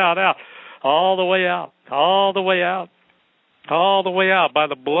 All the way out. All the way out. All the way out by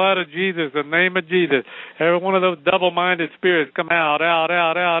the blood of Jesus, the name of Jesus. Every one of those double-minded spirits come out.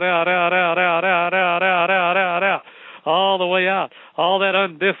 All the way out. All that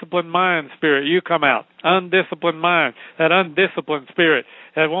undisciplined mind spirit, you come out. Undisciplined mind, that undisciplined spirit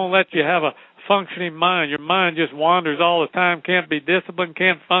that won't let you have a functioning mind. Your mind just wanders all the time, can't be disciplined,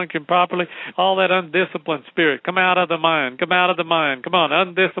 can't function properly. All that undisciplined spirit, come out of the mind. Come out of the mind. Come on,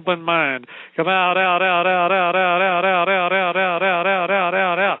 undisciplined mind. Come out.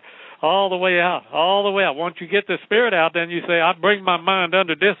 All the way out. All the way out. Once you get the spirit out, then you say, I bring my mind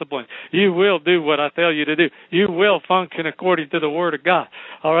under discipline. You will do what I tell you to do. You will function according to the Word of God.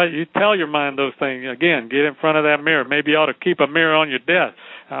 All right, you tell your mind those things. Again, get in front of that mirror. Maybe you ought to keep a mirror on your desk.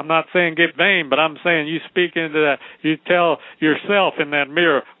 I'm not saying get vain, but I'm saying you speak into that. You tell yourself in that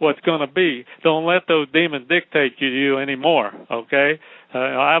mirror what's going to be. Don't let those demons dictate you anymore, okay?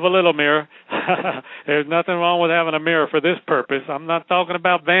 I have a little mirror. There's nothing wrong with having a mirror for this purpose. I'm not talking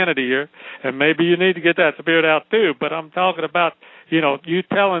about vanity here, and maybe you need to get that spirit out too, but I'm talking about, you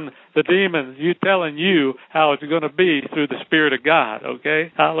telling the demons, you telling you how it's going to be through the Spirit of God,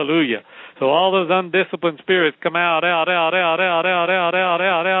 okay? Hallelujah. So all those undisciplined spirits come out.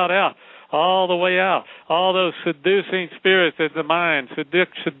 All the way out. All those seducing spirits in the mind,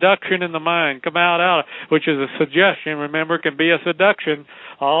 seduction in the mind, come out, which is a suggestion. Remember, it can be a seduction.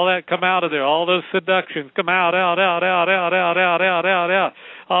 All that come out of there. All those seductions come out.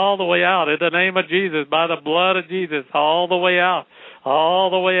 All the way out in the name of Jesus, by the blood of Jesus, all the way out. All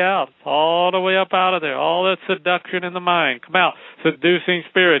the way out, all the way up out of there, all that seduction in the mind. Come out, seducing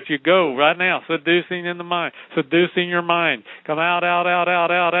spirits, you go right now, seducing in the mind, seducing your mind. Come out.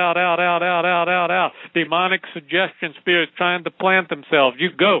 Demonic suggestion spirits trying to plant themselves,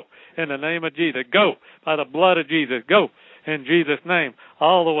 you go in the name of Jesus. Go by the blood of Jesus. Go in Jesus' name,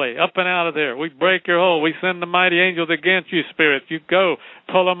 all the way, up and out of there. We break your hold. We send the mighty angels against you, spirits. You go,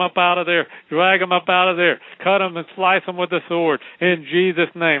 pull them up out of there, drag them up out of there, cut them and slice them with the sword in Jesus'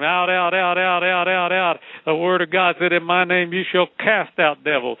 name. Out. The Word of God said, in my name you shall cast out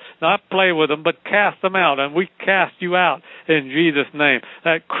devils. Not play with them, but cast them out, and we cast you out in Jesus' name.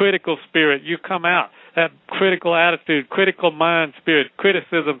 That critical spirit, you come out. That critical attitude, critical mind spirit,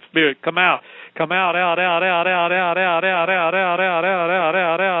 criticism spirit, come out. Come out.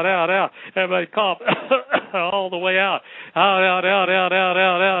 Everybody cough. All the way out. Out.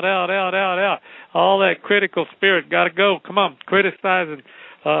 All that critical spirit got to go. Come on, criticizing,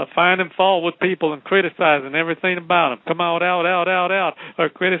 finding fault with people and criticizing everything about them. Come out. Or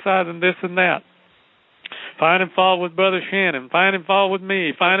criticizing this and that. Finding fault with Brother Shannon, finding fault with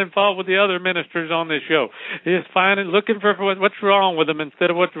me, finding fault with the other ministers on this show. Just looking for what's wrong with them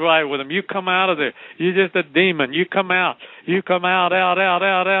instead of what's right with them. You come out of there. You're just a demon. You come out. You come out. All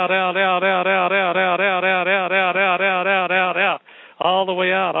the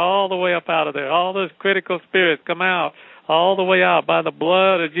way out, all the way up out of there. All those critical spirits come out, all the way out by the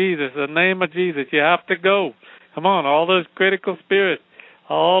blood of Jesus, the name of Jesus. You have to go. Come on, all those critical spirits.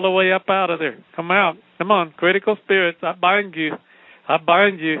 All the way up out of there. Come out. Come on, critical spirits. I bind you.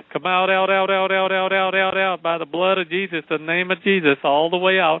 Come out, out, by the blood of Jesus, the name of Jesus, all the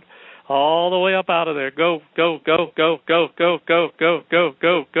way out. All the way up out of there. Go.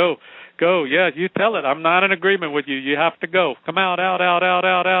 Yeah, you tell it. I'm not in agreement with you. You have to go. Come out.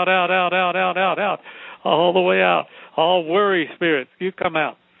 All the way out. All worry spirits, you come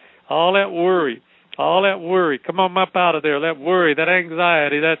out. All that worry. Come on up out of there. That worry, that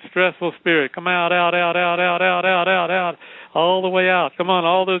anxiety, that stressful spirit. Come out. All the way out. Come on,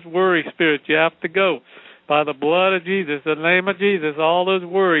 all those worry spirits, you have to go. By the blood of Jesus, the name of Jesus, all those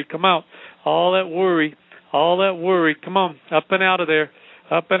worry, come out. All that worry, come on, up and out of there.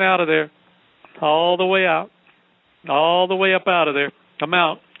 All the way out. All the way up out of there. Come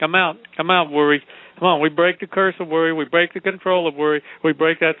out, worry. Come on, we break the curse of worry. We break the control of worry. We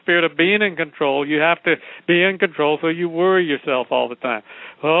break that spirit of being in control. You have to be in control, so you worry yourself all the time.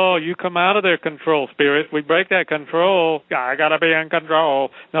 Oh, you come out of there, control spirit. We break that control. I got to be in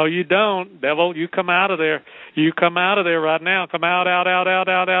control. No, you don't, devil. You come out of there. You come out of there right now. Come out, out.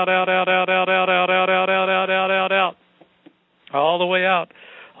 All the way out.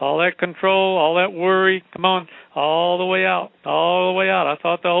 All that control, all that worry, come on, all the way out, all the way out. I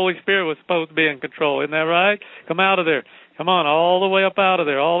thought the Holy Spirit was supposed to be in control. Isn't that right? Come out of there. Come on, all the way up out of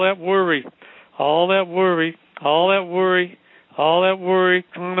there. All that worry, all that worry, all that worry, all that worry.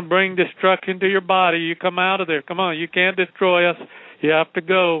 Going to bring destruction to your body. You come out of there. Come on, you can't destroy us. You have to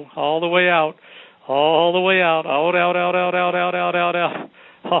go all the way out, all the way out, out,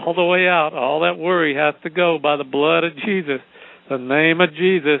 all the way out. All that worry has to go by the blood of Jesus. The name of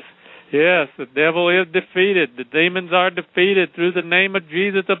Jesus. Yes, the devil is defeated. The demons are defeated through the name of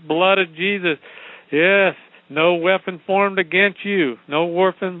Jesus, the blood of Jesus. Yes, no weapon formed against you, no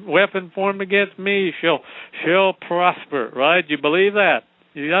weapon formed against me shall prosper. Right? You believe that?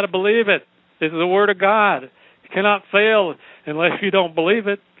 You got to believe it. This is the Word of God. It cannot fail unless you don't believe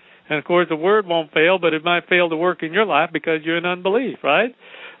it. And of course, the Word won't fail, but it might fail to work in your life because you're in unbelief. Right?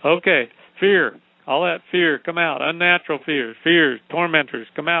 Okay. Fear. All that fear, come out. Unnatural fears, tormentors,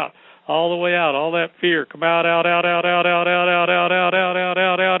 come out. All the way out. All that fear, come out, out.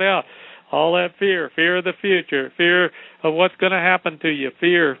 All that fear of the future, fear of what's going to happen to you,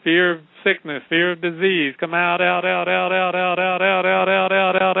 fear of sickness, fear of disease, come out.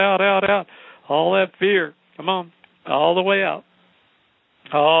 All that fear, come on, all the way out.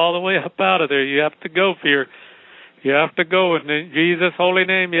 All the way up out of there. You have to go, fear. You have to go in Jesus' holy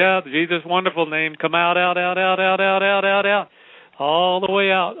name, Jesus' wonderful name. Come out. All the way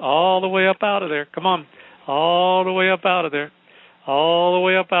out, all the way up out of there. Come on, all the way up out of there. All the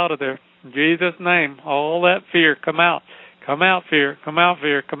way up out of there. In Jesus' name, all that fear, come out. Come out, fear. Come out,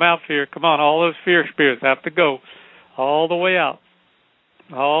 fear. Come out, fear. Come on, all those fear spirits have to go all the way out.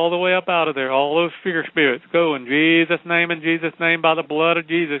 All the way up out of there. All those fear spirits go in Jesus' name, by the blood of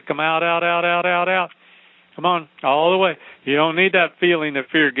Jesus. Come out. Come on, all the way. You don't need that feeling that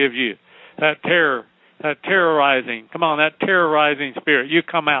fear gives you, that terror, that terrorizing. Come on, that terrorizing spirit. You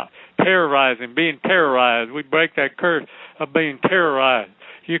come out, terrorizing, being terrorized. We break that curse of being terrorized.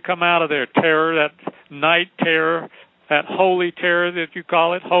 You come out of there, terror, that night terror, that holy terror that you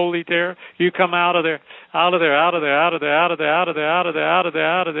call it, holy terror. You come out of there. Come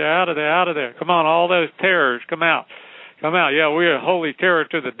on, all those terrors, come out. Come out. Yeah, we're a holy terror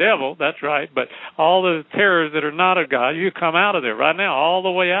to the devil. That's right. But all the terrors that are not of God, you come out of there right now, all the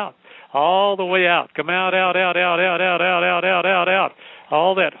way out. All the way out. Come out.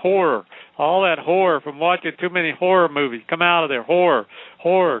 All that horror from watching too many horror movies. Come out of there. Horror.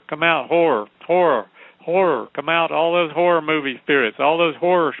 Come out. Horror. Come out. All those horror movie spirits. All those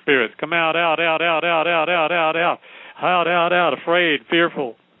horror spirits. Come out. Out. Afraid.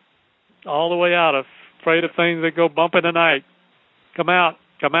 Fearful. All the way out. Afraid of things that go bump in the night. Come out.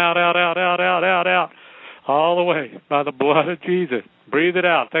 Out. All the way by the blood of Jesus. Breathe it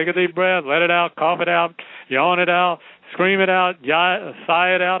out. Take a deep breath. Let it out. Cough it out. Yawn it out. Scream it out.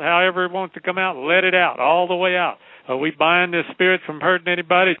 Sigh it out. However it wants to come out, let it out. All the way out. We bind this spirit from hurting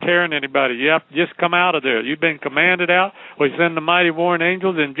anybody, tearing anybody. You have to just come out of there. You've been commanded out. We send the mighty warring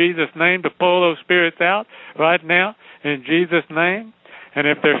angels in Jesus' name to pull those spirits out right now in Jesus' name. And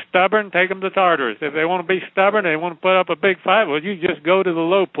if they're stubborn, take them to Tartarus. If they want to be stubborn, they want to put up a big fight, well, you just go to the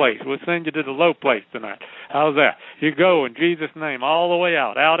low place. We'll send you to the low place tonight. How's that? You go in Jesus' name all the way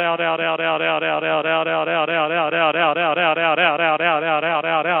out. Out.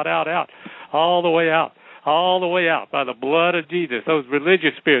 All the way out. All the way out by the blood of Jesus. Those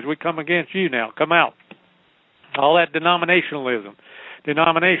religious spirits, we come against you now. Come out. All that denominationalism,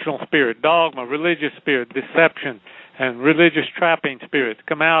 denominational spirit, dogma, religious spirit, deception, and religious trapping spirits.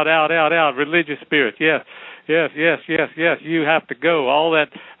 Come out. Religious spirits. Yes. You have to go. All that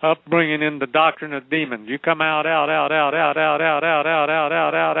upbringing in the doctrine of demons. You come out.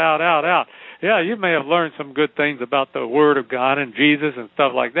 Yeah, you may have learned some good things about the Word of God and Jesus and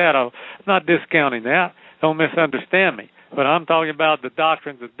stuff like that. I'm not discounting that. Don't misunderstand me. But I'm talking about the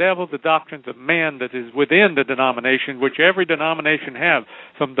doctrines of the devil, the doctrines of man that is within the denomination, which every denomination has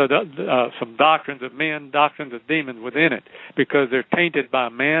some doctrines of men, doctrines of demons within it, because they're tainted by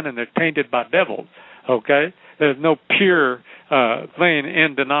man and they're tainted by devils. Okay? There's no pure thing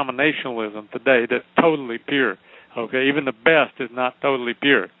in denominationalism today that's totally pure. Okay? Even the best is not totally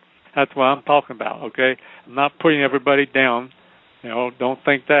pure. That's what I'm talking about. Okay? I'm not putting everybody down. Don't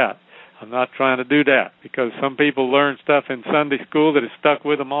think that. I'm not trying to do that, because some people learn stuff in Sunday school that has stuck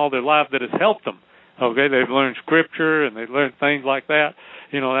with them all their life that has helped them. Okay, they've learned Scripture and they've learned things like that.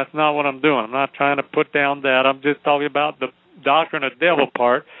 That's not what I'm doing. I'm not trying to put down that. I'm just talking about the doctrine of devil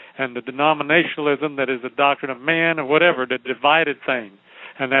part and the denominationalism that is the doctrine of man or whatever, the divided thing.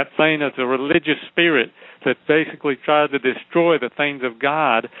 And that thing is a religious spirit that basically tries to destroy the things of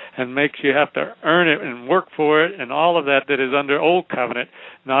God and makes you have to earn it and work for it and all of that is under Old Covenant,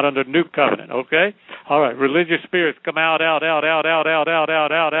 not under New Covenant, okay? All right, religious spirits come out.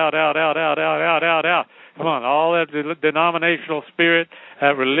 Come on, all that denominational spirit,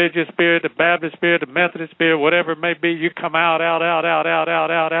 that religious spirit, the Baptist spirit, the Methodist spirit, whatever it may be, you come out.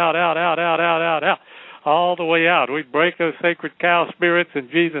 All the way out. We break those sacred cow spirits in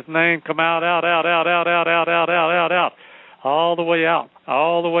Jesus' name. Come out. All the way out.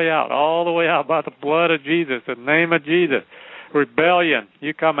 All the way out. All the way out by the blood of Jesus, the name of Jesus. Rebellion,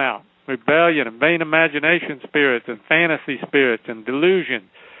 you come out. Rebellion and vain imagination spirits and fantasy spirits and delusion.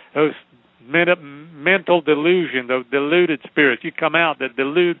 Those mental delusion, those deluded spirits, you come out that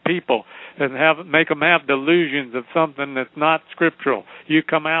delude people and make them have delusions of something that's not scriptural. You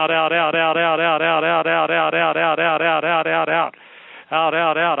come out. All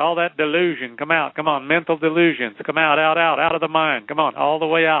that delusion, come out. Come on, mental delusions, come out of the mind. Come on, all the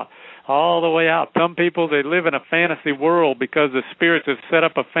way out. All the way out. Some people, they live in a fantasy world because the spirits have set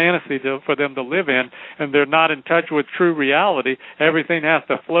up a fantasy for them to live in, and they're not in touch with true reality. Everything has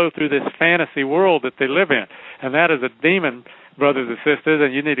to flow through this fantasy world that they live in, and that is a demon, brothers and sisters,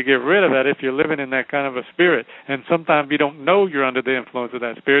 and you need to get rid of that if you're living in that kind of a spirit. And sometimes you don't know you're under the influence of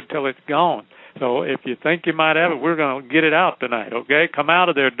that spirit till it's gone. So if you think you might have it, we're going to get it out tonight, okay? Come out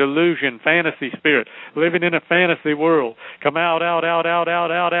of their delusion, fantasy spirit, living in a fantasy world. Come out.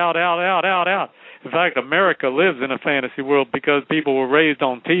 In fact, America lives in a fantasy world because people were raised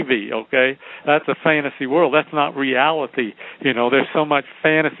on TV, okay? That's a fantasy world. That's not reality. There's so much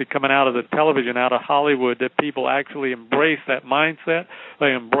fantasy coming out of the television, out of Hollywood, that people actually embrace that mindset.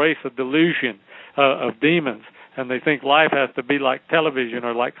 They embrace a delusion of demons. And they think life has to be like television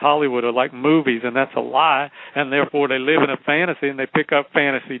or like Hollywood or like movies, and that's a lie, and therefore they live in a fantasy and they pick up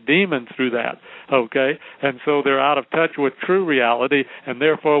fantasy demons through that, okay? And so they're out of touch with true reality, and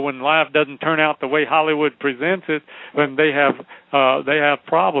therefore when life doesn't turn out the way Hollywood presents it, then they have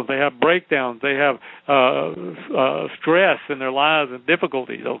problems, they have breakdowns, they have stress in their lives and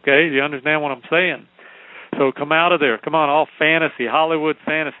difficulties, okay? Do you understand what I'm saying? So come out of there. Come on, all fantasy, Hollywood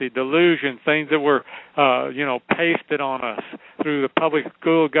fantasy, delusion, things that were, pasted on us through the public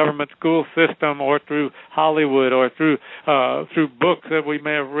school, government school system, or through Hollywood, or through books that we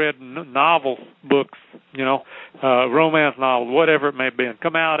may have read, novel books, romance novels, whatever it may be.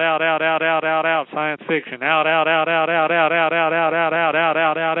 Come out, science fiction, out.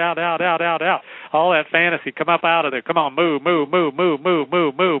 All that fantasy, come up out of there. Come on, move.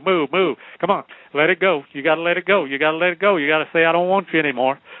 Come on, let it go. You got to let it go. You got to say, I don't want you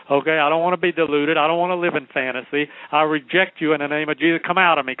anymore. Okay, I don't want to be deluded. I don't want to live in fantasy. I reject you in the name of Jesus. Come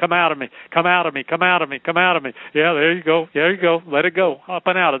out of me. Yeah, there you go. Let it go. Up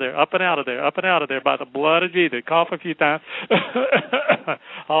and out of there by the blood of Jesus. Cough a few times.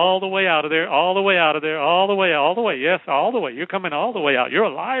 All the way out of there. Yes, all the way. You're coming all the way out. You're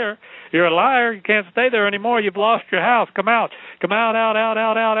a liar. You can't stay there anymore. You've lost your house. Come out. Out.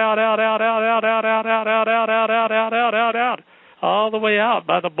 All the way out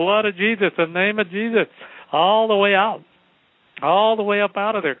by the blood of Jesus, the name of Jesus. All the way out. All the way up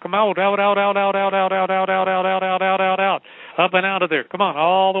out of there. Come out. Out. Up and out of there. Come on.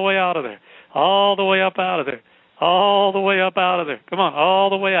 All the way out of there. All the way up out of there. All the way up out of there. Come on, all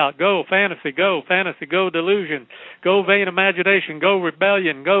the way out. Go fantasy, go delusion, go vain imagination, go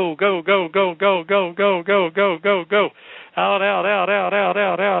rebellion, go. Out.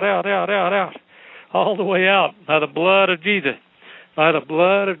 All the way out by the blood of Jesus. By the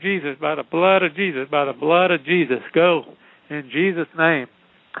blood of Jesus. Go in Jesus' name.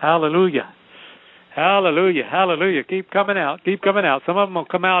 Hallelujah. Keep coming out. Some of them will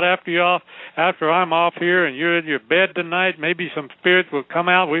come out after I'm off here and you're in your bed tonight. Maybe some spirits will come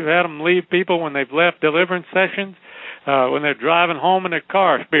out. We've had them leave people when they've left deliverance sessions. When they're driving home in their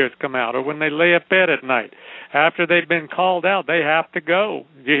car, spirits come out, or when they lay up bed at night. After they've been called out, they have to go.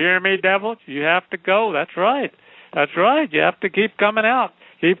 You hear me, devils? You have to go. That's right. You have to keep coming out.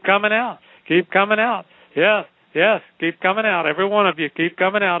 Keep coming out. Yes, keep coming out. Every one of you, keep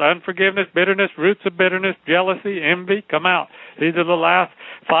coming out. Unforgiveness, bitterness, roots of bitterness, jealousy, envy, come out. These are the last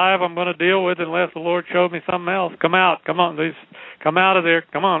 5 I'm going to deal with unless the Lord showed me something else. Come out. Come on, come out of there.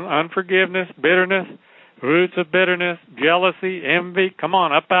 Come on, unforgiveness, bitterness,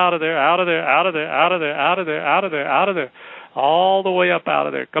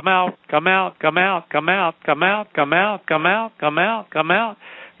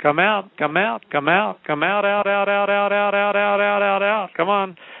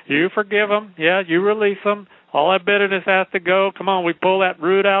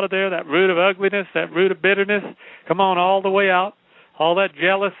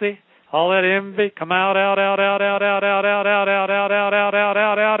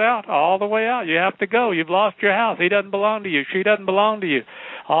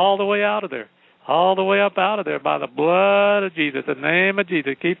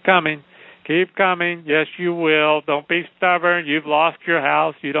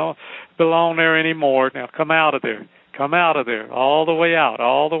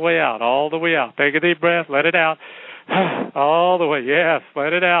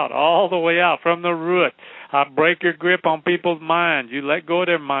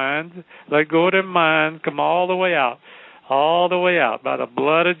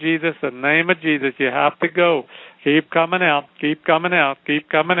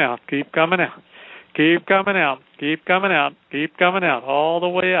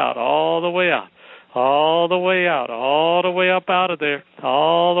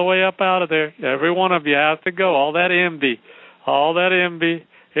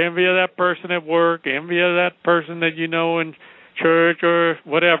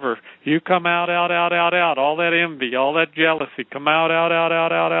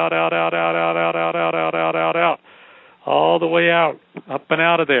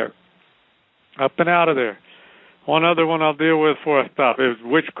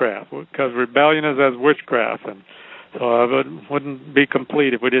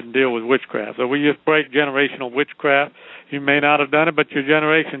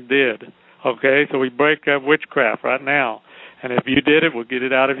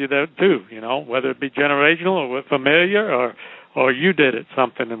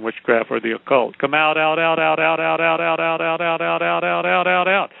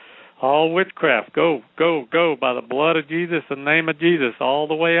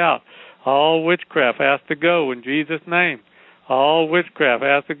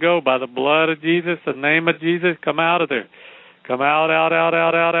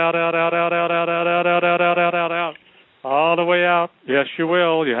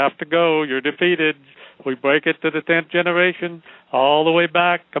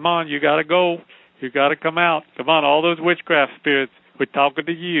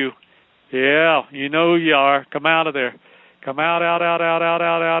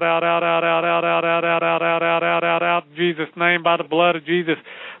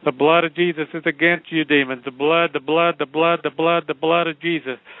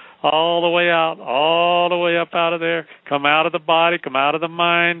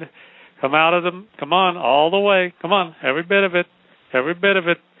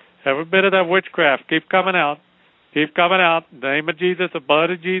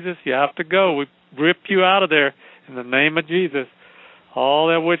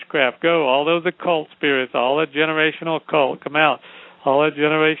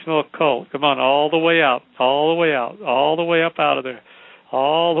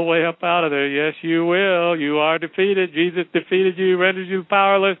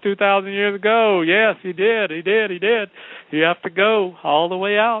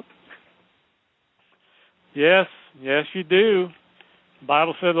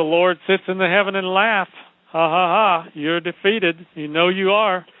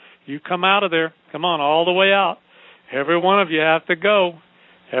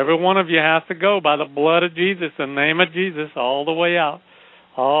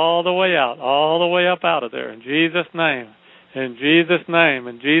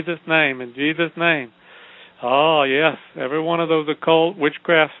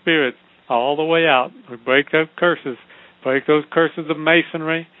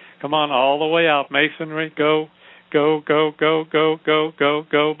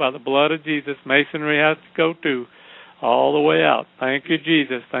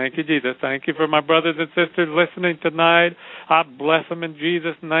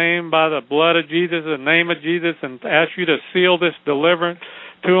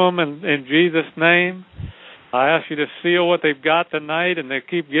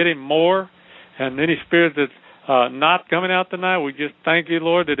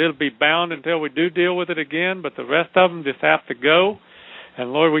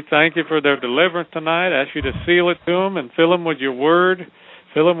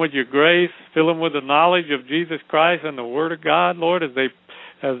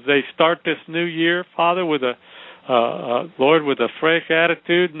 as they start this new year, Father, with Lord, with a fresh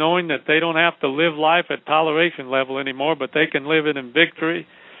attitude, knowing that they don't have to live life at toleration level anymore, but they can live it in victory,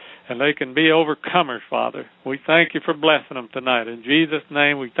 and they can be overcomers, Father. We thank you for blessing them tonight. In Jesus'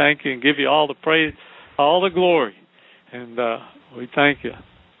 name, we thank you and give you all the praise, all the glory, and we thank you.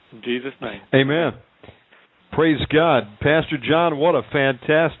 In Jesus' name. Amen. Praise God. Pastor John, what a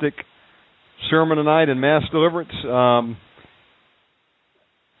fantastic sermon tonight in Mass Deliverance.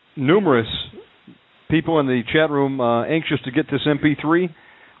 Numerous people in the chat room anxious to get this MP3,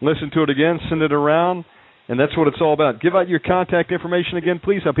 listen to it again, send it around, and that's what it's all about. Give out your contact information again,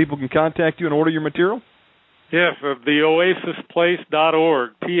 please, how people can contact you and order your material. Yes, theoasisplace.org,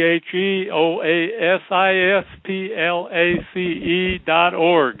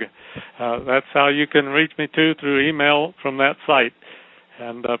 theoasisplace.org. That's how you can reach me, too, through email from that site.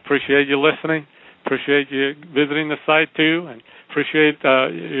 And appreciate you listening, appreciate you visiting the site, too, and appreciate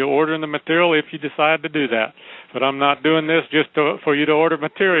you ordering the material if you decide to do that. But I'm not doing this just for you to order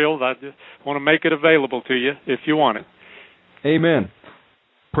materials. I just want to make it available to you if you want it. Amen.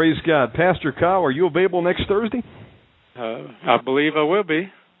 Praise God. Pastor Kyle, are you available next Thursday? I believe I will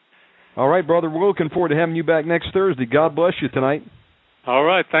be. All right, brother. We're looking forward to having you back next Thursday. God bless you tonight. All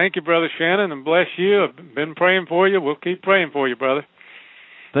right. Thank you, Brother Shannon, and bless you. I've been praying for you. We'll keep praying for you, brother.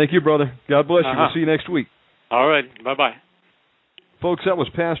 Thank you, brother. God bless you. We'll see you next week. All right. Bye-bye. Folks, that was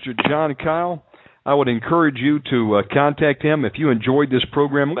Pastor John Kyle. I would encourage you to contact him. If you enjoyed this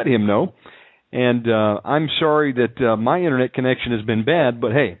program, let him know. And I'm sorry that my internet connection has been bad,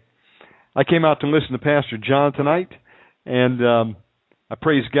 but hey, I came out to listen to Pastor John tonight, and I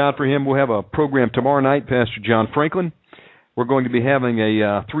praise God for him. We'll have a program tomorrow night, Pastor John Franklin. We're going to be having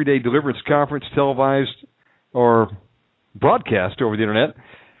a 3-day deliverance conference, televised or broadcast over the internet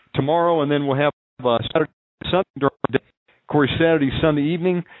tomorrow, and then we'll have Saturday, Sunday during the day. Of course, Saturday, Sunday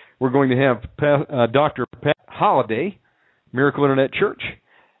evening, we're going to have Dr. Pat Holliday, Miracle Internet Church.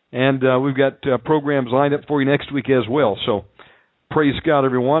 And we've got programs lined up for you next week as well. So praise God,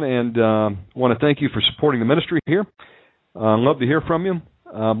 everyone, and want to thank you for supporting the ministry here. Love to hear from you.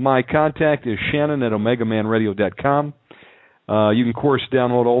 My contact is Shannon at OmegamanRadio.com. You can, of course,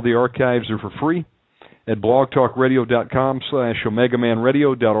 download all the archives. They're for free at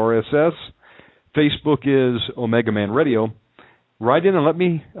blogtalkradio.com/OmegamanRadio.RSS. Facebook is Omegaman Radio. Write in and let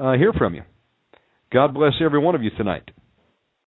me hear from you. God bless every one of you tonight.